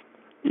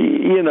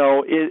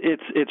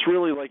it's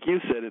really like you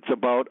said. It's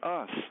about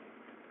us.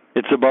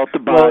 It's about the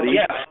body.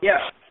 Well,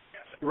 yeah,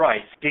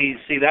 right. See,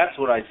 that's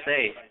what I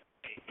say.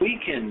 We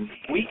can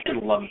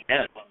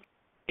lament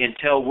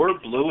until we're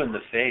blue in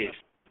the face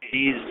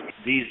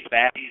these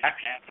bad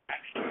actions,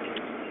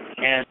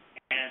 and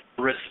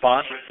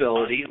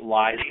responsibility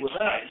lies with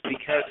us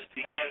because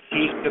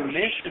He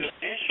commissioned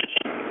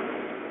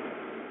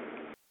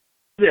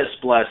this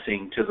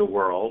blessing to the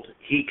world.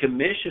 He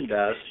commissioned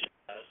us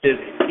to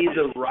be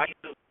the right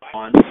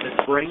one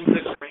that brings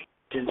the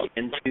Christians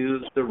into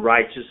the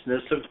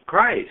righteousness of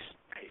Christ.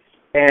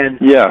 And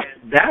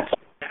that's,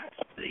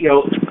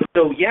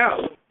 so we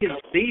can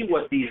see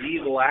what these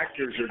evil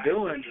actors are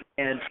doing,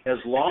 and as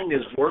long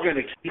as we're going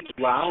to keep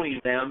allowing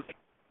them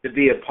to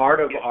be a part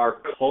of our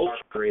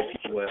culture, if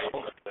you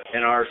will,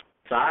 and our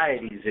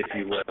societies, if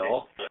you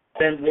will,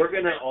 then we're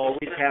going to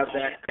always have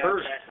that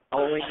curse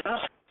following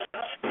us.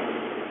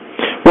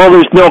 Well,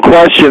 there's no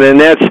question, and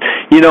that's,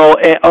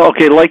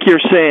 okay, like you're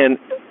saying,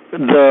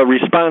 the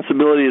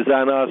responsibility is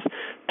on us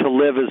to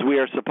live as we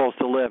are supposed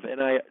to live,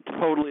 and I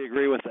totally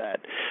agree with that.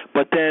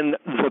 But then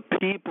the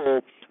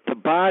people, the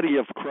body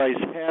of Christ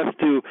has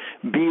to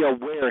be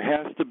aware,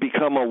 has to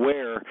become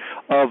aware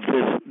of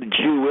this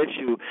Jew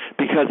issue,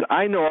 because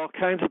I know all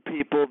kinds of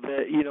people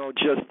that,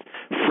 just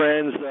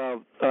friends,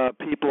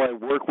 people I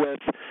work with,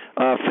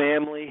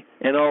 family,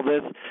 and all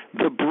this.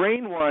 The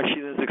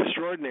brainwashing is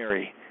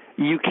extraordinary.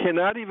 You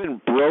cannot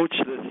even broach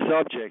the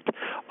subject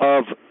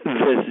of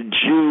this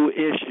Jew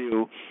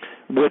issue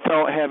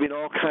without having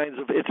all kinds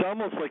of, it's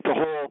almost like the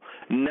whole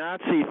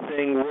Nazi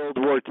thing, World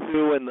War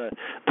II, and the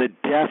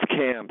death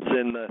camps,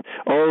 and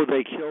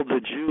they killed the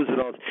Jews and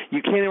all.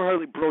 You can't even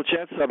hardly broach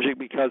that subject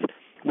because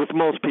with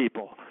most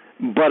people.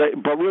 But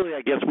really,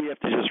 I guess we have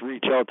to just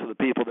reach out to the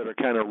people that are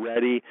kind of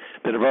ready,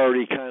 that have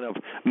already kind of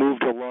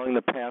moved along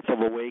the path of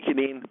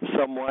awakening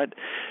somewhat,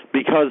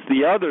 because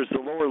the others, the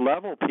lower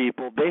level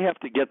people, they have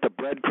to get the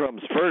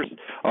breadcrumbs first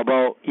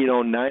about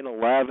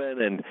 9/11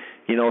 and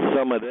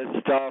some of this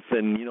stuff,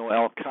 and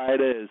Al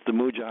Qaeda is the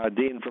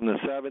Mujahideen from the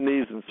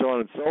 70s and so on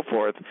and so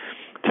forth,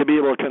 to be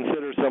able to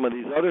consider some of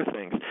these other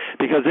things,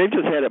 because they've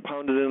just had it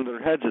pounded into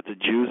their heads that the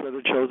Jews are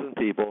the chosen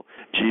people.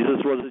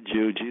 Jesus was a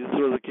Jew. Jesus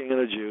was the king of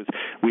the Jews.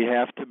 We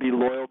have to be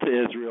loyal to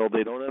Israel.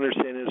 They don't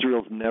understand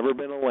Israel's never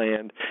been a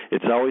land.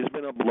 It's always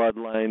been a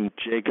bloodline.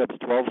 Jacob's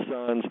 12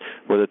 sons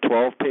were the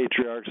 12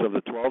 patriarchs of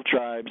the 12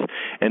 tribes,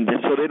 and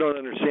so they don't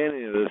understand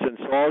any of this. And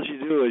so all you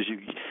do is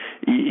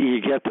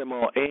you get them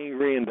all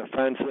angry and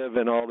defensive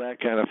and all that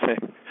kind of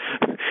thing,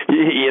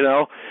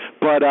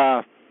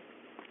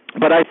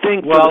 But I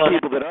think for the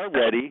people that are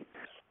ready,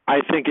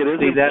 I think it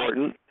is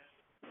important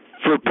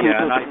for people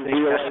to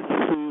realize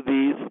who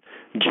these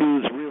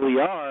Jews really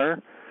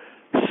are,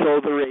 so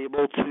they're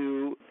able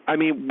to.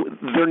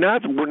 We're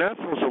not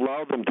supposed to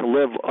allow them to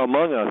live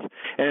among us.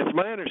 And it's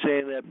my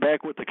understanding that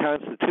back with the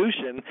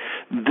Constitution,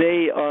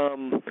 they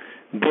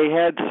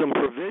had some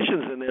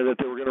provisions in there that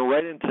they were going to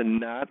write in to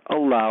not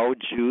allow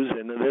Jews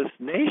into this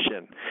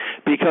nation,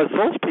 because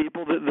those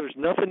people, there's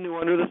nothing new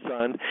under the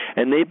sun,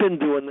 and they've been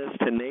doing this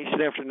to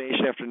nation after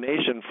nation after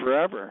nation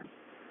forever.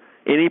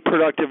 Any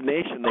productive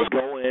nation, they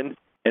go in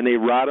and they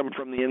rot them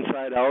from the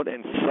inside out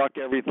and suck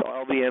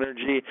all the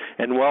energy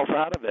and wealth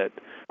out of it.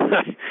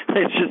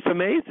 It's just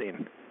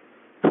amazing.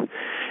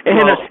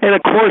 And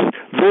of course,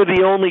 they're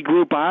the only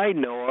group I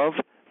know of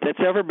that's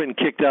ever been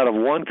kicked out of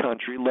one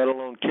country, let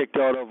alone kicked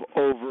out of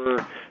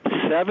over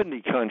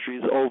 70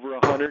 countries over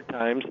 100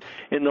 times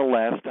in the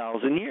last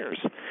 1,000 years.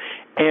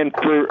 And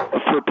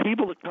for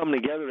people to come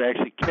together to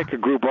actually kick a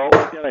group out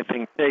like that, I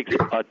think takes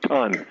a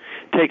ton,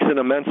 takes an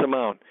immense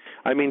amount.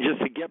 Just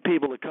to get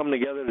people to come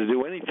together to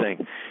do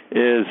anything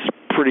is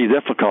pretty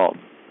difficult.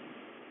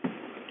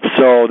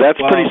 So that's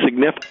pretty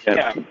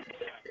significant.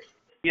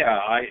 Yeah,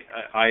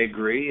 I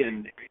agree,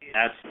 and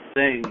that's the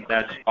thing.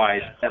 That's why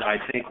I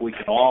think we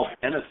can all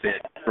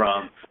benefit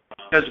from,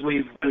 because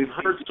we've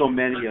heard so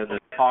many of the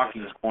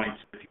talking points,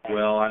 if you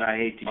will, and I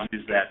hate to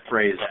use that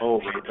phrase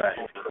over, but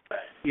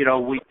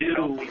we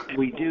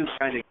do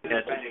kind of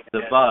get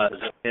the buzz,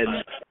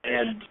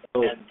 and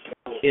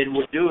it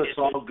would do us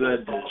all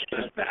good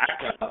to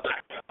back up,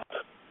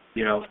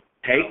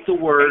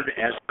 word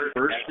as it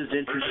first is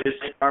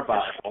introduced in our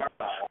Bible,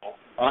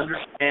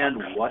 understand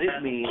what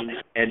it means,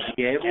 and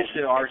be able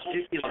to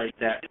articulate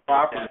that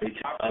properly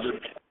to other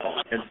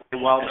people. And say,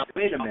 well,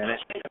 wait a minute,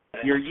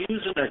 you're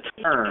using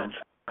a term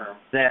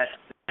that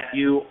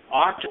you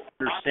ought to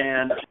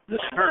understand the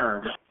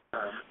term,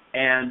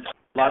 and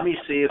let me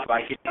see if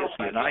I can help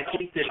you. And I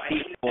think that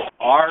people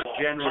are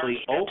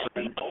generally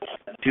open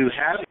to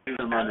having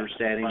some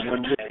understanding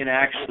when we can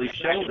actually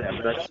show them.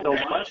 But so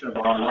much of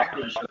our lives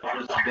has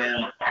just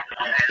been,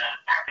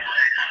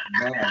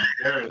 man,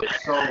 there is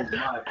so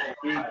much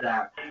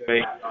feedback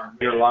on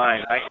your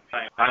line.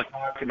 I'm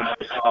talking to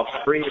myself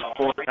 3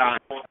 or 4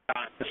 times.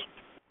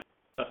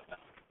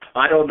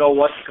 I don't know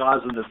what's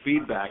causing the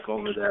feedback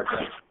over there,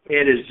 but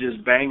it is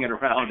just banging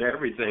around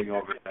everything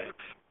over there.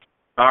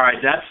 All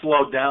right, that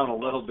slowed down a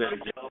little bit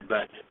again,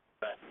 but,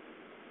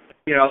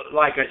 you know,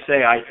 like I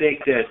say, I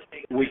think that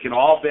we can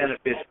all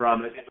benefit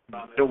from it,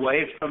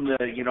 away from the,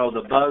 you know,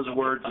 the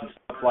buzzwords and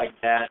stuff like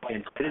that,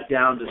 and get it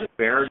down to the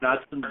bare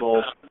nuts and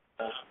bolts,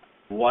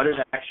 what it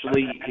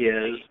actually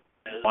is,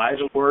 why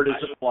the word is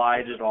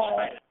applied at all,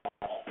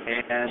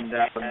 and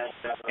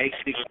make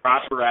the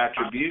proper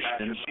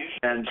attribution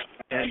and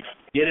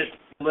get it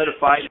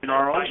solidified in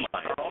our own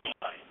mind.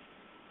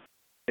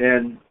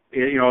 And,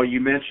 you know, you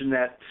mentioned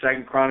that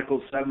 2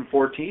 Chronicles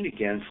 7:14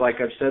 again. It's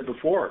like I've said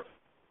before.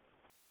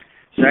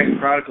 2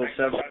 Chronicles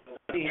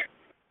 7:14,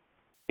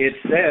 it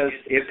says,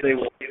 if they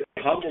will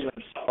humble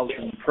themselves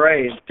and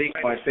pray and seek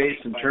my face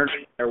and turn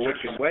from their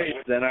wicked ways,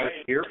 then I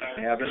will hear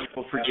from heaven and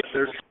will forgive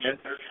their sin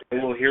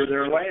and will hear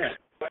their land.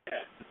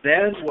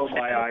 Then will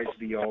my eyes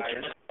be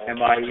open and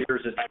my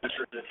ears attend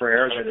to the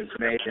prayer that is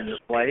made in this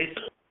place.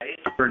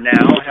 For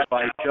now have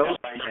I chosen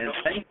and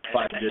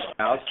sanctified this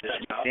house,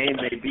 that my name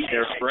may be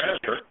there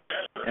forever,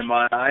 and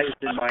my eyes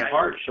and my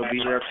heart shall be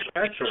there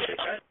perpetually.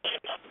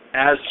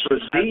 As for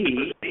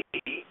thee,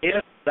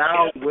 if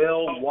thou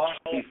wilt walk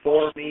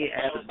before me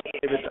as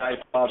David thy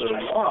father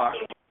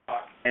walked,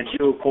 and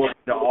do according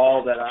to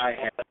all that I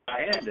have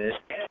commanded,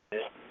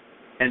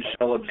 and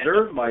shall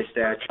observe my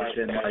statutes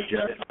and my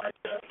judgments,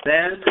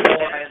 then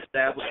will I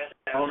establish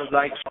the throne of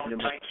thy kingdom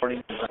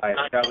according to thy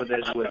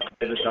covenant with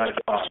David thy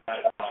father.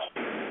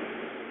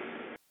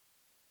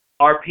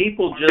 Our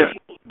people just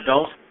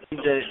don't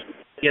seem to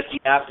get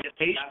the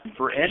application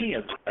for any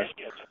of this.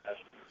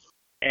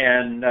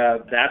 And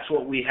that's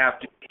what we have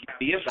to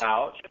be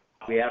about.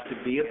 We have to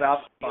be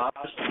about the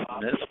Father's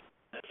promise.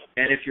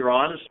 And if you're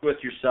honest with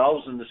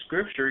yourselves in the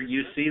Scripture,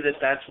 you see that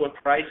that's what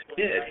Christ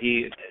did.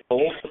 He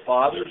told the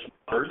Father's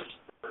words.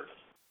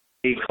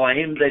 He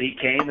claimed that he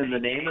came in the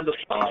name of the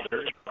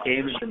Father,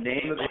 came in the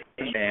name of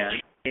the man,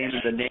 came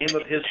in the name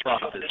of his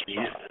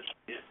prophecies,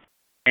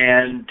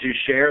 and to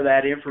share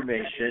that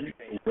information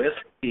with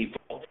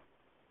people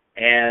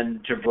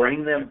and to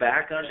bring them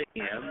back unto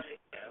him.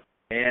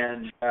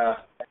 And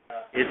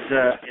it's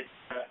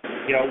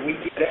you know, we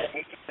get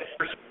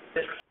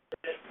it,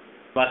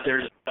 but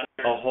there's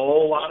a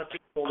whole lot of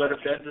people that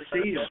have been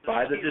deceived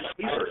by the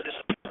deceivers.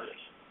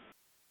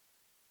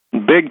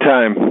 Big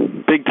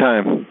time, big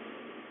time.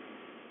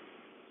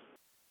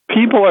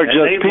 People are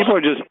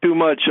just too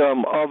much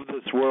of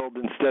this world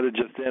instead of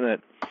just in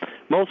it.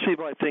 Most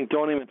people, I think,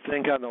 don't even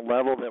think on the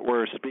level that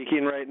we're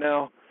speaking right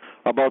now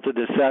about the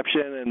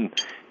deception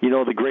and, you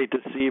know, the great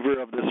deceiver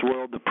of this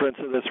world, the prince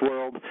of this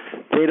world.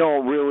 They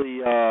don't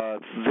really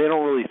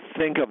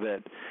think of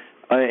it.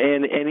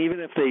 And even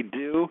if they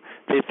do,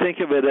 they think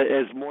of it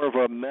as more of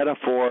a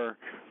metaphor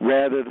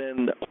rather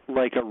than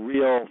like a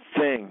real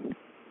thing.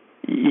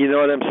 You know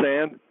what I'm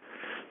saying?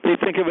 They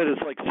think of it as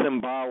like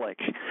symbolic.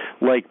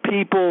 Like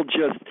people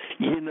just,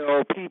 you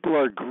know, people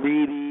are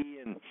greedy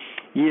and,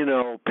 you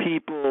know,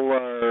 people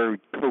are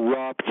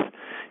corrupt,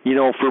 you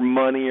know, for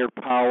money or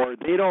power.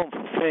 They don't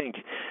think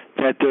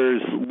that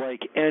there's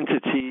like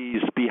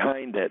entities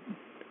behind it.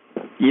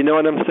 You know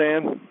what I'm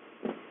saying?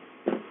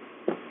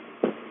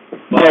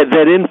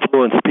 That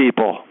influence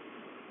people.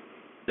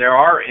 There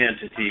are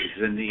entities,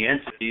 and the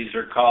entities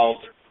are called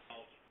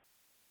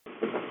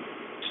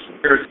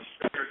spirits,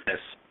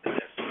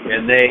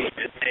 and they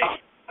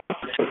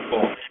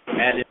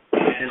and it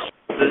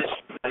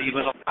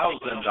even allows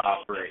them to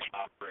operate.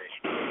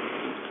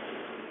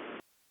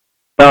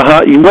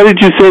 What did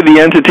you say? The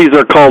entities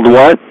are called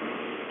what?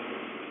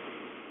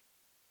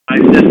 I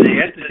said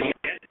the entities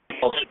are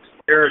called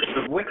spirits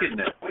of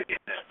wickedness.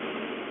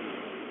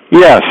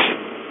 Yes.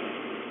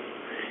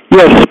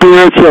 Yes,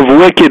 spirits of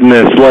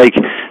wickedness, like,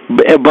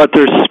 but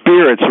they're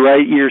spirits,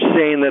 right? You're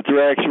saying that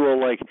they're actual,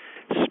 like,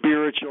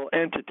 spiritual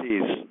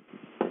entities.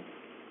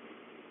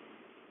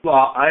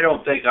 Well, I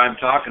don't think I'm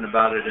talking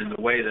about it in the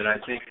way that I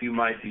think you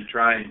might be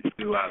trying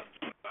to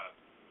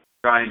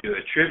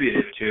attribute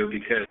it to,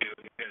 because,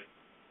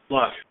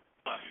 look,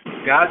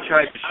 God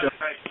tried to show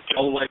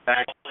all the way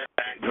back to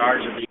the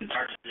Garden of Eden.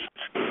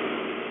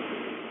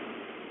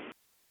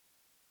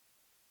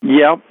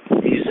 Yep.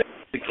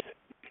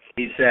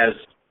 He says,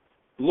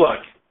 look,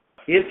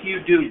 if you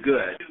do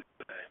good,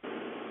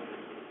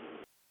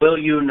 will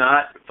you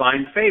not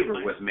find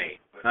favor with me?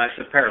 That's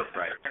a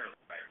paraphrase.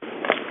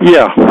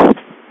 Yeah.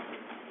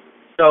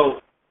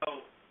 So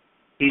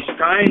he's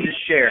trying to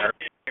share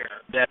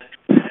that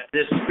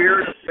this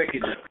spirit of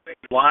wickedness is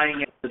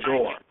lying at the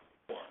door.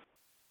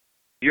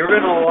 You're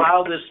going to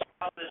allow this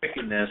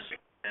wickedness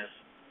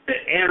to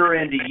enter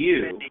into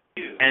you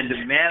and to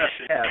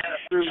manifest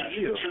through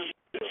you.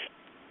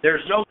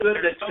 There's no good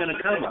that's going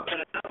to come of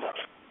it.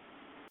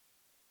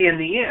 In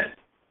the end,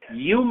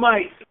 you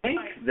might think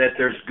that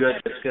there's good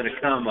that's going to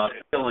come of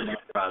killing your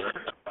brother.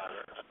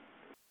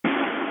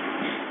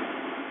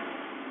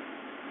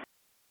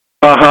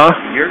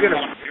 You're going to...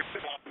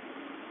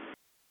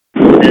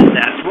 And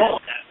that's wrong.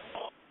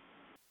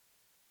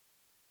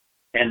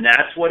 And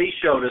that's what he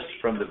showed us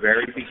from the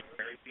very beginning.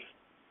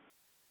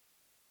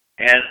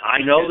 And I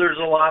know there's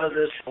a lot of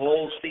this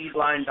whole seed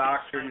line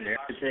doctrine and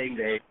everything.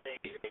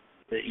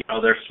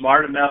 They're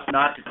smart enough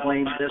not to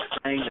claim this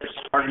thing. They're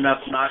smart enough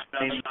not to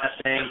claim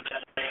that thing.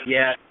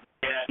 Yet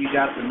you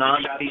got the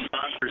non-seed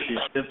liners who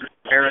simply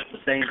parrot the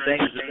same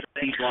things that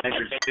the seed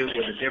liners do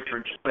with a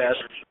different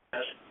twist,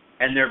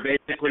 and they're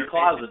basically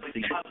closet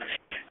seed liners.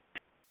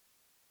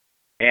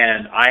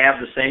 And I have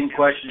the same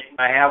question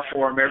I have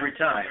for them every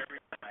time.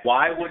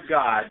 Why would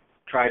God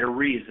try to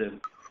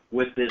reason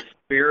with this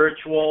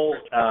spiritual,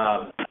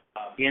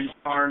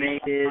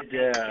 incarnated,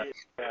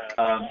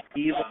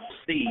 evil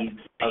seed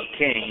of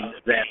Cain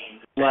that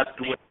left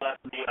with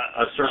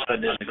a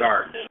serpent in the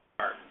garden?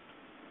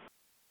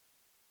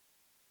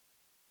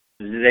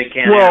 They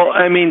can't. Well,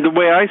 I mean, the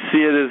way I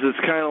see it is, it's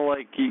kind of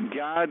like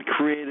God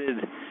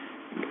created,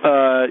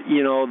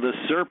 the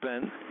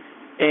serpent,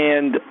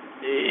 and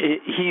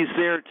he's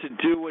there to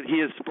do what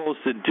he is supposed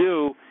to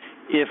do.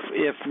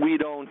 If we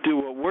don't do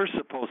what we're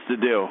supposed to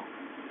do,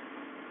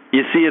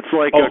 you see, it's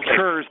like a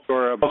curse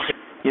or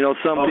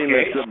something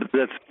that's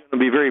going to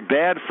be very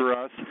bad for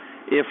us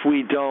if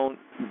we don't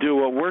do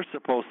what we're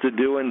supposed to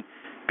do and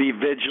be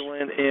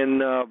vigilant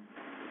in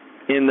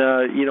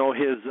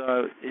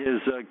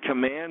his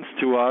commands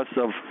to us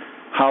of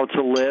how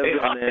to live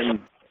and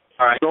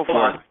all right, so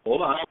forth.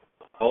 Hold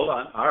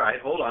on. All right,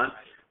 hold on.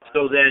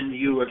 So then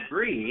you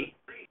agree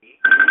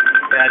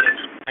that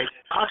it's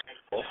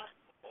possible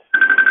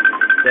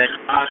that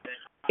God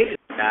did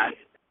that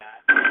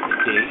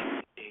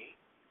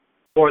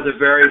for the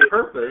very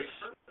purpose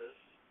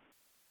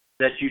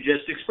that you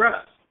just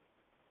expressed.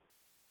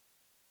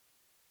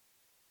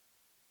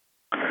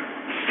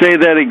 Say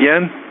that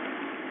again.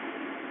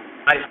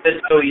 I said,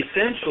 so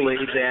essentially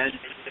then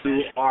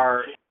you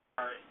are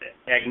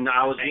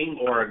acknowledging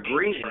or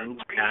agreeing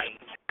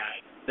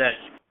that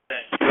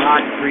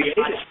God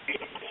created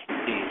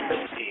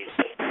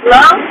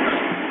Hello?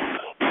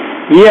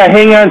 Yeah,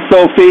 hang on,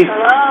 Sophie.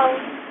 Hello?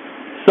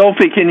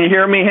 Sophie, can you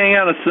hear me? Hang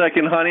on a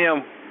second, honey.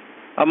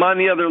 I'm on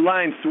the other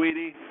line,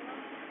 sweetie.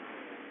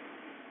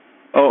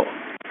 Oh.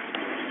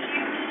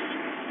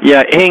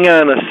 Yeah, hang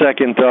on a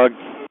second, Doug.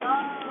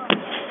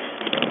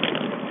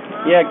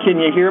 Yeah, can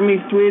you hear me,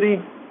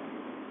 sweetie?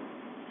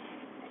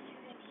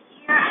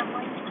 Here, I'm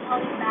going to call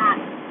you back.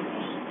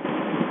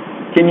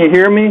 Can you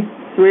hear me,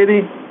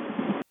 sweetie?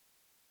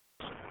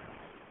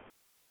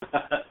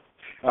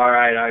 All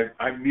right,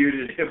 I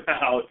muted him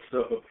out,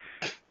 so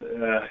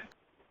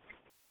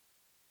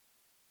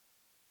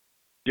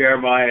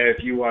Jeremiah,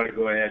 if you want to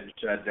go ahead and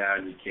shut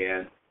down, you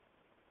can.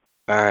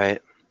 All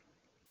right.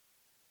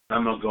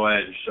 I'm going to go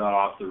ahead and shut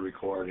off the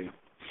recording.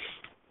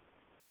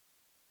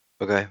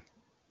 Okay.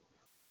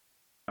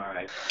 All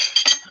right.